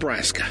born in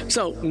Nebraska.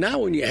 So now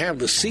when you have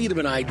the seed of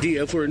an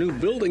idea for a new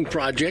building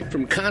project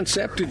from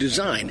concept to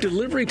design,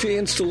 delivery to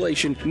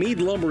installation, Mead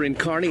Lumber in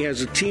Kearney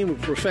has a team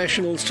of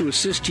professionals to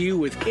assist you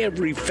with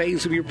every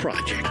phase of your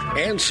project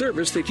and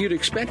service that you'd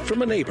expect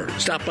from a neighbor.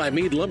 Stop by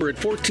Mead Lumber at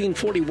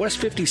 1440 West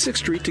 56th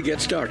Street to get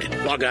started.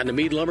 Log on to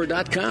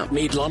meadlumber.com.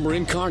 Mead Lumber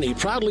in Kearney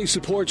proudly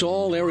supports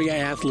all area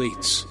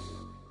athletes.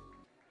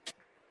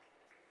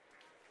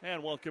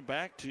 And welcome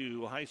back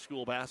to high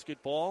school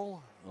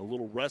basketball. A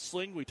little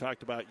wrestling. We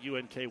talked about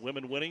UNK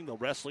women winning. The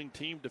wrestling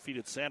team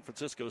defeated San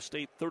Francisco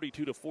State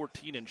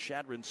 32-14 and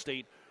Chadron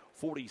State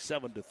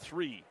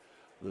 47-3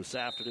 this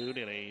afternoon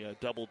in a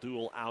double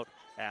duel out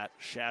at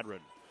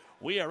Chadron.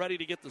 We are ready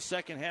to get the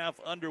second half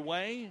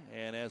underway,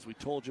 and as we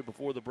told you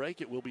before the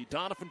break, it will be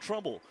Doniphan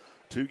Trumbull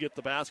to get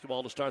the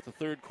basketball to start the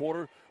third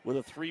quarter with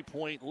a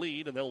 3-point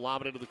lead, and they'll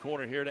lob it into the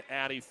corner here to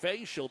Addie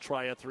Fay. She'll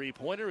try a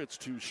three-pointer. It's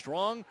too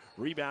strong.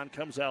 Rebound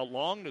comes out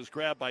long and is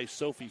grabbed by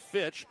Sophie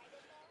Fitch,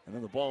 and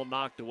then the ball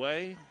knocked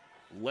away.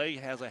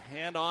 Legg has a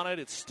hand on it.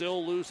 It's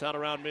still loose out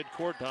around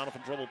midcourt.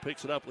 Doniphan Trumbull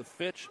picks it up with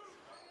Fitch,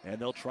 and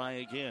they'll try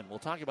again. We'll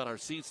talk about our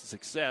seeds to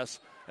success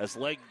as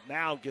Legg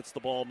now gets the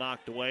ball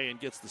knocked away and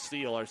gets the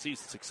steal. Our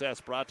seeds to success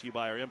brought to you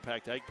by our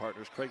Impact Ag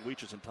partners, Craig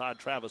Weeches and Todd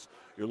Travis,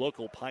 your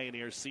local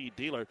Pioneer seed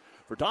dealer.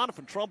 For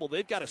Doniphan Trumbull,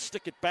 they've got to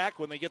stick it back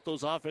when they get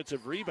those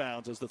offensive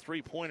rebounds, as the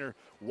three-pointer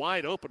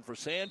wide open for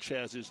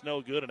Sanchez is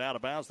no good and out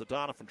of bounds to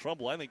Doniphan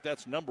Trumbull. I think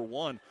that's number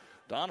one.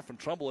 Doniphan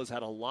Trumbull has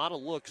had a lot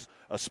of looks,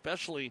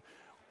 especially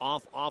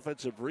off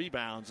offensive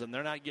rebounds, and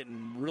they're not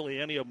getting really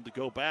any of them to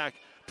go back.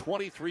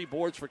 23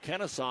 boards for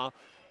Kenesaw.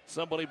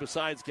 Somebody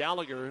besides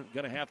Gallagher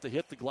going to have to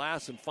hit the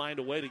glass and find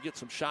a way to get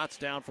some shots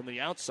down from the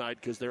outside,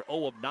 because they're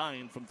 0 of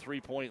 9 from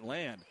three-point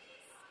land.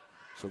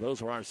 So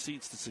those are our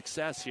seeds to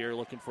success here,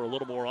 looking for a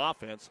little more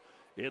offense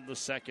in the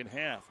second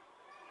half.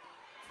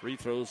 Free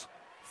throws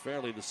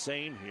fairly the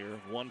same here.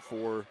 1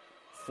 for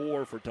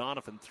 4 for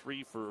Doniphan,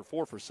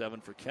 4 for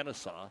 7 for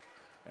Kenesaw.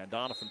 And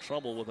Doniphan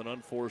Trumbull, with an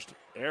unforced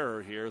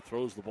error here,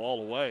 throws the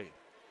ball away.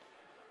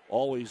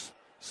 Always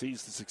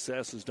seeds to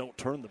success is don't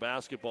turn the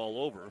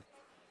basketball over.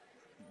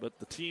 But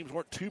the teams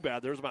weren't too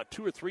bad. There was about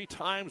 2 or 3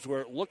 times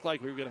where it looked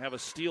like we were going to have a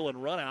steal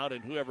and run out,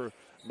 and whoever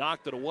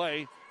knocked it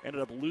away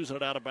ended up losing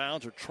it out of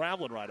bounds or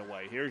traveling right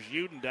away. Here's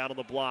Uden down on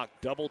the block.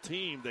 Double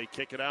team. They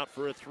kick it out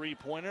for a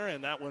three-pointer,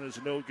 and that one is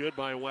no good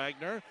by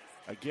Wagner.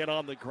 Again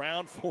on the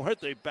ground for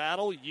it. They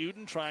battle.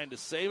 Uden trying to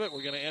save it.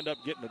 We're going to end up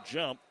getting a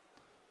jump.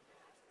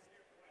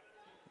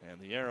 And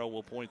the arrow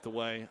will point the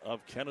way of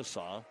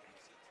Kenesaw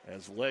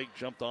as Legg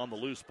jumped on the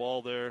loose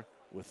ball there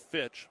with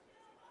Fitch.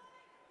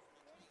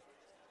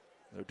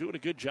 They're doing a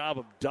good job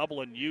of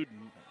doubling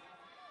Uden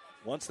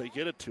once they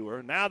get it to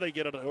her. Now they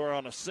get it to her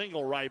on a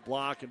single right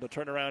block, and the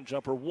turnaround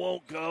jumper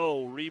won't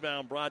go.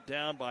 Rebound brought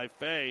down by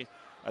Fay.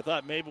 I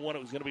thought maybe when it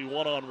was going to be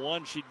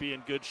one-on-one, she'd be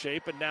in good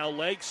shape. And now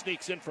Legg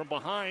sneaks in from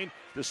behind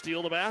to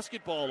steal the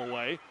basketball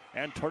away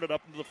and turn it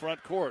up into the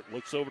front court.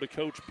 Looks over to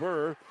Coach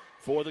Burr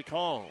for the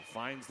call.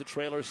 Finds the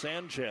trailer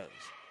Sanchez.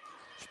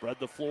 Spread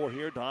the floor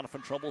here.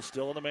 Doniphan Trumbull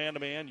still in the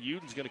man-to-man.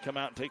 Uden's going to come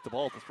out and take the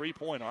ball at the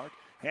three-point arc.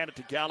 Hand it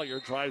to Gallagher.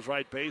 Drives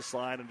right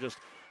baseline, and just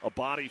a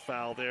body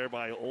foul there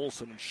by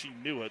Olsen, and she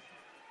knew it.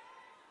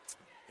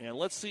 And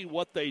let's see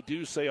what they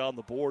do say on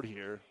the board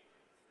here.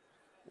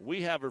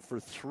 We have her for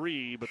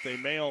 3, but they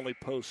may only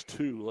post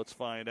 2. Let's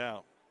find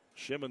out.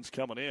 Shimon's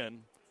coming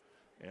in,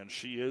 and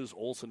she is.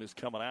 Olsen is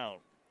coming out.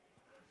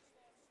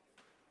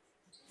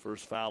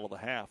 First foul of the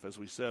half. As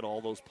we said, all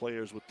those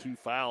players with 2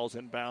 fouls.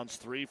 Inbounds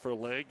 3 for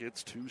Legg.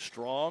 It's too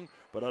strong,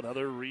 but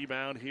another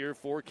rebound here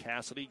for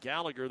Cassidy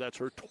Gallagher. That's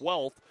her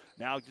 12th.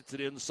 Now gets it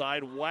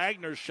inside.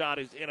 Wagner's shot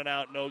is in and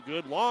out, no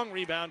good. Long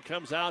rebound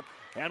comes out,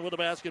 and with the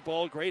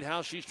basketball,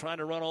 Greathouse, she's trying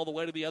to run all the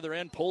way to the other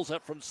end. Pulls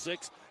up from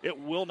 6. It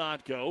will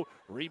not go.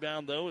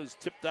 Rebound, though, is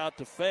tipped out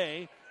to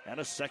Fay, and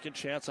a second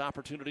chance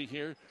opportunity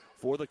here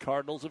for the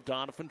Cardinals of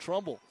Doniphan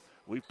Trumbull.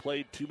 We've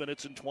played 2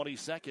 minutes and 20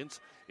 seconds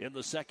in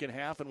the second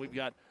half, and we've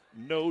got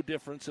no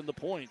difference in the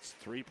points.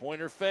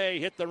 Three-pointer Fay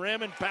hit the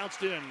rim and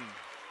bounced in.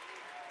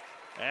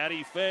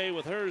 Addie Fay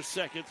with her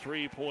second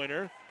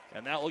three-pointer,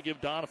 and that will give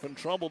Doniphan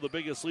Trumbull the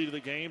biggest lead of the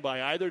game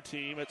by either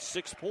team at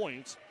 6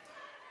 points,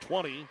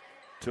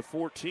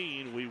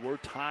 20-14. We were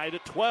tied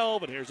at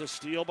 12, and here's a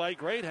steal by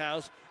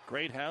Greathouse.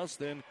 Greathouse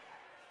then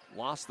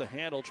lost the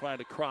handle trying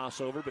to cross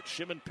over, but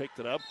Shimon picked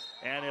it up,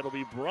 and it'll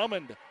be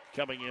Brummond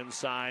coming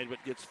inside,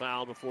 but gets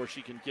fouled before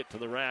she can get to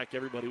the rack.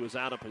 Everybody was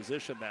out of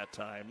position that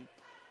time.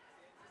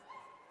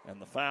 And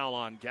the foul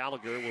on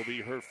Gallagher will be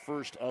her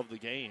first of the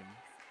game.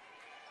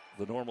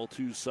 The normal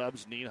 2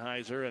 subs,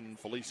 Nienheiser and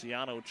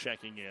Feliciano,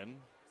 checking in.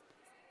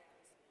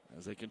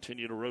 As they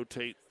continue to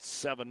rotate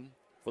 7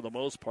 for the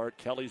most part.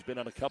 Kelly's been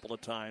in a couple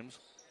of times.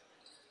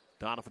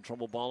 Doniphan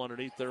Trumbull ball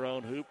underneath their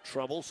own hoop.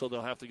 Trouble, so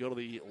they'll have to go to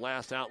the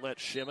last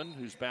outlet. Shimon,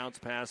 whose bounce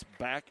pass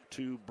back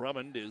to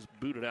Brummond, is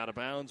booted out of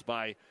bounds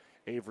by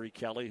Avery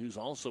Kelly, who's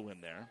also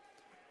in there.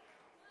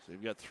 So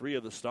you've got 3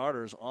 of the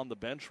starters on the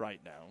bench right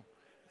now.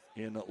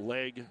 in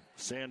Legg,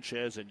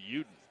 Sanchez, and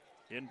Uden.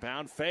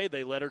 Inbound Faye,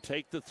 they let her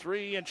take the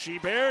three, and she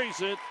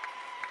buries it.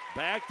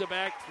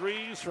 Back-to-back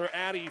threes for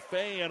Addie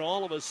Faye, and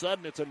all of a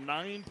sudden it's a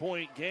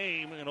 9-point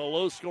game in a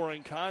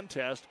low-scoring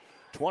contest.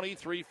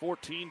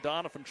 23-14,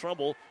 Doniphan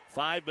Trumbull.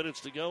 5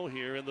 minutes to go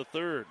here in the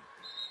third.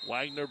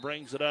 Wagner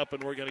brings it up,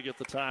 and we're going to get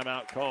the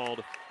timeout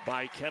called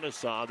by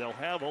Kenesaw. They'll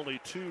have only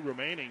 2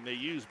 remaining. They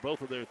use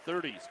both of their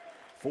 30s.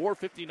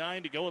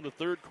 4:59 to go in the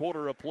third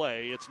quarter of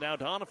play. It's now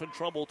Doniphan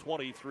Trumbull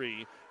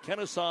 23,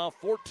 Kenesaw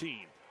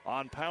 14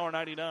 on Power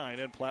 99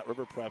 and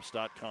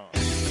PlatteRiverPreps.com.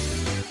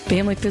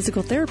 Family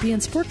Physical Therapy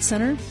and Sports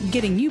Center,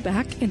 getting you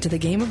back into the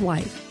game of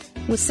life.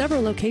 With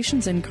several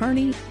locations in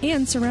Kearney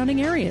and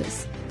surrounding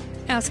areas.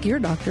 Ask your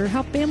doctor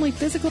how Family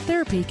Physical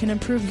Therapy can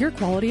improve your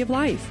quality of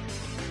life.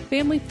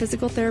 Family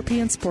Physical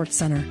Therapy and Sports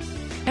Center.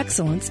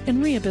 Excellence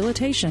in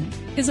Rehabilitation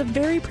is a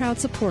very proud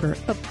supporter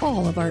of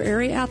all of our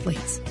area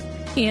athletes,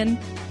 in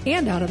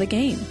and out of the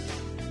game.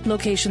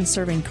 Locations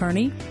serving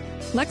Kearney,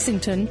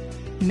 Lexington,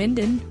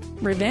 Minden,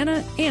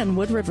 Ravenna, and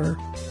Wood River.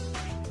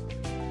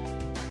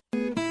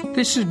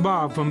 This is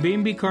Bob from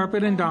B&B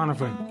Carpet in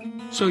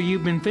Doniphan. So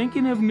you've been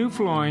thinking of new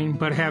flooring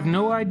but have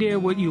no idea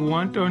what you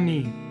want or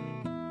need.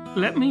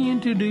 Let me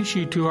introduce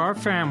you to our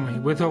family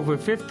with over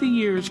 50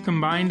 years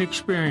combined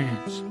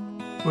experience.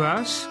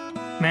 Russ,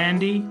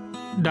 Mandy,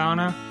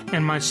 Donna,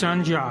 and my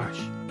son Josh.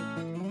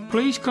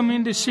 Please come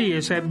in to see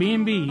us at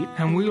B&B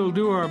and we will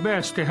do our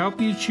best to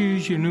help you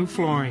choose your new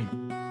flooring.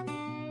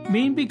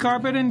 B&B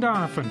Carpet in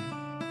Doniphan,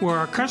 where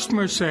our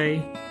customers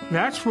say,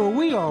 that's where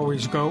we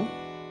always go.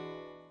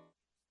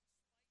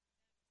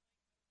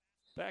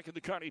 Back in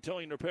the Kearney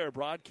Towing Repair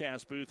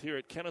broadcast booth here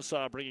at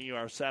Kenesaw, bringing you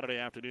our Saturday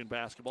afternoon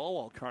basketball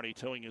while Kearney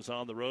Towing is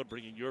on the road,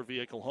 bringing your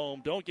vehicle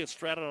home. Don't get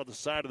stranded on the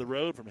side of the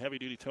road. From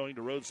heavy-duty towing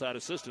to roadside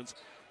assistance,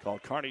 call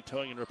Kearney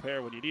Towing and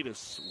Repair when you need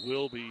us.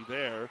 We'll be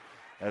there.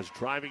 As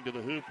driving to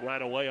the hoop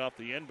right away off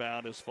the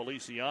inbound is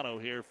Feliciano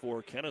here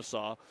for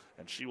Kenesaw,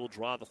 and she will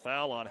draw the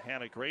foul on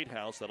Hannah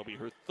Greathouse. That'll be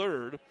her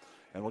third,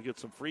 and we'll get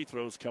some free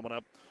throws coming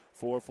up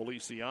for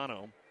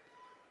Feliciano.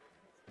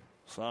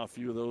 Saw a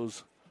few of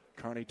those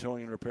Kearney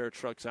Towing and Repair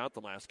trucks out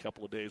the last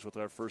couple of days with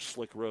our first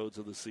slick roads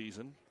of the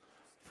season.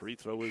 Free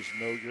throw is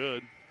no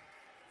good.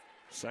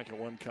 Second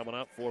one coming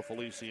up for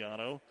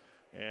Feliciano.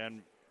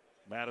 And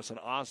Madison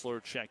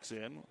Osler checks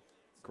in.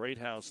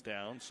 Greathouse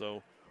down.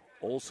 So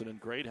Olsen and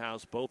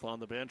Greathouse both on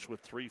the bench with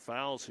 3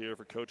 fouls here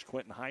for Coach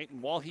Quentin Height.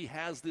 And while he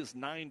has this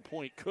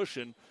 9-point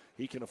cushion,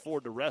 he can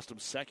afford to rest him.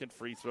 Second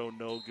free throw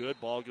no good.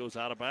 Ball goes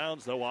out of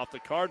bounds, though, off the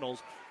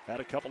Cardinals. Had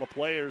a couple of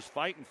players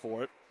fighting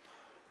for it,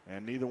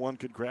 and neither one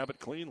could grab it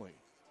cleanly.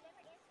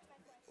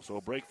 So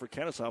a break for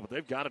Kenesaw, but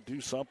they've got to do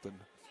something.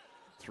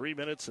 3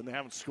 minutes, and they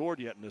haven't scored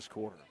yet in this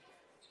quarter.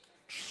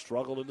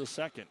 Struggled in the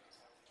second.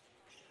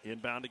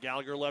 Inbound to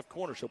Gallagher, left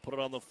corner. She'll put it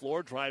on the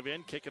floor, drive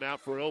in, kick it out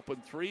for an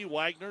open 3.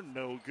 Wagner,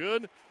 no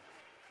good.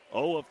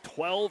 0 of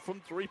 12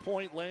 from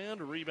three-point land.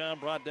 A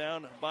rebound brought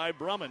down by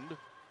Brummond.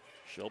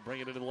 She'll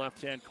bring it into the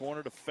left-hand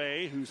corner to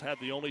Faye, who's had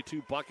the only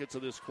 2 buckets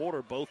of this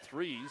quarter, both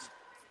threes.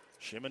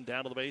 Shimon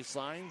down to the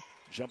baseline.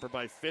 Jumper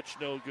by Fitch,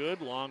 no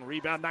good. Long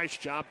rebound. Nice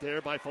job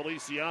there by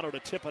Feliciano to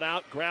tip it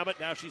out, grab it.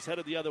 Now she's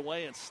headed the other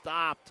way and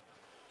stopped.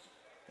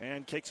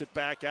 And kicks it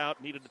back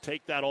out. Needed to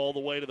take that all the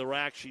way to the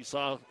rack. She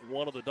saw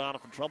one of the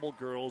Doniphan Trumbull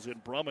girls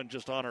in Brummond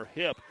just on her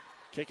hip.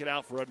 Kick it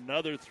out for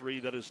another 3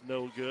 that is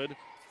no good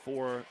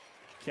for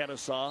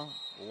Kenesaw.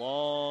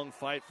 Long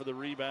fight for the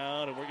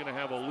rebound, and we're going to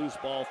have a loose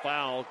ball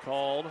foul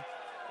called.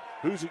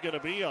 Who's it going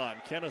to be on,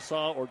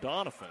 Kenesaw or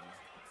Doniphan?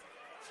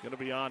 It's going to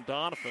be on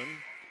Doniphan.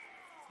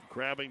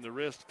 Grabbing the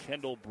wrist,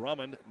 Kendall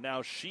Brummond.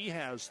 Now she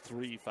has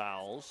 3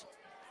 fouls,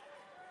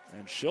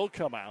 and she'll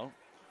come out.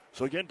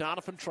 So again,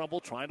 Doniphan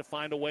Trumbull trying to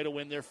find a way to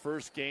win their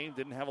first game.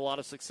 Didn't have a lot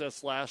of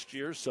success last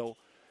year, so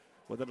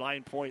with a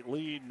 9-point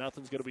lead,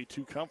 nothing's going to be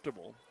too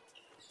comfortable.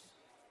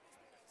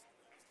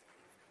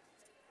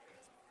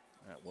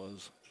 That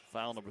was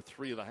foul number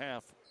 3 of the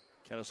half.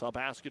 Kenesaw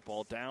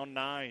basketball down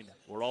 9.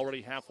 We're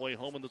already halfway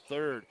home in the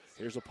third.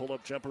 Here's a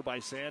pull-up jumper by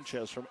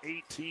Sanchez from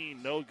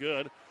 18. No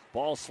good.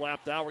 Ball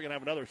slapped out. We're going to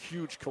have another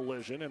huge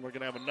collision, and we're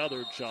going to have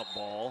another jump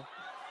ball.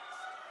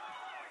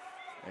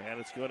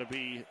 And it's going to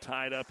be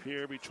tied up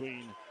here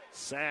between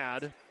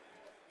Sad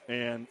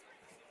and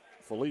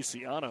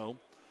Feliciano.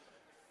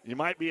 You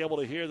might be able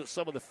to hear that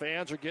some of the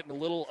fans are getting a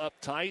little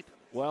uptight.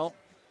 Well,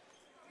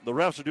 the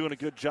refs are doing a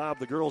good job.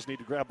 The girls need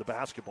to grab the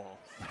basketball.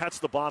 That's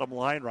the bottom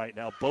line right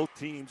now. Both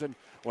teams, and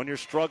when you're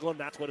struggling,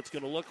 that's what it's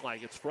going to look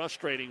like. It's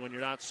frustrating when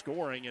you're not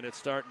scoring, and it's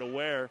starting to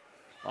wear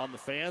on the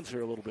fans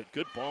here a little bit.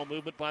 Good ball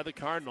movement by the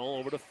Cardinal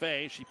over to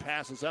Faye. She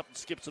passes up and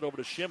skips it over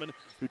to Shimon,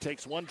 who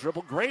takes one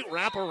dribble. Great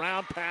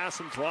wraparound pass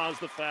and draws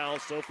the foul.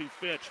 Sophie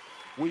Fitch.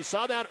 We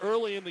saw that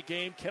early in the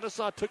game.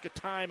 Kenesaw took a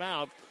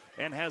timeout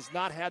and has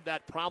not had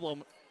that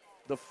problem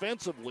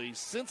defensively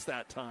since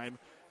that time.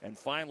 And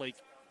finally,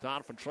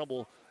 Doniphan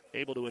Trumbull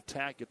able to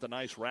attack, get the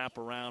nice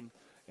wraparound,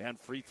 and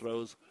free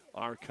throws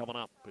are coming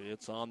up.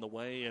 It's on the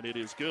way, and it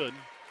is good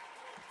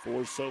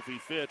for Sophie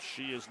Fitch.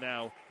 She is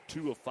now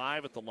 2 of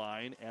 5 at the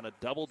line and a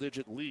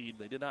double-digit lead.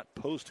 They did not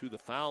post who the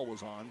foul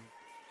was on.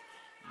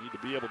 Need to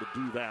be able to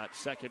do that.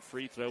 Second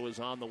free throw is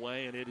on the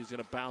way, and it is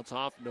going to bounce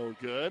off. No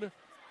good.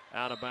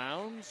 Out of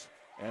bounds,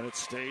 and it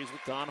stays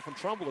with Doniphan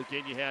Trumbull.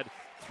 Again, you had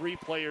 3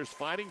 players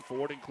fighting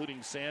for it,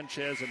 including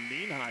Sanchez and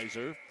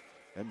Nienheiser,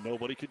 and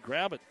nobody could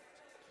grab it.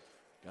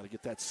 Got to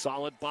get that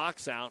solid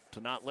box out to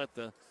not let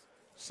the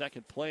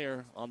second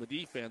player on the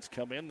defense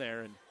come in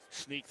there and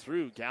sneak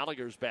through.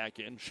 Gallagher's back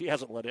in. She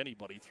hasn't let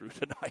anybody through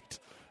tonight.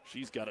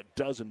 She's got a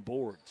dozen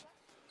boards.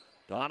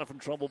 Doniphan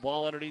Trumbull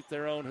ball underneath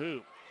their own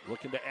hoop.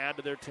 Looking to add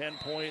to their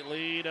 10-point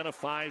lead and a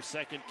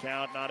 5-second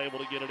count. Not able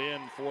to get it in.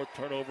 4th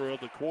turnover of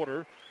the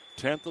quarter.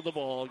 10th of the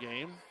ball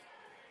game.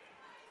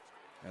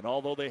 And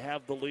although they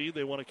have the lead,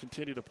 they want to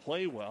continue to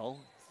play well.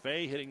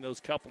 Fay hitting those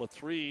couple of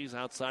threes.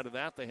 Outside of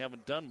that, they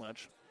haven't done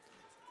much.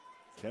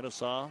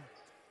 Kenesaw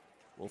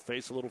will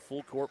face a little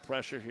full court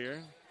pressure here.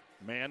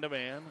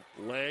 Man-to-man.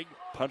 Leg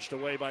punched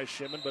away by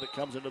Shimon, but it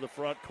comes into the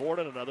front court,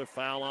 and another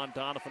foul on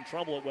Doniphan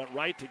Trumbull. It went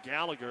right to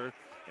Gallagher,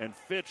 and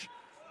Fitch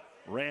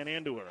ran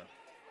into her.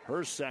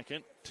 Her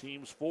second,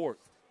 team's 4th.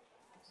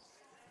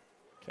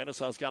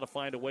 Kenesaw's got to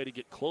find a way to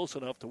get close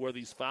enough to where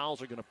these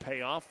fouls are going to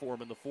pay off for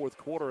him in the 4th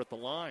quarter at the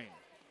line.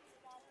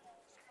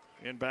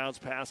 Inbounds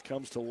pass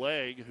comes to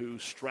Legg, who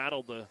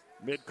straddled the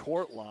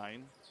mid-court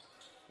line.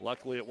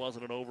 Luckily, it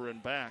wasn't an over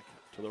and back.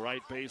 To the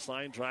right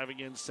baseline, driving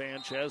in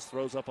Sanchez,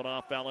 throws up an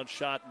off-balance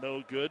shot,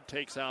 no good.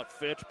 Takes out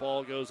Fitch,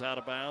 ball goes out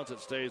of bounds. It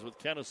stays with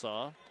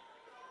Kenesaw.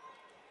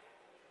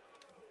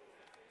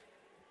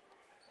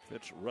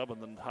 Fitch rubbing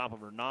the top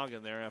of her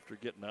noggin there after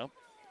getting up.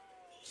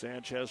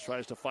 Sanchez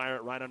tries to fire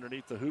it right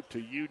underneath the hoop to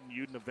Uden.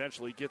 Uden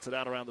eventually gets it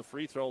out around the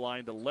free throw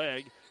line to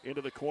Legg.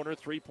 Into the corner,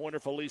 three-pointer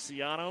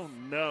Feliciano.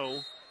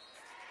 No.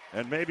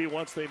 And maybe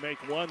once they make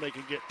one, they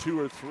can get 2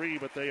 or 3,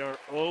 but they are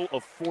 0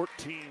 of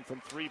 14 from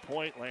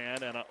three-point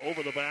land, and an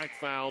over-the-back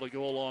foul to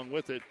go along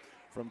with it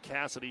from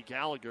Cassidy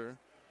Gallagher.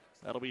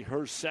 That'll be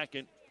her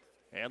second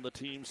and the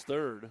team's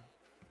 3rd.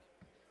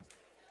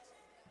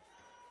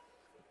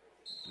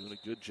 Doing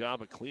a good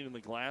job of cleaning the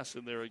glass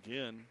in there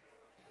again.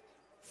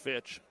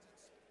 Fitch.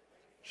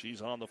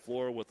 She's on the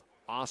floor with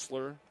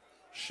Osler,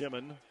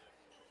 Shimon,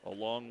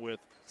 along with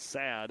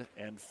Sad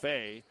and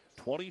Fay.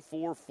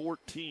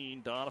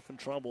 24-14, Doniphan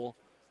Trumbull.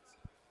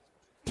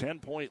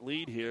 10-point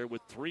lead here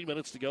with 3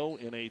 minutes to go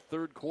in a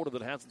 3rd quarter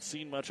that hasn't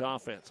seen much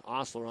offense.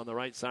 Osler on the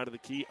right side of the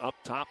key, up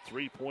top,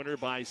 three-pointer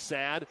by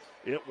Sad.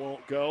 It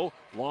won't go.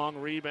 Long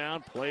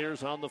rebound,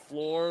 players on the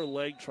floor,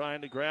 Legg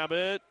trying to grab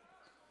it.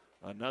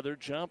 Another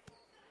jump.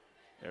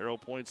 Arrow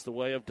points the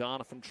way of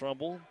Doniphan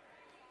Trumbull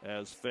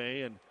as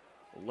Fay and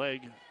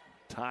Legg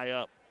tie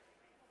up.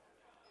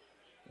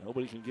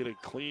 Nobody can get a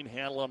clean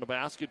handle on the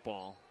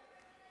basketball.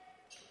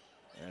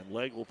 And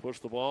Legg will push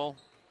the ball.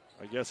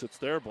 I guess it's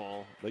their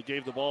ball. They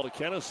gave the ball to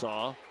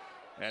Kenesaw,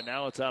 and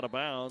now it's out of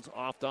bounds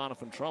off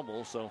Doniphan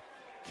Trumbull. So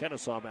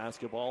Kenesaw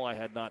basketball. I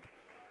had not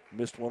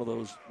missed one of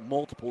those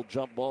multiple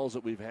jump balls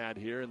that we've had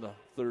here in the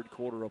 3rd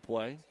quarter of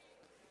play.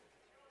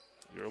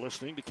 You're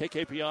listening to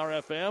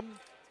KKPR FM,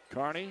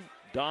 Kearney,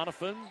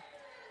 Doniphan,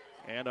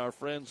 and our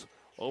friends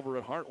over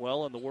at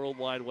Hartwell and the World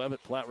Wide Web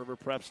at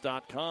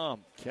PlatteRiverPreps.com.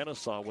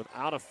 Kenesaw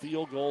without a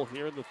field goal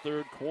here in the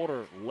 3rd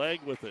quarter.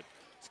 Legg with it.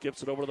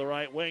 Skips it over to the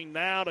right wing.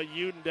 Now to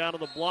Uden down to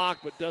the block,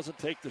 but doesn't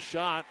take the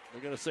shot.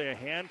 They're going to say a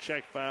hand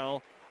check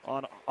foul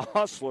on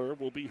Osler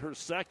will be her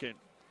second.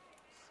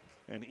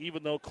 And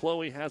even though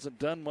Chloe hasn't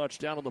done much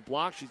down on the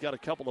block, she's got a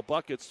couple of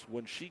buckets.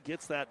 When she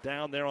gets that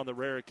down there on the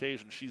rare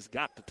occasion, she's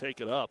got to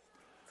take it up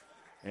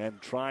and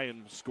try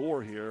and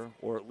score here,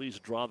 or at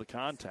least draw the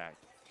contact.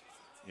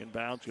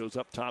 Inbounds goes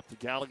up top to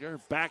Gallagher.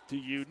 Back to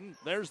Uden.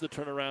 There's the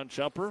turnaround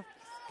jumper.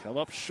 Come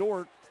up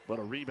short, but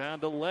a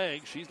rebound to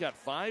Legg. She's got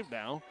 5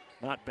 now.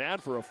 Not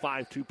bad for a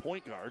 5'2"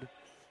 point guard.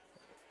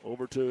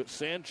 Over to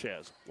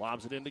Sanchez.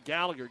 Lobs it into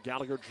Gallagher.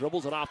 Gallagher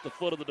dribbles it off the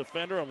foot of the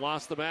defender and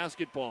lost the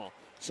basketball.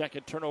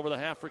 Second turnover of the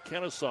half for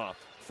Kenesaw.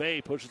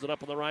 Fay pushes it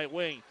up on the right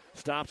wing.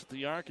 Stops at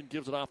the arc and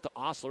gives it off to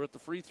Osler at the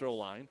free throw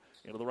line.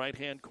 Into the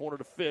right-hand corner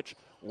to Fitch.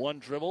 One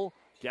dribble.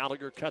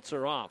 Gallagher cuts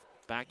her off.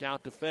 Back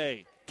out to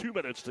Fay. 2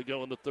 minutes to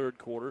go in the 3rd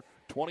quarter.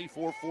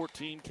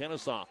 24-14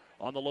 Kenesaw.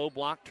 On the low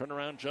block,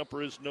 turnaround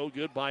jumper is no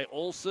good by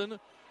Olsen.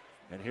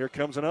 And here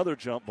comes another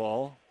jump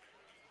ball.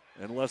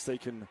 Unless they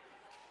can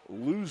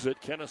lose it,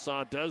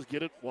 Kenesaw does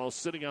get it while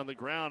sitting on the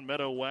ground.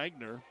 Meadow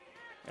Wagner.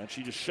 And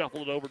she just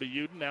shuffled it over to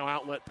Uden. Now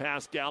outlet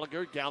pass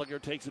Gallagher. Gallagher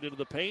takes it into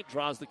the paint,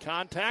 draws the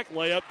contact.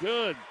 Layup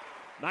good.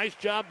 Nice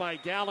job by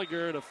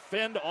Gallagher to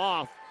fend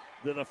off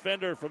the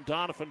defender from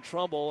Doniphan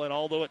Trumbull. And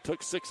although it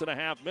took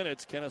 6.5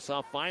 minutes,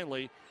 Kenesaw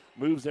finally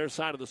moves their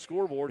side of the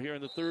scoreboard here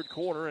in the 3rd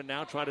quarter and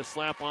now try to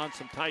slap on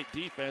some tight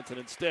defense and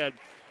instead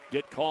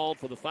get called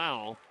for the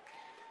foul.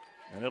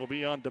 And it'll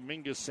be on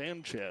Dominguez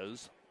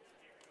Sanchez.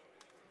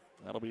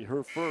 That'll be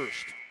her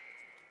first.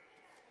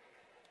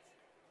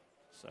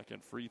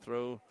 Second free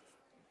throw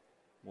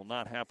will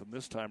not happen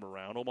this time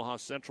around. Omaha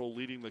Central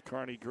leading the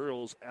Kearney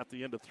girls at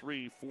the end of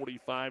 3,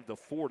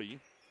 45-40.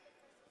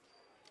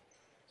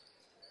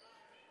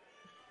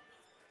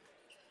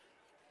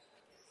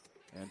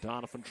 And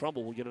Doniphan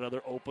Trumbull will get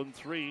another open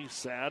three.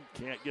 Sad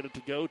can't get it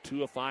to go.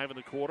 2 of 5 in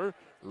the quarter.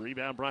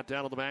 Rebound brought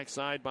down on the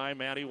backside by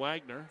Maddie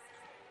Wagner.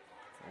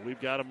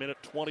 We've got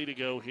 1:20 to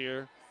go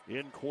here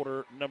in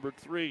quarter number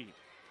 3.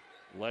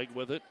 Leg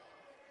with it.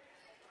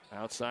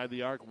 Outside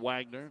the arc,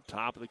 Wagner.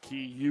 Top of the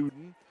key,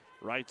 Uden.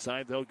 Right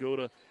side, they'll go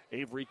to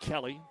Avery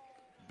Kelly.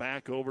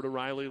 Back over to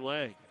Riley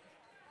Legg.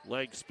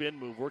 Leg spin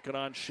move, working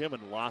on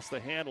Shimon. Lost the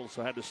handle,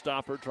 so had to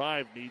stop her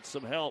drive. Needs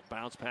some help.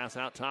 Bounce pass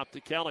out top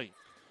to Kelly.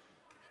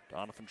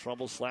 Doniphan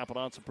Trumbull slapping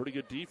on some pretty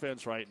good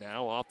defense right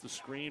now. Off the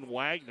screen,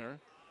 Wagner.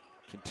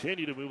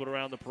 Continue to move it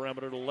around the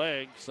perimeter to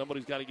Legg.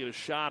 Somebody's got to get a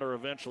shot, or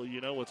eventually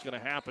you know what's going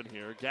to happen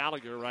here.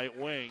 Gallagher, right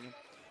wing.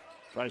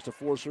 Tries to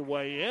force her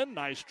way in.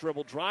 Nice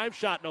dribble drive.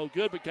 Shot no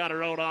good, but got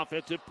her own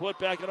offensive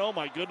putback. And oh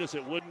my goodness,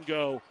 it wouldn't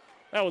go.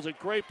 That was a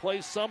great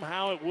play.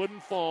 Somehow it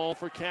wouldn't fall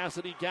for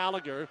Cassidy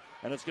Gallagher.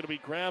 And it's going to be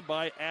grabbed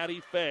by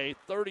Addie Fay.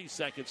 30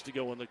 seconds to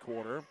go in the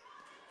quarter.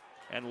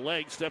 And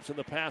Legg steps in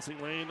the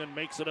passing lane and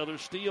makes another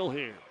steal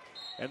here.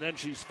 And then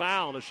she's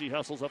fouled as she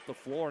hustles up the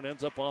floor and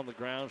ends up on the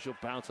ground. She'll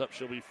bounce up.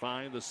 She'll be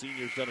fine. The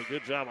senior's done a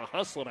good job of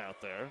hustling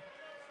out there.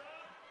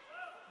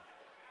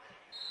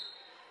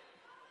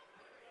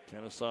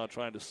 Kenesaw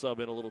trying to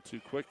sub in a little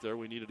too quick there.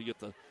 We needed to get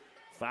the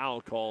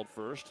foul called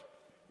first.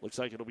 Looks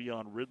like it'll be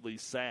on Ridley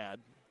Sad.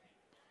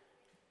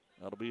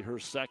 That'll be her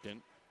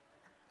second.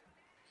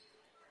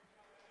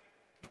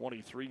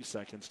 23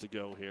 seconds to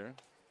go here.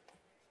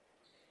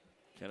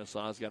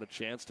 Kenesaw's got a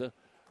chance to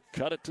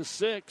cut it to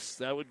 6.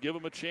 That would give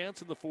them a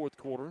chance in the fourth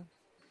quarter.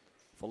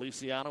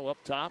 Feliciano up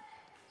top.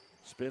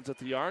 Spins at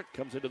the arc.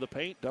 Comes into the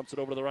paint. Dumps it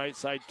over to the right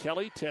side.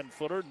 Kelly,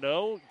 10-footer.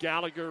 No.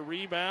 Gallagher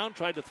rebound.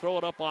 Tried to throw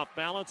it up off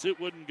balance. It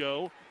wouldn't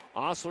go.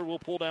 Osler will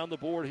pull down the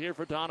board here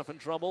for Doniphan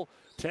Trumbull.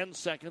 10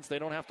 seconds. They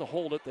don't have to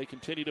hold it. They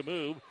continue to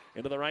move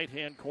into the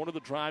right-hand corner. The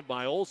drive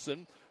by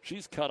Olsen.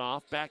 She's cut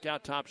off. Back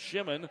out top,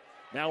 Shimon.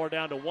 Now we're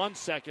down to 1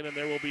 second, and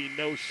there will be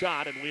no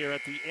shot, and we are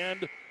at the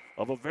end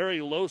of a very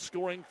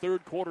low-scoring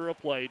third quarter of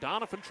play.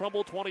 Doniphan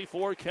Trumbull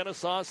 24,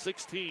 Kenesaw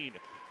 16.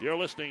 You're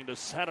listening to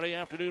Saturday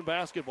Afternoon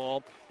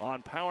Basketball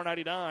on Power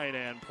 99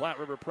 and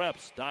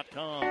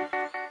PlatteRiverPreps.com.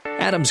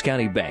 Adams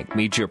County Bank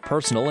meets your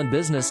personal and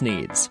business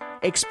needs.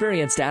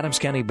 Experienced Adams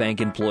County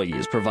Bank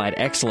employees provide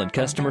excellent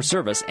customer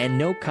service and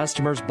know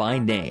customers by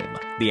name.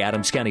 The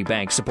Adams County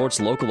Bank supports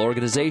local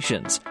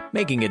organizations,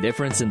 making a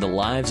difference in the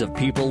lives of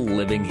people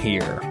living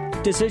here.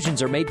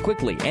 Decisions are made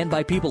quickly and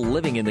by people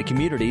living in the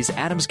communities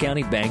Adams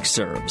County Bank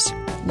serves.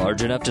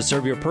 Large enough to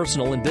serve your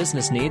personal and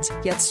business needs,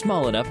 yet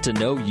small enough to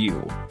know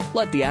you.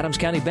 Let the Adams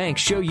County Bank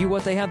show you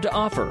what they have to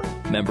offer.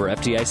 Member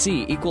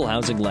FDIC, Equal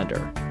Housing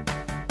Lender.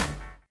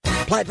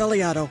 Platte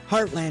Valley Auto,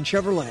 Heartland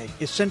Chevrolet,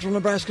 is Central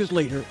Nebraska's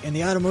leader in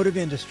the automotive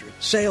industry.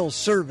 Sales,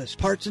 service,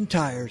 parts, and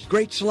tires.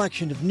 Great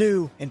selection of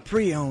new and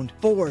pre-owned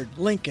Ford,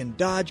 Lincoln,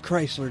 Dodge,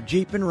 Chrysler,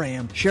 Jeep, and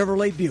Ram,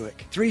 Chevrolet,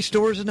 Buick. 3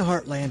 stores in the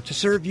Heartland to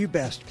serve you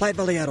best. Platte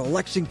Valley Auto,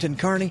 Lexington,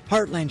 Kearney,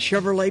 Heartland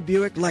Chevrolet,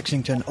 Buick,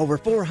 Lexington. Over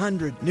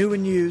 400 new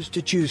and used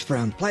to choose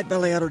from.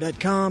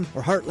 PlatteValleyAuto.com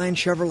or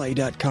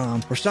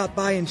HeartlandChevrolet.com. Or stop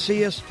by and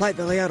see us. Platte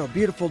Valley Auto,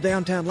 beautiful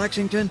downtown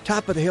Lexington,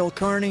 top of the hill,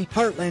 Kearney,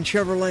 Heartland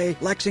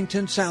Chevrolet,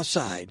 Lexington, South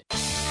Side.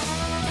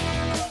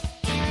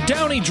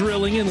 Downey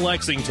Drilling in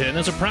Lexington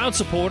is a proud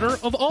supporter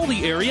of all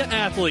the area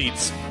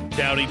athletes.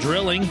 Downey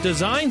Drilling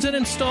designs and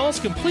installs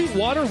complete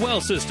water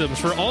well systems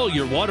for all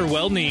your water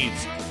well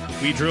needs.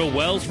 We drill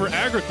wells for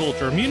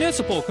agriculture,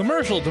 municipal,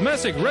 commercial,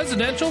 domestic,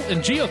 residential,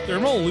 and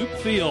geothermal loop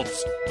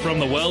fields. From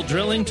the well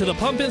drilling to the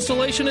pump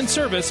installation and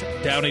service,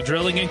 Downey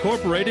Drilling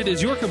Incorporated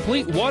is your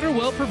complete water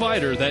well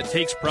provider that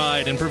takes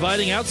pride in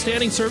providing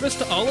outstanding service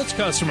to all its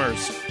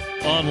customers.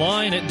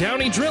 Online at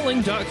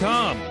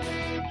DowneyDrilling.com.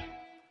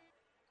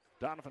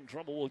 Doniphan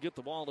Trumbull will get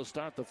the ball to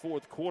start the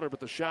fourth quarter, but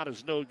the shot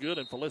is no good,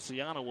 and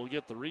Feliciano will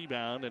get the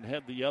rebound and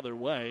head the other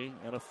way.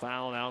 And a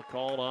foul now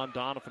called on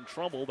Doniphan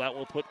Trumbull. That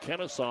will put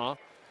Kenesaw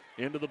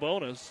into the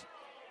bonus.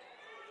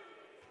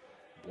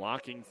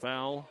 Blocking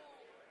foul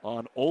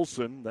on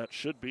Olsen. That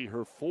should be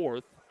her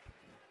fourth.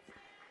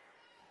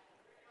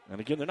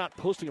 And again, they're not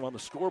posting him on the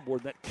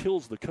scoreboard. That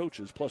kills the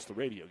coaches, plus the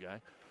radio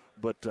guy.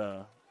 But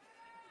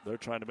they're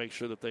trying to make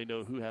sure that they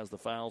know who has the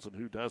fouls and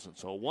who doesn't.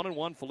 So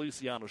 1-1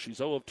 Feliciano. She's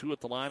 0 of 2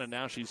 at the line, and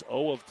now she's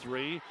 0 of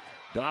 3.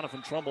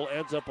 Doniphan Trumbull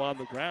ends up on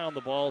the ground.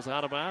 The ball's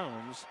out of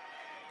bounds,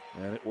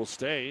 and it will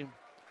stay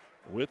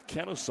with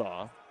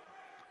Kenesaw.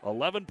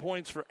 11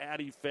 points for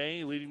Addie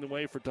Fay, leading the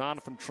way for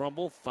Doniphan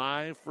Trumbull.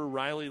 5 for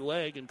Riley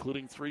Legg,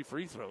 including 3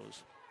 free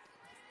throws.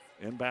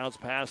 Inbounds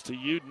pass to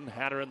Uden.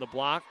 Had her in the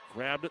block.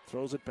 Grabbed it.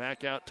 Throws it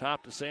back out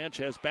top to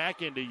Sanchez.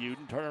 Back into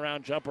Uden.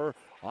 Turnaround jumper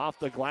off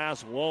the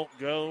glass. Won't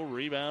go.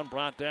 Rebound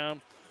brought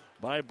down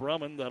by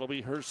Brumman. That'll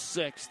be her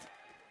 6th.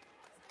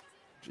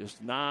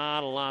 Just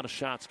not a lot of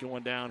shots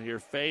going down here.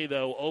 Fay,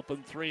 though,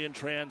 open 3 in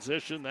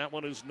transition. That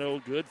one is no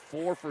good.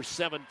 4 for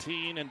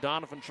 17. And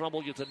Doniphan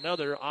Trumbull gets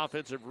another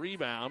offensive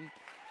rebound.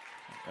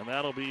 And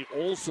that'll be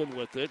Olsen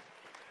with it.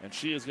 And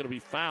she is going to be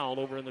fouled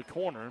over in the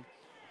corner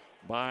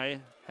by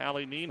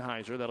Hallie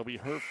Nienheiser. That'll be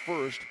her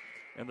first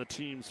and the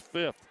team's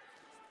 5th.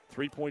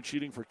 3-point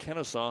shooting for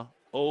Kenesaw,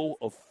 0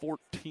 of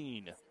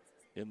 14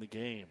 in the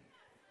game.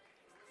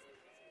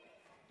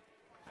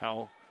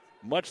 How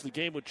much the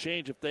game would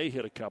change if they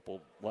hit a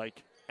couple,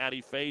 like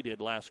Addie Fay did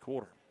last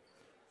quarter.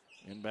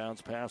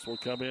 Inbounds pass will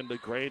come into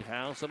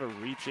Greathouse, and a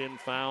reach-in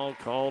foul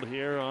called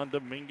here on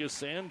Dominguez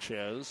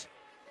Sanchez.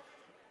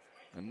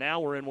 And now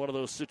we're in one of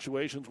those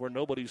situations where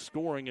nobody's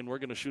scoring, and we're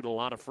going to shoot a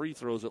lot of free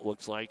throws, it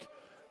looks like,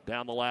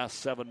 down the last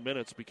 7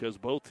 minutes, because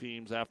both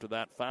teams, after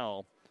that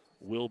foul,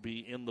 will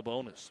be in the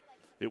bonus.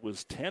 It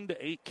was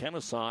 10-8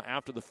 Kenesaw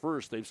after the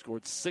first. They've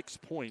scored 6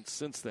 points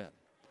since then.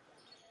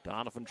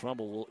 Doniphan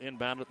Trumbull will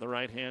inbound it in the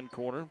right-hand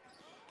corner.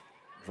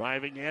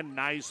 Driving in,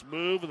 nice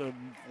move, and the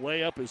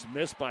layup is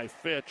missed by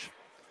Fitch.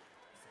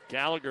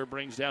 Gallagher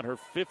brings down her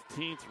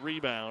 15th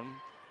rebound,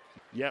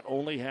 yet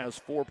only has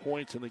 4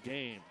 points in the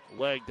game.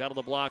 Leg down to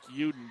the block,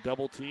 Uden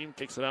double team,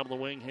 kicks it out of the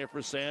wing here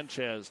for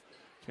Sanchez.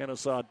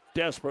 Kenesaw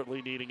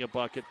desperately needing a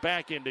bucket.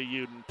 Back into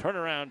Uden,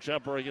 turnaround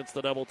jumper against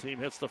the double team,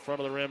 hits the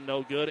front of the rim,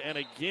 no good. And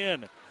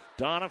again,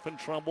 Doniphan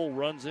Trumbull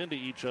runs into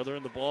each other,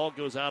 and the ball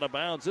goes out of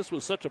bounds. This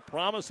was such a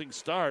promising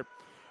start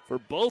for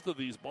both of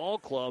these ball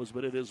clubs,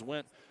 but it has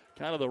went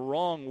kind of the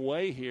wrong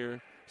way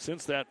here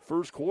since that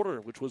first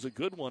quarter, which was a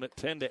good one at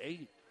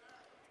 10-8.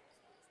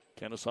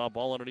 Kenesaw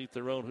ball underneath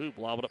their own hoop.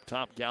 Lob it up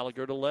top,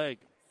 Gallagher to Leg.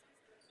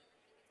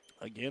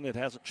 Again, it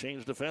hasn't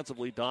changed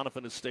defensively.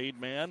 Doniphan has stayed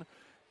man.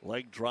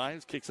 Leg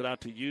drives, kicks it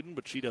out to Uden,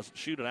 but she doesn't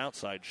shoot an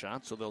outside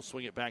shot, so they'll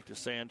swing it back to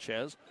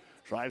Sanchez.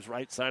 Drives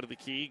right side of the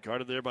key,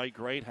 guarded there by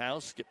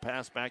Greathouse. Get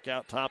pass back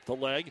out top to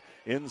Leg.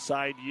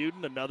 Inside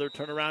Uden, another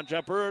turnaround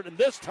jumper, and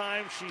this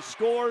time she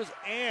scores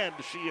and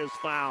she is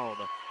fouled.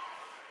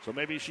 So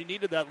maybe she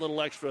needed that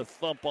little extra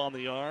thump on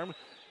the arm.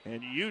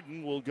 And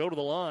Uden will go to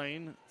the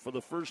line for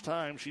the first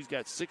time. She's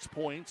got 6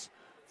 points,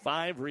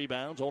 5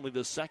 rebounds, only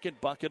the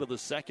second bucket of the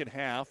second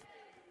half.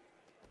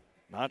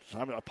 I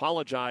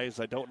apologize.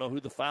 I don't know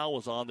who the foul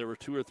was on. There were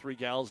 2 or 3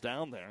 gals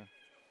down there.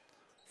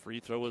 Free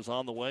throw is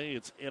on the way.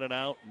 It's in and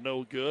out,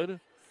 no good.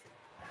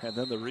 And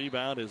then the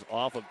rebound is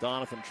off of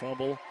Doniphan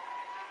Trumbull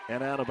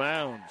and out of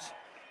bounds.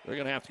 They're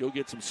going to have to go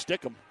get some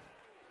stickum.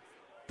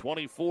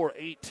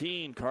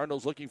 24-18.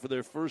 Cardinals looking for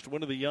their first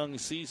win of the young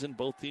season.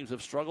 Both teams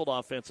have struggled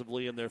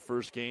offensively in their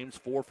first games.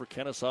 4 for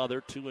Kenesaw. They're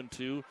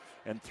 2-2,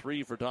 and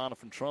 3 for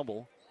Doniphan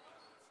Trumbull.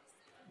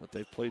 But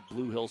they've played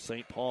Blue Hill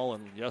St. Paul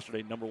and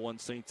yesterday number 1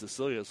 St.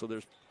 Cecilia, so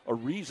there's a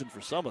reason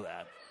for some of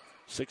that.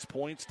 6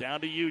 points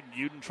down to Uden.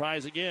 Uden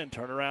tries again.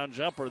 Turnaround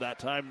jumper. That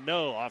time,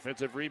 no.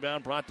 Offensive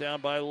rebound brought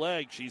down by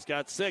Leg. She's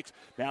got 6.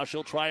 Now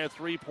she'll try a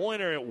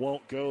three-pointer. It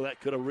won't go.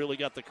 That could have really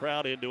got the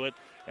crowd into it.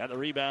 And the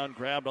rebound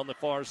grabbed on the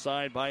far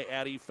side by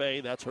Addie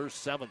Fay. That's her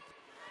 7th.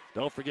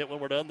 Don't forget, when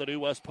we're done, the New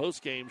West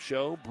postgame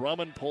show.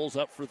 Brumman pulls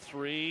up for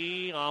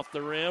 3. Off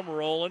the rim.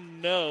 Rolling.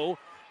 No.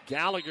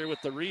 Gallagher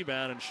with the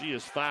rebound, and she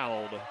is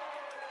fouled.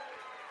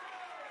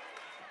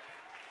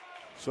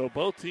 So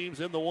both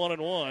teams in the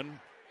 1-1.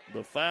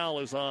 The foul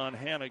is on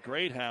Hannah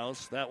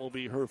Greathouse. That will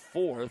be her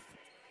 4th.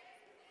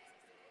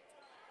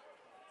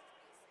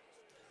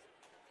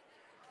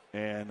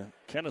 And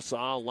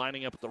Kenesaw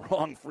lining up at the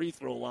wrong free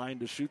throw line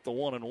to shoot the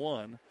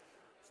 1-1.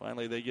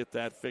 Finally, they get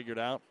that figured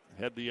out.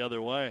 Head the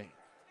other way.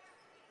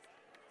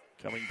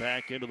 Coming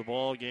back into the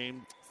ball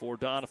game for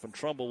Doniphan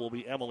Trumbull will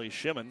be Emily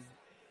Shimon.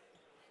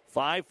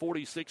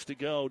 5:46 to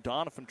go.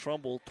 Doniphan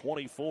Trumbull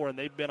 24, and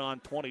they've been on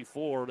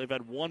 24. They've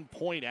had 1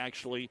 point,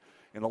 actually,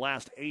 in the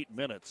last 8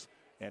 minutes,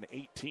 and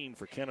 18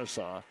 for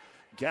Kenesaw.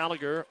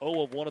 Gallagher,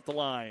 0 of 1 at the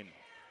line,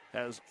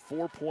 has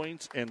 4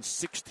 points and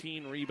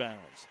 16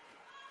 rebounds.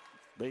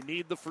 They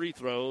need the free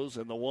throws,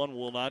 and the one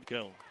will not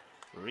go.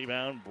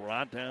 Rebound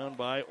brought down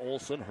by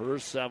Olsen, her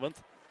 7th,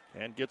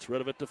 and gets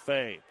rid of it to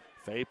Fay.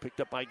 Fay picked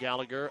up by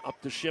Gallagher,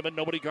 up to Shimon.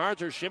 Nobody guards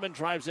her. Shimon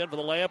drives in for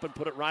the layup and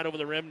put it right over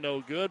the rim. No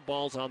good.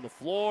 Ball's on the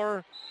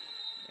floor.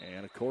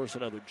 And, of course,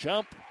 another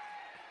jump.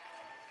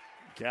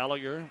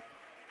 Gallagher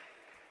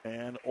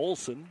and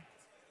Olsen.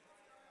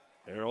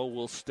 Arrow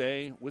will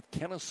stay with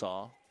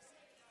Kenesaw.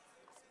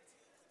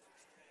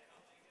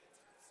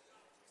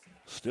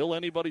 Still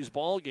anybody's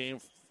ball game,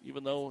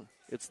 even though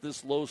it's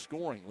this low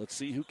scoring. Let's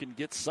see who can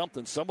get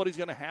something. Somebody's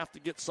going to have to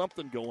get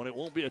something going. It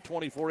won't be a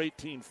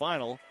 24-18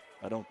 final,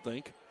 I don't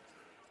think.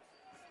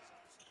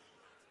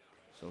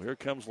 So here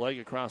comes Leg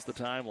across the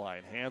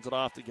timeline. Hands it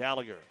off to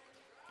Gallagher.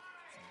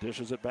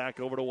 Dishes it back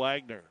over to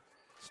Wagner.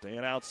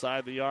 Staying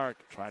outside the arc.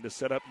 Trying to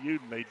set up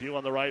Uden. They do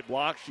on the right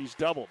block. She's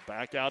doubled.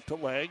 Back out to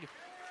Leg.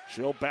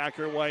 She'll back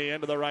her way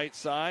into the right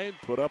side.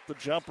 Put up the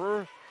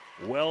jumper.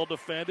 Well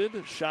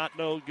defended. Shot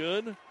no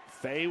good.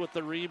 Fay with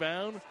the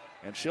rebound.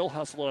 And she'll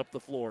hustle it up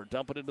the floor.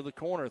 Dump it into the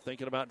corner.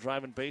 Thinking about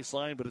driving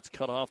baseline, but it's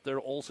cut off there.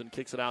 Olsen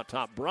kicks it out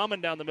top.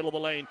 Brumman down the middle of the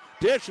lane.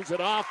 Dishes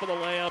it off for the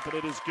layup, and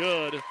it is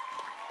good.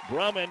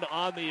 Brumman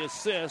on the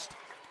assist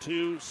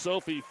to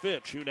Sophie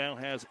Fitch, who now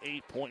has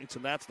 8 points,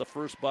 and that's the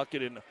first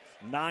bucket in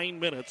 9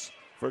 minutes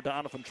for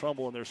Doniphan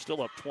Trumbull, and they're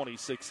still up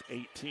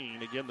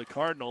 26-18. Again, the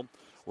Cardinal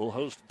will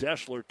host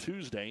Deschler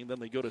Tuesday, and then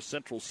they go to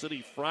Central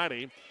City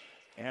Friday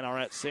and are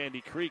at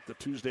Sandy Creek the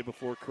Tuesday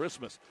before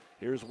Christmas.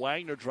 Here's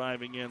Wagner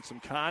driving in. Some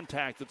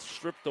contact that's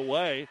stripped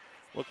away.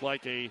 Looked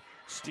like a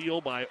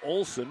steal by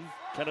Olson,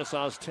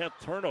 Kenesaw's 10th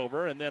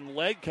turnover, and then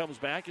Legg comes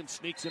back and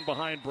sneaks in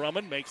behind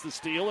Brumman, makes the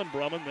steal, and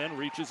Brumman then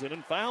reaches in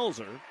and fouls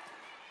her.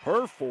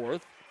 Her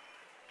 4th.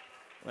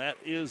 That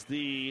is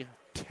the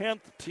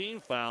 10th team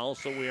foul,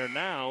 so we are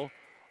now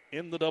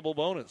in the double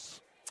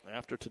bonus.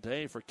 After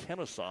today for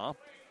Kenesaw,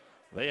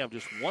 they have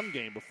just one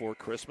game before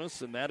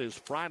Christmas, and that is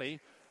Friday,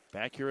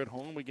 back here at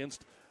home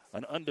against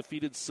an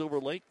undefeated Silver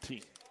Lake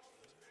team.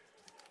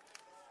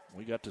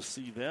 We got to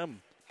see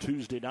them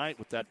Tuesday night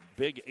with that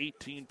big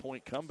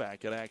 18-point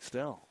comeback at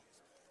Axtell.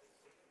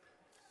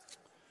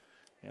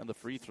 And the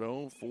free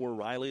throw for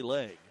Riley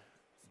Legg.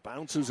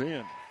 Bounces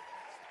in.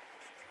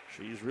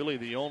 She's really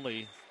the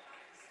only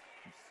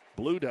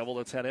Blue Devil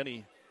that's had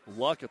any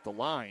luck at the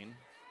line.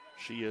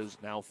 She is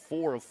now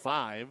 4 of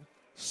 5,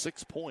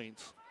 6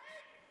 points.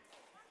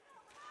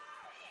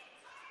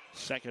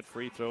 Second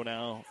free throw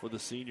now for the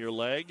senior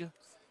Legg.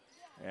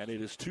 And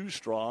it is too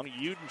strong.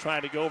 Uden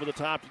trying to go over the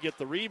top to get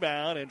the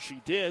rebound, and she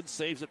did.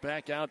 Saves it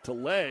back out to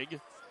Legg.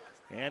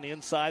 And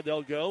inside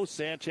they'll go.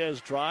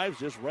 Sanchez drives,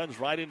 just runs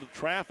right into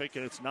traffic,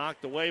 and it's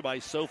knocked away by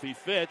Sophie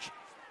Fitch.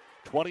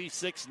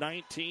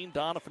 26-19,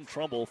 Doniphan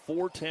Trumbull.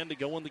 4:10 to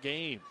go in the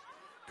game.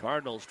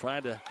 Cardinals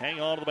trying to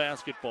hang on to the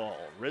basketball.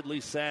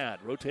 Ridley Sad,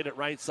 rotate it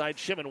right side.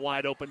 Shimon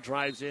wide open,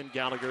 drives in.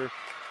 Gallagher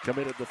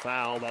committed the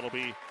foul. That'll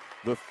be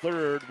the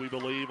third, we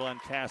believe, on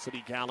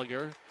Cassidy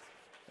Gallagher.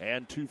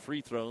 And 2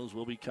 free throws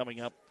will be coming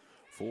up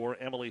for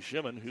Emily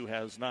Shimon, who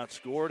has not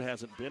scored,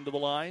 hasn't been to the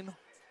line.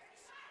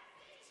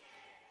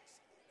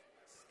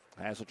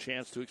 Has a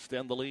chance to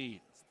extend the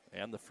lead.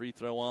 And the free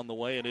throw on the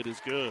way, and it is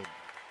good.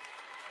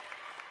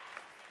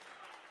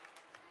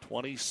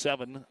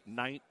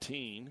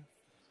 27-19.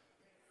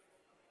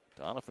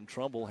 Doniphan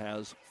Trumbull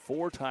has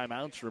 4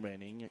 timeouts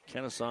remaining.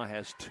 Kenesaw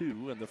has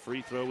 2, and the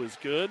free throw is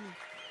good.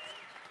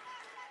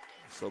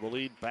 So the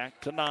lead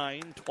back to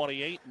 9,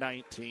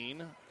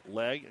 28-19.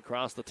 Legg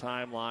across the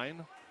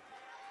timeline.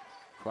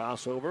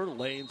 Crossover,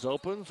 lanes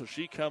open, so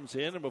she comes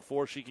in, and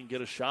before she can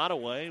get a shot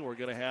away, we're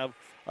going to have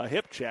a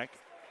hip check.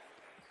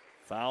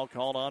 Foul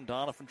called on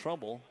Doniphan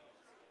Trumbull.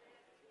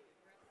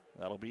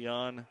 That'll be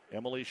on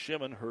Emily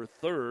Shimon, her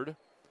 3rd.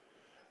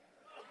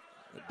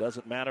 It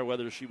doesn't matter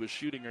whether she was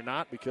shooting or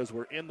not because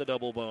we're in the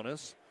double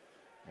bonus.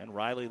 And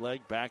Riley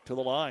Legg back to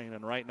the line.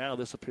 And right now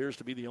this appears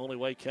to be the only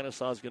way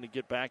Kenesaw is going to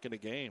get back in the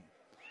game.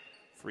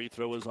 Free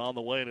throw is on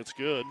the way, and it's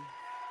good.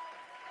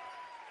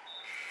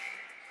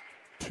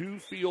 2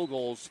 field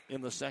goals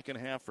in the second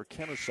half for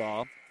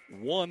Kenesaw.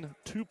 1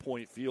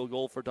 2-point field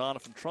goal for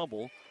Doniphan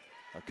Trumbull.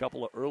 A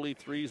couple of early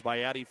threes by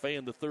Addie Fay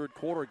in the third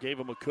quarter gave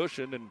him a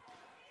cushion, and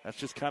that's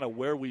just kind of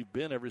where we've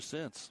been ever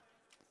since.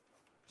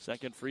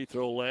 Second free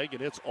throw Legg,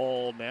 and it's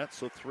all net,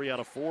 so 3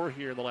 out of 4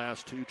 here in the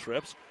last 2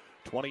 trips.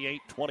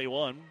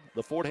 28-21.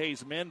 The Fort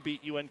Hays men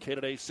beat UNK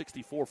today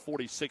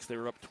 64-46. They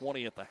were up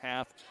 20 at the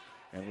half,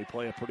 and we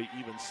play a pretty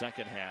even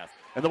second half.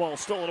 And the ball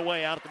stolen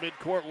away out at the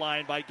midcourt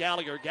line by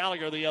Gallagher.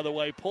 Gallagher the other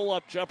way.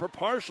 Pull-up jumper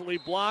partially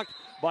blocked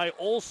by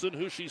Olson,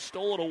 who she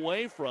stole it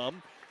away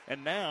from.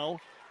 And now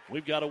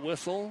we've got a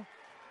whistle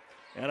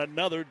and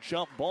another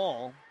jump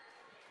ball.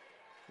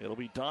 It'll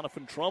be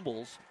Doniphan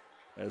Trumbull's,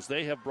 as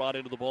they have brought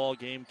into the ball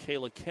game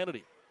Kayla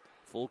Kennedy.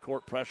 Full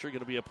court pressure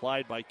going to be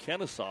applied by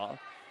Kenesaw.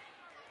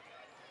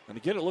 And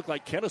again, it looked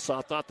like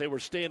Kenesaw thought they were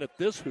staying at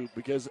this hoop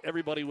because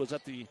everybody was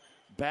at the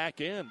back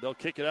end. They'll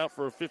kick it out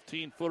for a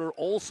 15-footer.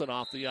 Olson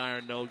off the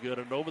iron, no good.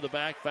 An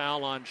over-the-back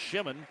foul on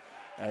Shimon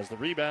as the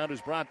rebound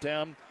is brought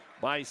down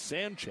by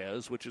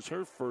Sanchez, which is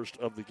her first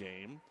of the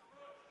game.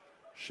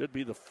 Should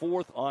be the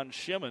 4th on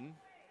Shimon.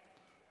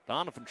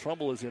 Doniphan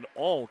Trumbull is in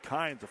all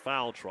kinds of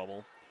foul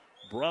trouble.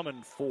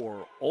 Brumman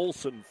 4,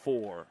 Olson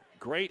 4,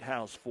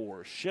 Greathouse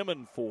 4,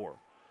 Shimon 4.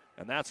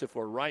 And that's if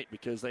we're right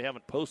because they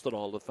haven't posted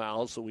all the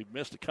fouls, so we've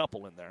missed a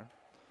couple in there.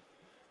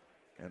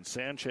 And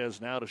Sanchez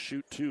now to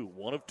shoot 2,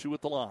 1 of 2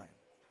 at the line.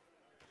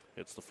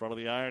 Hits the front of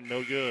the iron,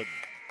 no good.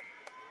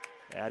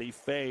 Addie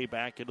Fay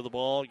back into the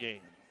ball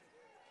game.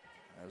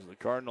 As the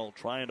Cardinal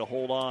trying to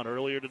hold on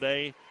earlier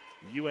today,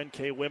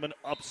 UNK women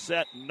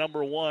upset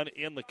number 1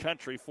 in the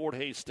country, Fort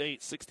Hays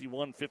State,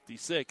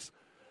 61-56.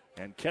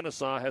 And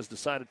Kenesaw has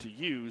decided to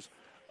use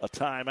a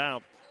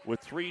timeout.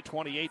 With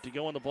 3:28 to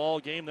go in the ball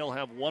game, they'll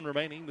have 1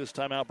 remaining. This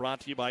timeout brought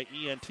to you by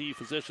ENT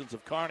Physicians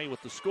of Kearney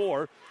with the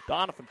score.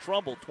 Doniphan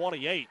Trumbull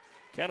 28,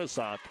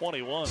 Kenesaw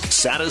 21.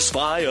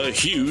 Satisfy a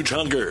huge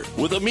hunger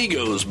with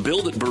Amigos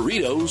Build-It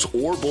Burritos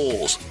or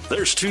Bowls.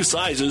 There's 2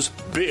 sizes,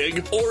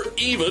 big or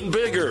even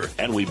bigger,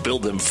 and we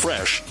build them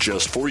fresh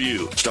just for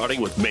you.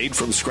 Starting with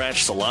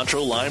made-from-scratch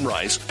cilantro lime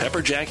rice,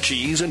 pepper jack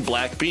cheese, and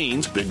black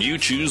beans, then you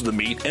choose the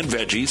meat and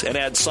veggies and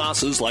add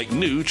sauces like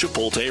new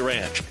Chipotle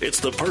Ranch. It's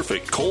the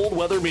perfect cold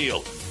weather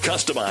meal.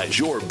 Customize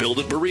your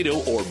Build-It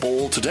Burrito or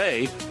Bowl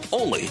today,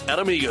 only at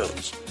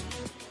Amigos.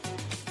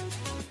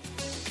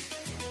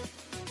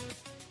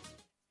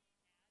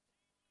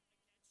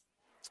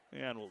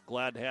 And we're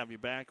glad to have you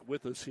back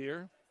with us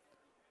here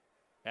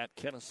at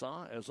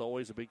Kenesaw. As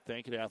always, a big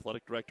thank you to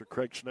Athletic Director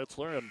Craig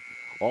Schnitzler and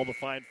all the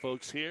fine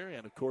folks here,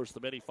 and, of course, the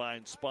many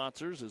fine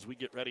sponsors as we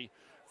get ready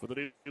for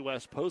the New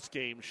West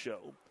postgame show.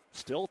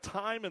 Still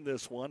time in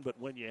this one, but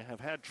when you have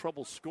had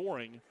trouble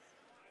scoring,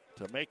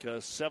 to make a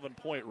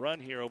 7-point run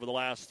here over the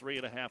last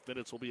 3.5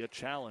 minutes will be a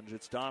challenge.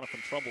 It's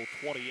Doniphan Trumbull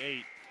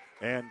 28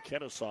 and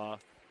Kenesaw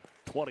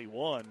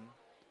 21.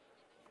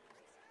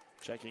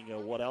 Checking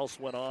what else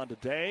went on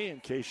today in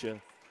case you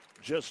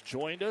just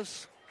joined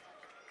us.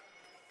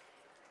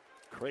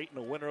 Creighton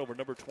a winner over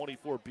number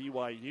 24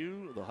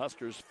 BYU. The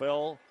Huskers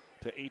fell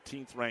to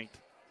 18th ranked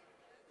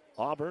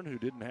Auburn, who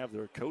didn't have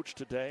their coach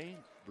today.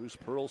 Bruce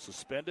Pearl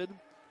suspended.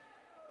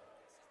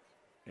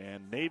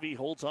 And Navy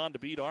holds on to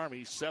beat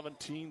Army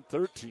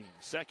 17-13.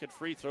 Second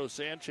free throw,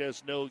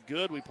 Sanchez no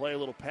good. We play a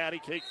little patty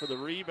cake for the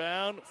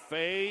rebound.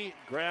 Faye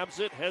grabs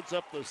it, heads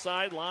up the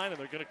sideline, and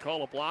they're going to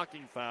call a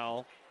blocking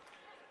foul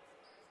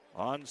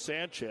on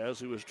Sanchez,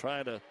 who was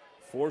trying to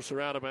force her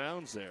out of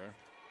bounds there.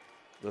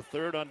 The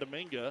third on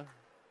Dominga,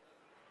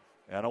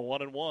 and a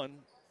 1-and-1.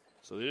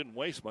 So they didn't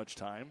waste much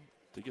time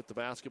to get the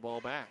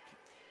basketball back.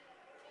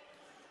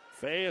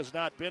 Faye has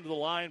not been to the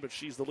line, but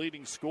she's the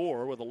leading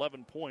scorer with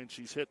 11 points.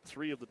 She's hit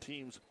 3 of the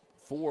team's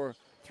 4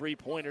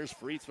 3-pointers.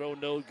 Free throw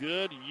no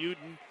good.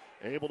 Uden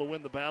able to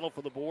win the battle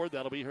for the board.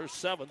 That'll be her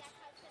 7th.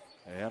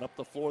 And up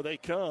the floor they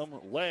come.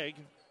 Legg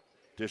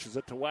dishes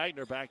it to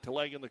Wagner. Back to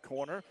Legg in the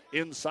corner.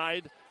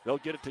 Inside, they'll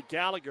get it to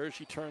Gallagher.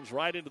 She turns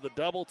right into the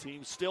double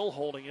team, still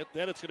holding it.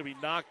 Then it's going to be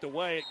knocked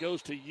away. It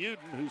goes to Uden,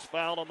 who's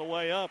fouled on the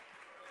way up.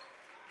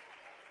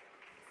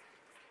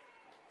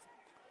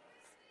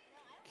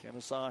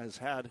 Kenesaw has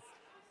had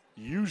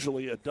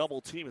usually a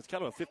double team. It's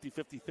kind of a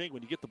 50-50 thing.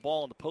 When you get the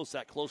ball in the post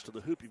that close to the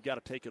hoop, you've got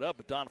to take it up.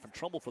 But Doniphan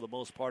Trumbull, for the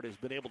most part, has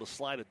been able to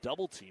slide a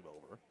double team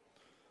over.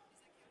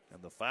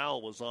 And the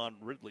foul was on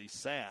Ridley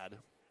Sad.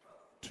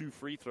 2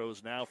 free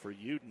throws now for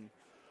Uden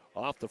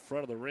off the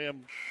front of the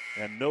rim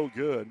and no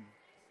good.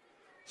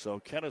 So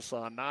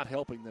Kenesaw not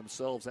helping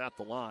themselves at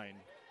the line.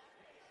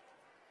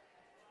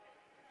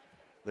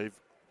 They've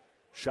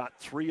shot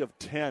 3 of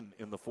 10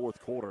 in the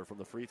fourth quarter from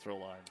the free throw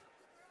line.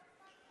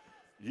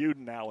 Uden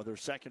now with her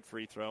second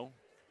free throw.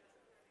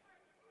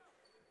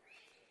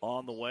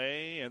 On the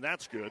way, and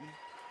that's good.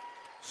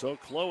 So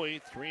Chloe,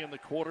 3 in the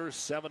quarter,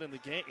 7 in the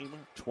game,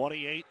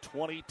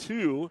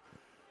 28-22.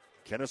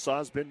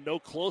 Kenesaw's been no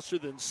closer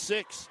than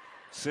 6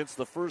 since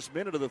the first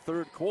minute of the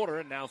third quarter,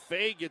 and now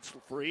Faye gets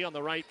free on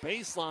the right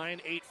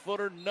baseline.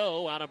 8-footer,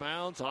 no, out of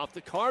bounds off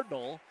the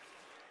Cardinal.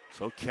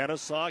 So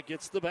Kenesaw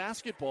gets the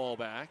basketball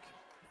back.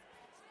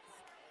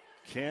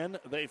 Can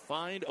they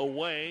find a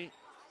way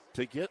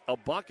to get a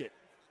bucket?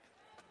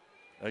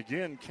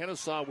 Again,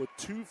 Kenesaw with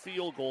 2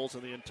 field goals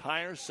in the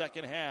entire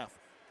second half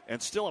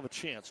and still have a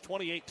chance.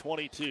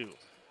 28-22.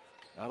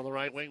 Out of the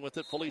right wing with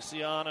it,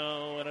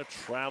 Feliciano, and a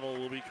travel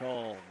will be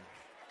called.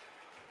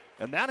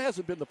 And that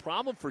hasn't been the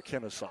problem for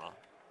Kenesaw.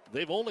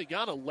 They've only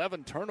got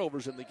 11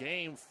 turnovers in the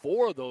game,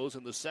 4 of those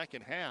in the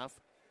second half.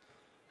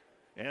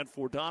 And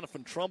for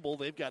Doniphan Trumbull,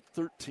 they've got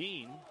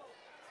 13.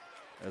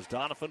 As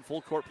Doniphan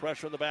full court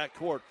pressure in the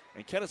backcourt.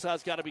 And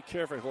Kenesaw's got to be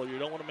careful. You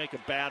don't want to make a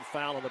bad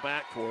foul in the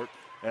backcourt.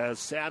 As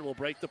Sad will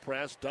break the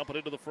press, dump it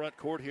into the front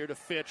court here to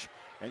Fitch,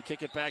 and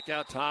kick it back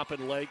out top,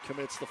 and Legg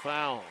commits the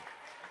foul.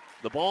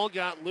 The ball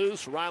got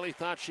loose. Riley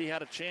thought she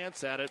had a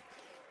chance at it.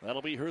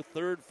 That'll be her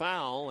 3rd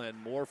foul, and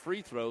more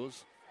free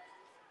throws.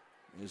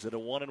 Is it a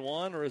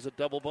 1-and-1 or is it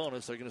double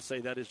bonus? They're going to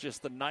say that is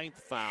just the 9th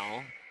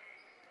foul.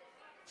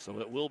 So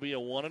it will be a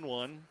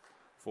 1-and-1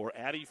 for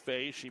Addie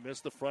Faye. She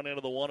missed the front end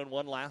of the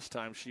 1-and-1 last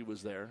time she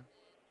was there.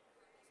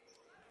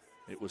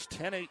 It was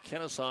 10-8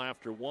 Kenesaw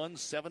after 1,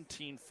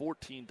 17-14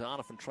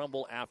 Doniphan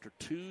Trumbull after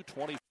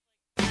 2:20.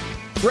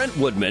 Brent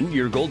Woodman,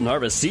 your Golden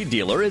Harvest seed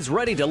dealer, is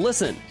ready to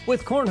listen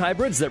with corn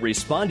hybrids that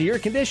respond to your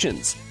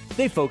conditions.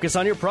 They focus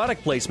on your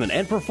product placement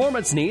and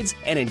performance needs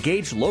and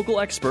engage local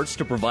experts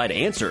to provide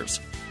answers.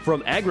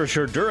 From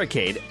Agrisure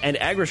Duracade and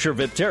Agrisure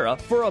Viptera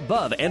for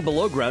above and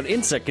below ground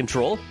insect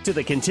control to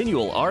the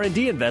continual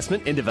R&D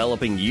investment in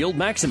developing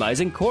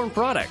yield-maximizing corn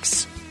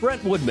products.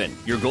 Brent Woodman,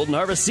 your Golden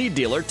Harvest seed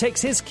dealer,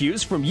 takes his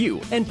cues from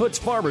you and puts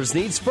farmers'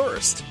 needs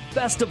first.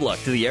 Best of luck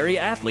to the area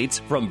athletes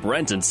from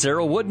Brent and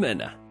Sarah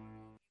Woodman.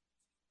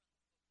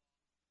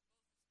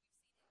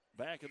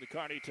 Back in the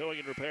Kearney Towing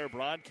and Repair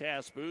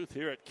broadcast booth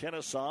here at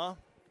Kenesaw,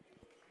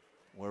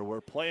 where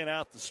we're playing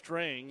out the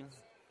string.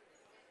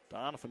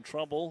 Doniphan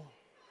Trumbull,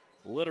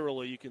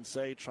 literally, you can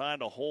say, trying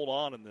to hold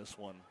on in this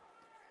one.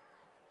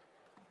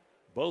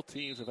 Both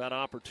teams have had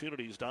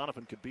opportunities.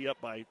 Doniphan could be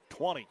up by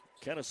 20.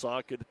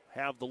 Kenesaw could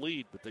have the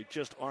lead, but they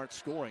just aren't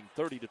scoring.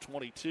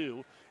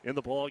 30-22 in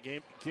the ball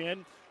game.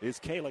 Again is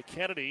Kayla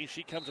Kennedy.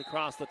 She comes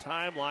across the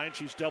timeline.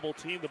 She's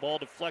double-teamed. The ball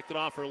deflected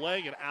off her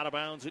leg, and out of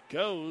bounds it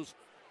goes.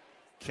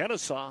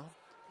 Kenesaw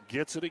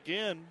gets it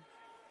again.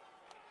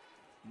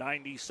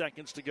 90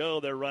 seconds to go.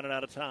 They're running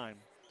out of time.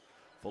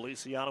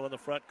 Feliciano in the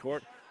front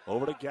court.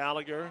 Over to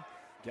Gallagher.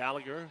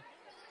 Gallagher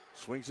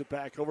swings it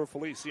back over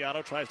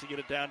Feliciano. Tries to get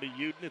it down to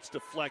Uden. It's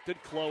deflected.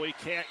 Chloe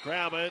can't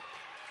grab it.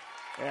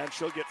 And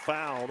she'll get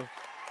fouled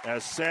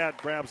as Sad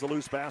grabs the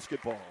loose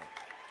basketball.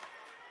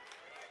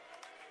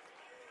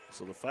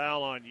 So the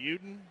foul on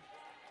Uden.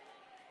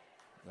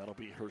 That'll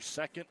be her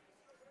 2nd.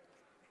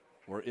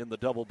 We're in the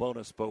double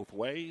bonus both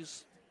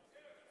ways.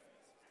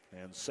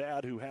 And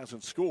Sad, who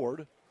hasn't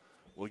scored,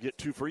 will get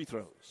 2 free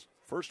throws.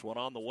 First one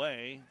on the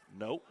way.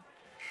 Nope.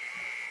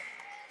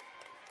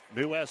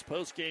 New West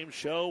postgame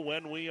show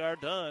when we are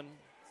done.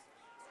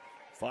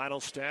 Final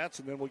stats,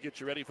 and then we'll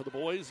get you ready for the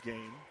boys'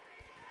 game.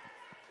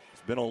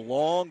 It's been a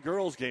long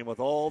girls' game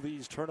with all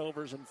these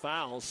turnovers and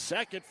fouls.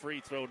 Second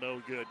free throw,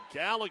 no good.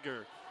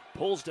 Gallagher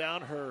pulls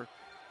down her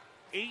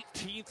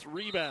 18th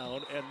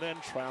rebound and then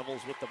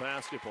travels with the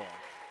basketball.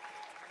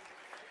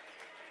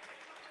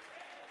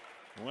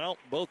 Well,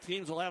 both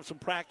teams will have some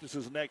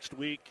practices next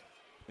week,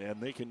 and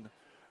they can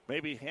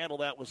maybe handle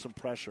that with some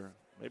pressure.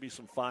 Maybe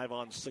some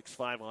 5-on-6,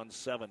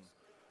 5-on-7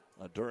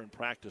 during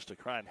practice to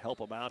try and help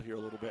them out here a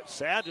little bit.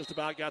 Sad just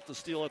about got the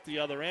steal at the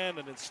other end,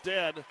 and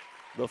instead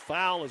the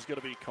foul is going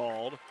to be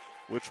called,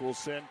 which will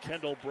send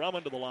Kendall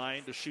Brumman to the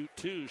line to shoot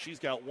 2. She's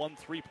got 1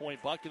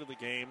 3-point bucket in the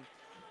game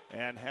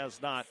and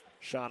has not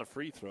shot a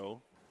free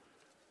throw.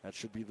 That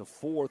should be the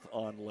 4th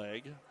on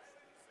Leg.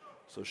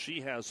 So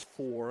she has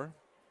 4.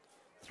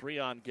 3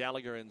 on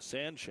Gallagher and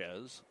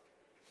Sanchez.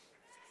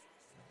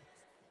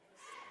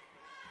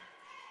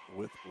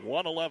 With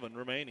 1:11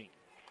 remaining.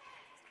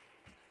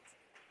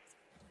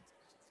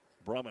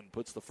 Brumman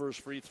puts the first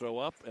free throw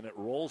up, and it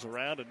rolls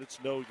around, and it's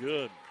no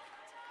good.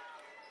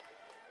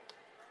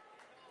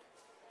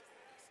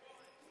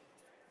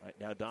 Right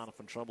now,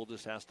 Doniphan Trumbull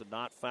just has to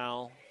not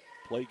foul,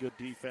 play good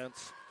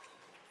defense,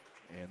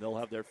 and they'll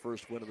have their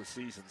first win of the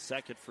season.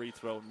 Second free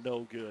throw,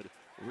 no good.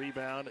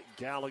 Rebound,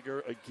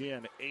 Gallagher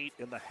again, 8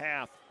 in the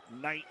half,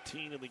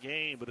 19 in the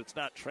game, but it's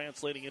not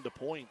translating into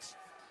points.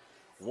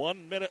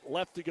 1 minute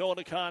left to go in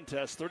the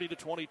contest.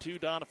 30-22,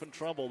 Doniphan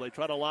Trumbull. They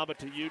try to lob it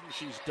to Uden.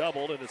 She's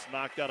doubled, and it's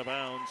knocked out of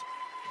bounds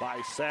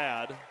by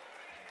Sad.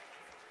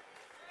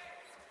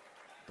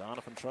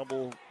 Doniphan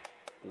Trumbull,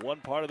 one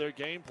part of their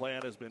game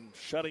plan has been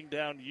shutting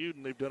down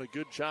Uden. They've done a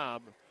good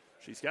job.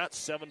 She's got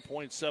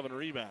 7.7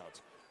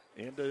 rebounds.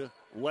 Into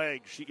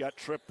Leg. She got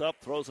tripped up,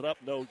 throws it up,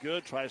 no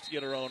good. Tries to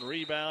get her own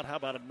rebound. How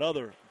about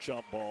another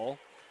jump ball?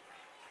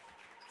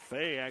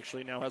 Faye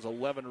actually now has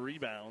 11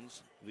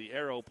 rebounds. The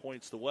arrow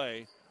points the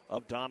way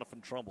of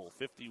Doniphan Trumbull.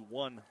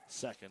 51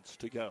 seconds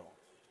to go.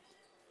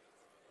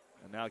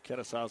 And now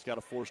Kenesaw's got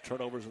to force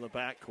turnovers in the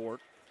backcourt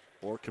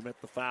or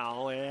commit the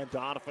foul. And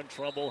Doniphan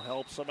Trumbull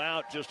helps them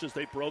out just as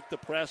they broke the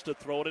press to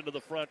throw it into the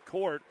front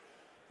court.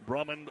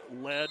 Brumman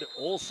led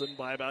Olsen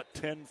by about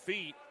 10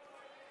 feet.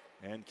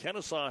 And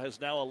Kenesaw has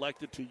now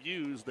elected to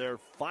use their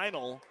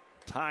final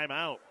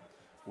timeout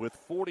with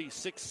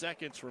 46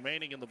 seconds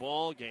remaining in the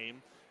ball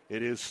game.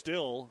 It is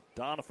still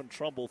Doniphan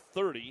Trumbull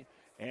 30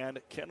 and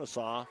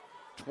Kenesaw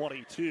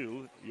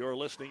 22. You're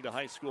listening to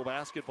high school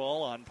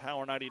basketball on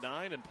Power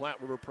 99 and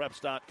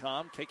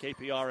PlatteRiverPreps.com,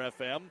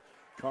 KKPR-FM,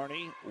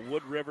 Kearney,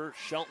 Wood River,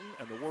 Shelton,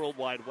 and the World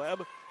Wide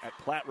Web at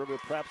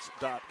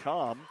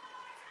PlatteRiverPreps.com.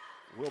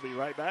 We'll be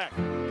right back.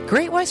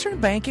 Great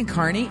Western Bank in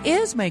Kearney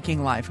is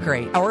making life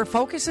great. Our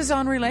focus is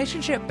on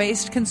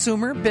relationship-based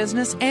consumer,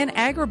 business, and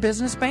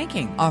agribusiness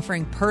banking,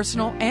 offering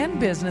personal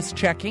and business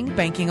checking,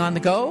 banking on the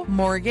go,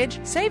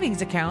 mortgage,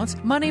 savings accounts,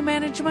 money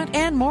management,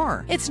 and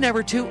more. It's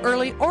never too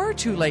early or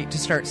too late to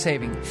start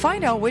saving.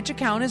 Find out which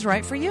account is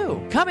right for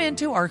you. Come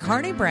into our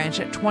Kearney branch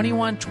at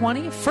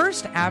 2120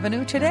 First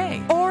Avenue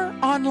today or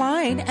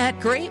online at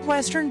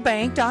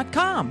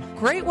GreatWesternBank.com.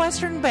 Great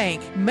Western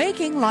Bank,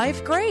 making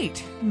life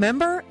great.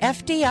 Member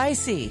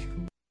FDIC.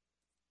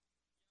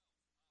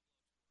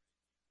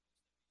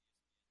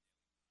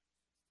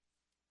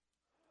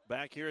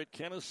 Back here at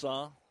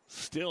Kenesaw,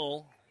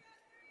 still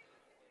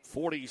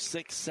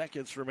 46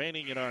 seconds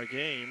remaining in our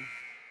game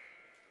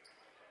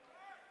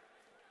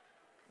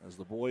as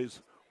the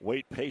boys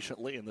wait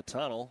patiently in the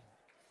tunnel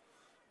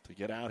to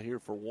get out here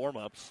for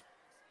warm-ups.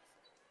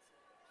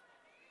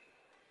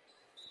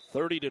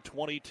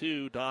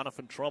 30-22,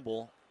 Doniphan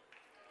Trumbull,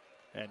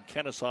 and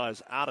Kenesaw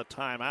is out of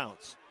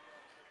timeouts.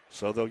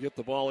 So they'll get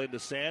the ball into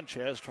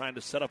Sanchez, trying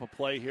to set up a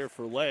play here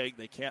for Leg.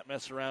 They can't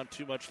mess around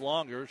too much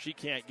longer. She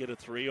can't get a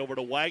three. Over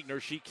to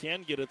Wagner. She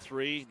can get a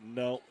three.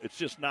 No, it's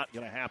just not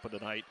going to happen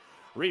tonight.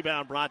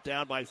 Rebound brought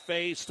down by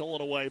Faye,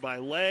 stolen away by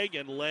Leg,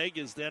 and Leg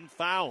is then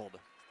fouled.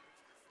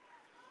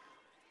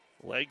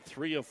 Leg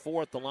 3 of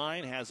 4 at the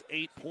line, has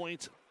 8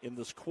 points in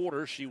this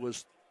quarter. She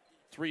was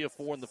 3 of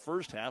 4 in the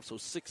first half, so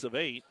 6 of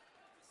 8.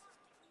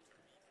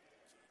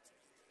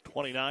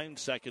 29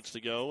 seconds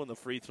to go, and the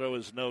free throw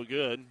is no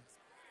good.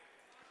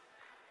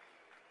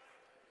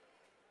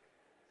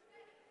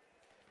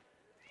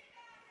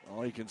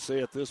 All you can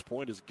say at this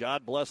point is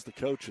God bless the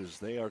coaches.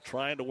 They are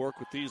trying to work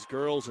with these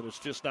girls, and it's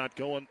just not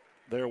going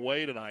their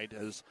way tonight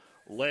as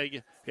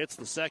Leg hits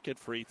the second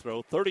free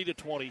throw.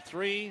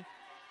 30-23.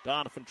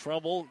 Doniphan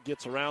Trumbull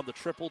gets around the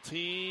triple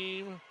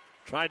team.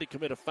 Tried to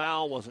commit a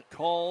foul, wasn't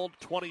called.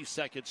 20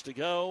 seconds to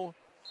go.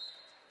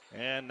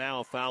 And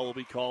now a foul will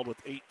be called with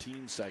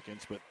 18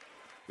 seconds. But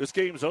this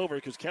game's over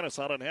because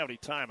Kenesaw doesn't have any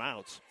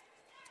timeouts.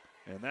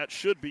 And that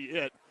should be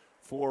it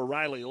for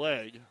Riley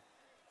Leg.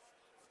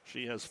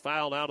 She has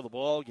fouled out of the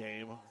ball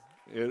game.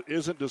 It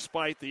isn't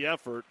despite the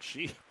effort.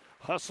 She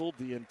hustled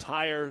the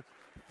entire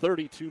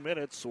 32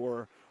 minutes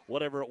or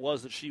whatever it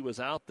was that she was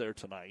out there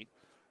tonight.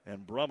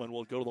 And Brumman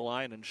will go to the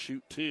line and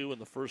shoot 2, and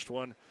the first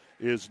one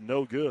is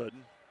no good.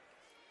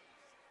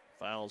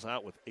 Fouls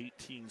out with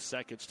 18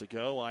 seconds to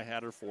go. I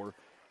had her for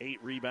 8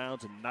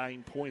 rebounds and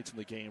 9 points in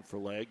the game for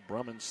Legg.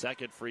 Brumman's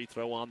second free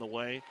throw on the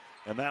way,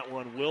 and that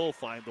one will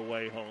find the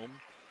way home.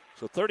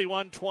 So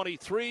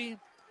 31-23.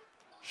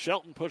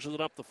 Shelton pushes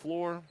it up the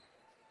floor.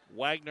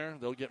 Wagner,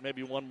 they'll get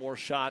maybe one more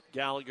shot.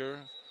 Gallagher,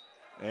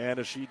 and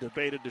as she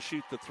debated to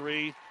shoot the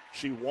 3,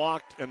 she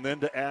walked, and then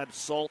to add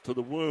salt to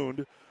the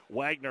wound,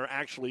 Wagner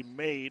actually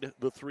made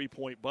the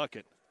 3-point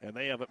bucket, and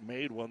they haven't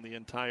made one the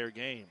entire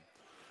game.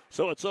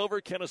 So it's over.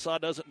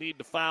 Kenesaw doesn't need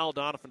to foul.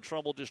 Doniphan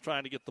Trumbull just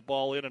trying to get the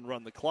ball in and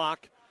run the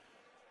clock.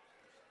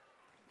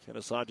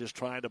 Kenesaw just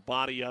trying to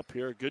body up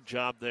here. Good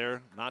job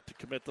there not to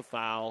commit the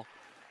foul.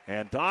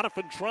 And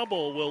Doniphan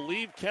Trumbull will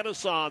leave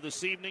Kenesaw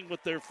this evening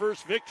with their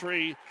first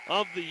victory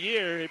of the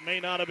year. It may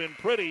not have been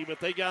pretty, but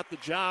they got the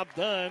job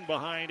done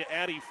behind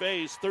Addie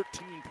Faye's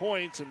 13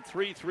 points and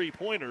 3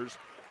 3-pointers.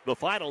 The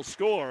final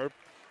score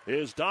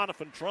is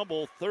Doniphan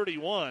Trumbull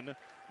 31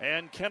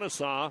 and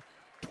Kenesaw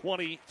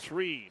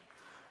 23.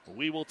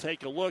 We will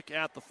take a look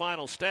at the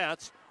final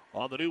stats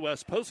on the New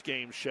West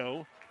postgame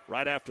show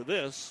right after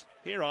this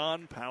here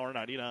on Power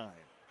 99.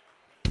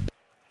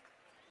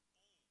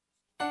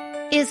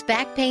 Is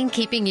back pain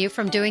keeping you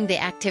from doing the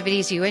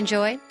activities you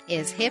enjoy?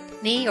 Is hip,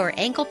 knee, or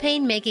ankle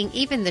pain making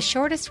even the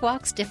shortest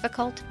walks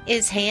difficult?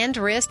 Is hand,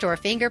 wrist, or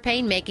finger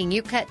pain making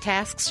you cut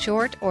tasks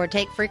short or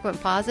take frequent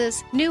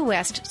pauses? New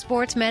West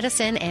Sports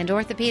Medicine and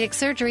Orthopedic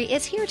Surgery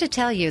is here to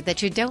tell you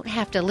that you don't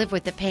have to live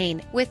with the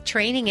pain. With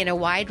training in a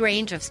wide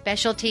range of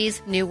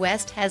specialties, New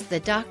West has the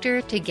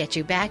doctor to get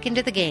you back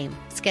into the game.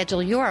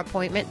 Schedule your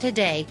appointment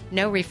today.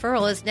 No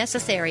referral is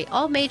necessary.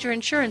 All major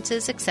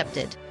insurances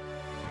accepted.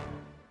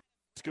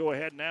 Let's go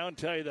ahead now and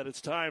tell you that it's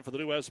time for the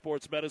New West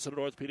Sports Medicine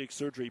and Orthopedic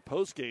Surgery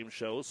post-game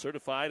show.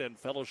 Certified and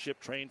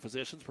fellowship-trained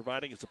physicians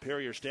providing a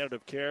superior standard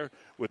of care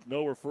with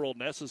no referral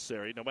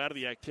necessary. No matter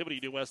the activity,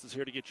 New West is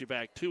here to get you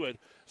back to it.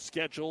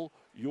 Schedule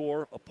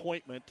your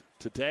appointment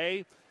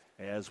today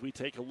as we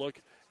take a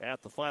look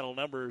at the final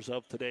numbers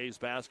of today's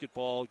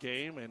basketball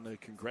game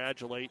and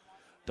congratulate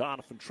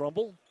Doniphan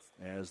Trumbull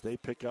as they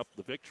pick up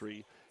the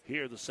victory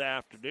here this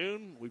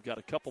afternoon. We've got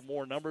a couple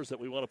more numbers that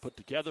we want to put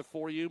together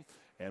for you,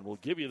 and we'll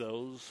give you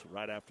those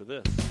right after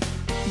this.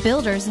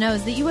 Builders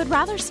knows that you would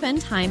rather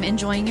spend time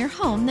enjoying your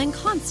home than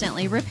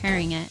constantly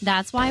repairing it.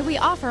 That's why we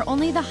offer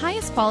only the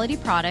highest quality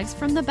products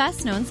from the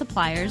best-known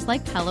suppliers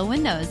like Pella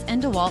Windows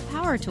and DeWalt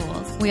Power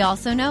Tools. We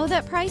also know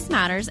that price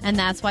matters, and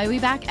that's why we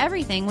back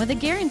everything with a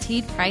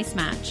guaranteed price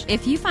match.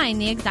 If you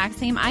find the exact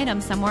same item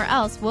somewhere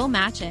else, we'll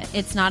match it.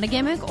 It's not a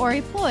gimmick or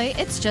a ploy,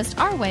 it's just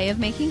our way of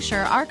making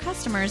sure our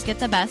customers get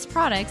the best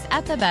products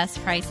at the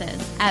best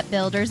prices. At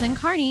Builders in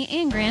Kearney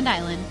and Grand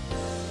Island.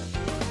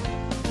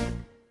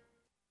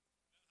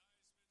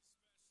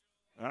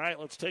 All right,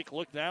 let's take a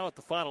look now at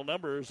the final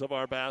numbers of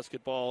our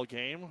basketball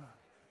game.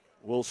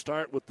 We'll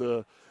start with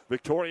the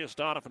victorious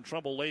Doniphan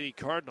Trumbull Lady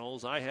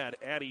Cardinals. I had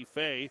Addie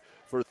Faye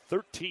for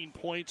 13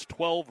 points,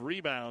 12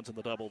 rebounds in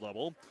the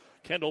double-double.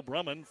 Kendall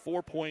Brumman,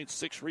 4 points,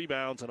 6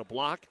 rebounds, and a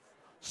block.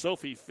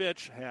 Sophie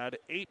Fitch had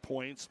 8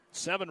 points,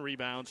 7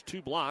 rebounds,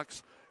 2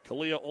 blocks.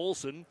 Kalia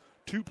Olson,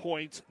 2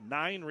 points,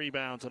 9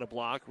 rebounds, and a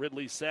block.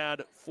 Ridley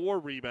Sad, 4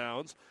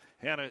 rebounds.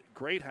 Hannah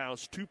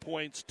Greathouse, 2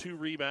 points, 2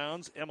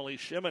 rebounds. Emily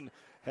Shimon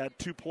had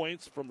 2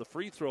 points from the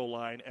free throw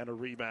line and a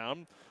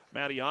rebound.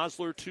 Maddie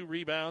Osler, 2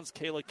 rebounds.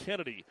 Kayla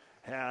Kennedy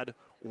had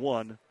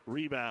 1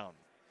 rebound.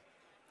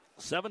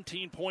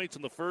 17 points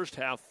in the first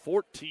half,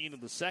 14 in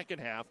the second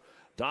half.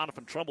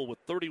 Doniphan Trumbull with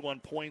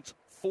 31 points,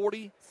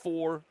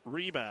 44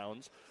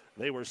 rebounds.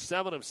 They were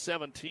 7 of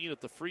 17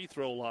 at the free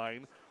throw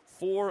line,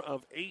 4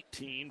 of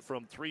 18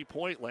 from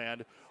three-point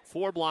land,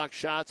 4 block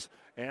shots,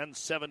 and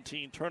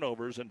 17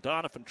 turnovers. And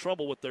Doniphan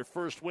Trumbull with their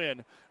first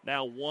win,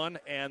 now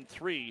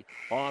 1-3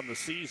 on the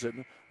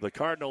season. The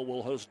Cardinal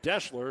will host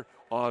Deschler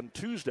on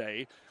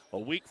Tuesday, a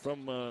week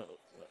from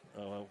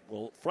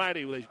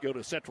Friday they go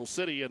to Central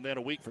City, and then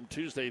a week from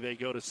Tuesday they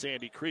go to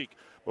Sandy Creek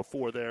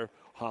before their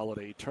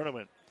holiday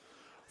tournament.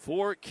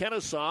 For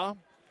Kenesaw,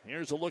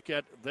 here's a look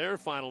at their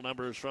final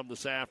numbers from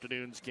this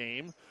afternoon's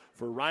game.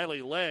 For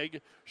Riley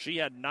Legg, she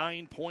had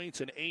 9 points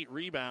and 8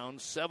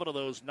 rebounds. 7 of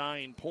those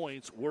 9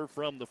 points were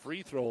from the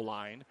free throw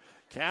line.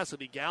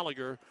 Cassidy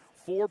Gallagher,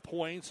 4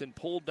 points and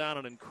pulled down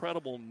an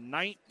incredible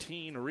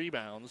 19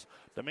 rebounds.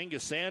 Dominga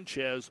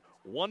Sanchez,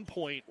 1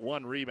 point,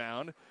 1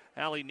 rebound.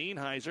 Allie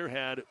Nienheiser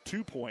had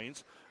 2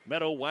 points.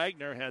 Meadow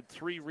Wagner had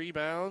 3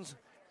 rebounds.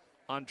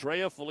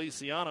 Andrea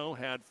Feliciano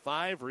had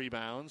 5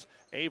 rebounds.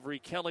 Avery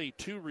Kelly,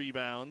 2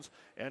 rebounds.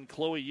 And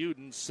Chloe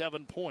Uden,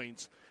 7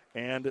 points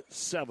and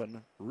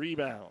 7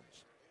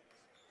 rebounds.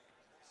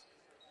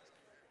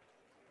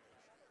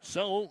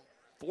 So,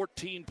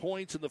 14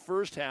 points in the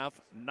first half,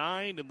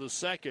 9 in the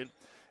second.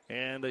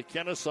 And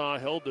Kenesaw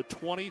held to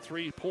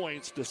 23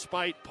 points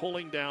despite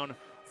pulling down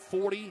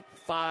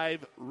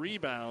 45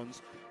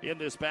 rebounds in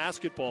this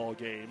basketball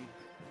game.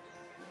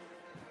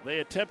 They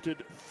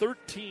attempted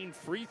 13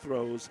 free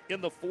throws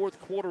in the fourth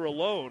quarter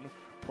alone.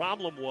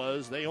 Problem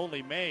was they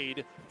only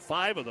made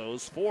 5 of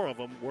those. 4 of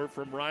them were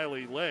from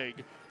Riley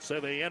Legg. So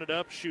they ended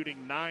up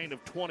shooting 9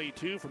 of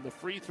 22 from the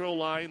free throw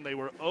line. They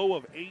were 0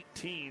 of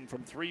 18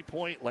 from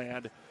three-point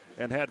land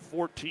and had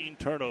 14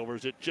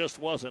 turnovers. It just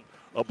wasn't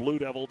a Blue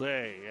Devil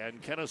day.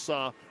 And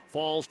Kenesaw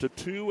falls to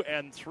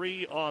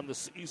 2-3 on the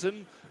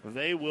season.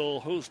 They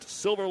will host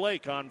Silver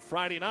Lake on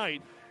Friday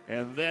night,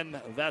 and then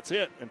that's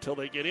it until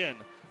they get in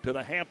to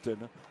the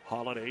Hampton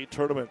Holiday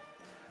Tournament.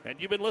 And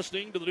you've been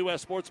listening to the New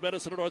West Sports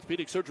Medicine and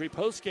Orthopedic Surgery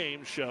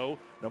postgame show.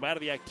 No matter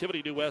the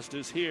activity, New West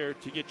is here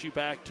to get you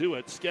back to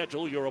it.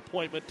 Schedule your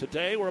appointment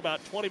today. We're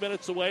about 20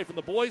 minutes away from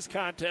the boys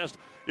contest.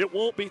 It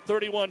won't be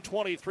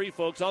 31-23,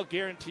 folks. I'll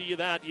guarantee you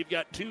that. You've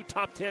got 2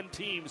 top 10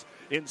 teams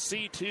in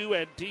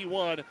C2 and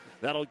D1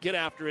 that'll get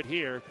after it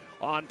here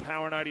on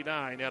Power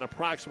 99 at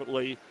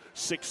approximately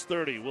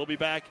 6:30. We'll be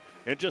back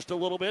in just a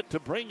little bit to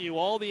bring you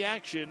all the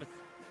action.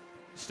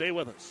 Stay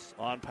with us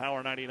on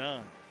Power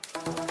 99.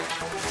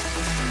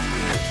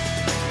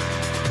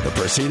 The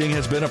proceeding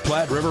has been a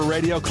Platte River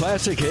Radio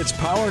Classic Hits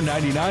Power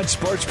 99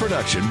 sports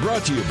production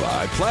brought to you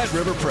by Platte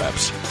River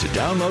Preps. To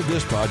download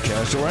this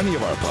podcast or any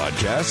of our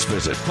podcasts,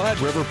 visit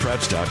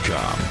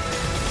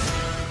PlatteRiverPreps.com.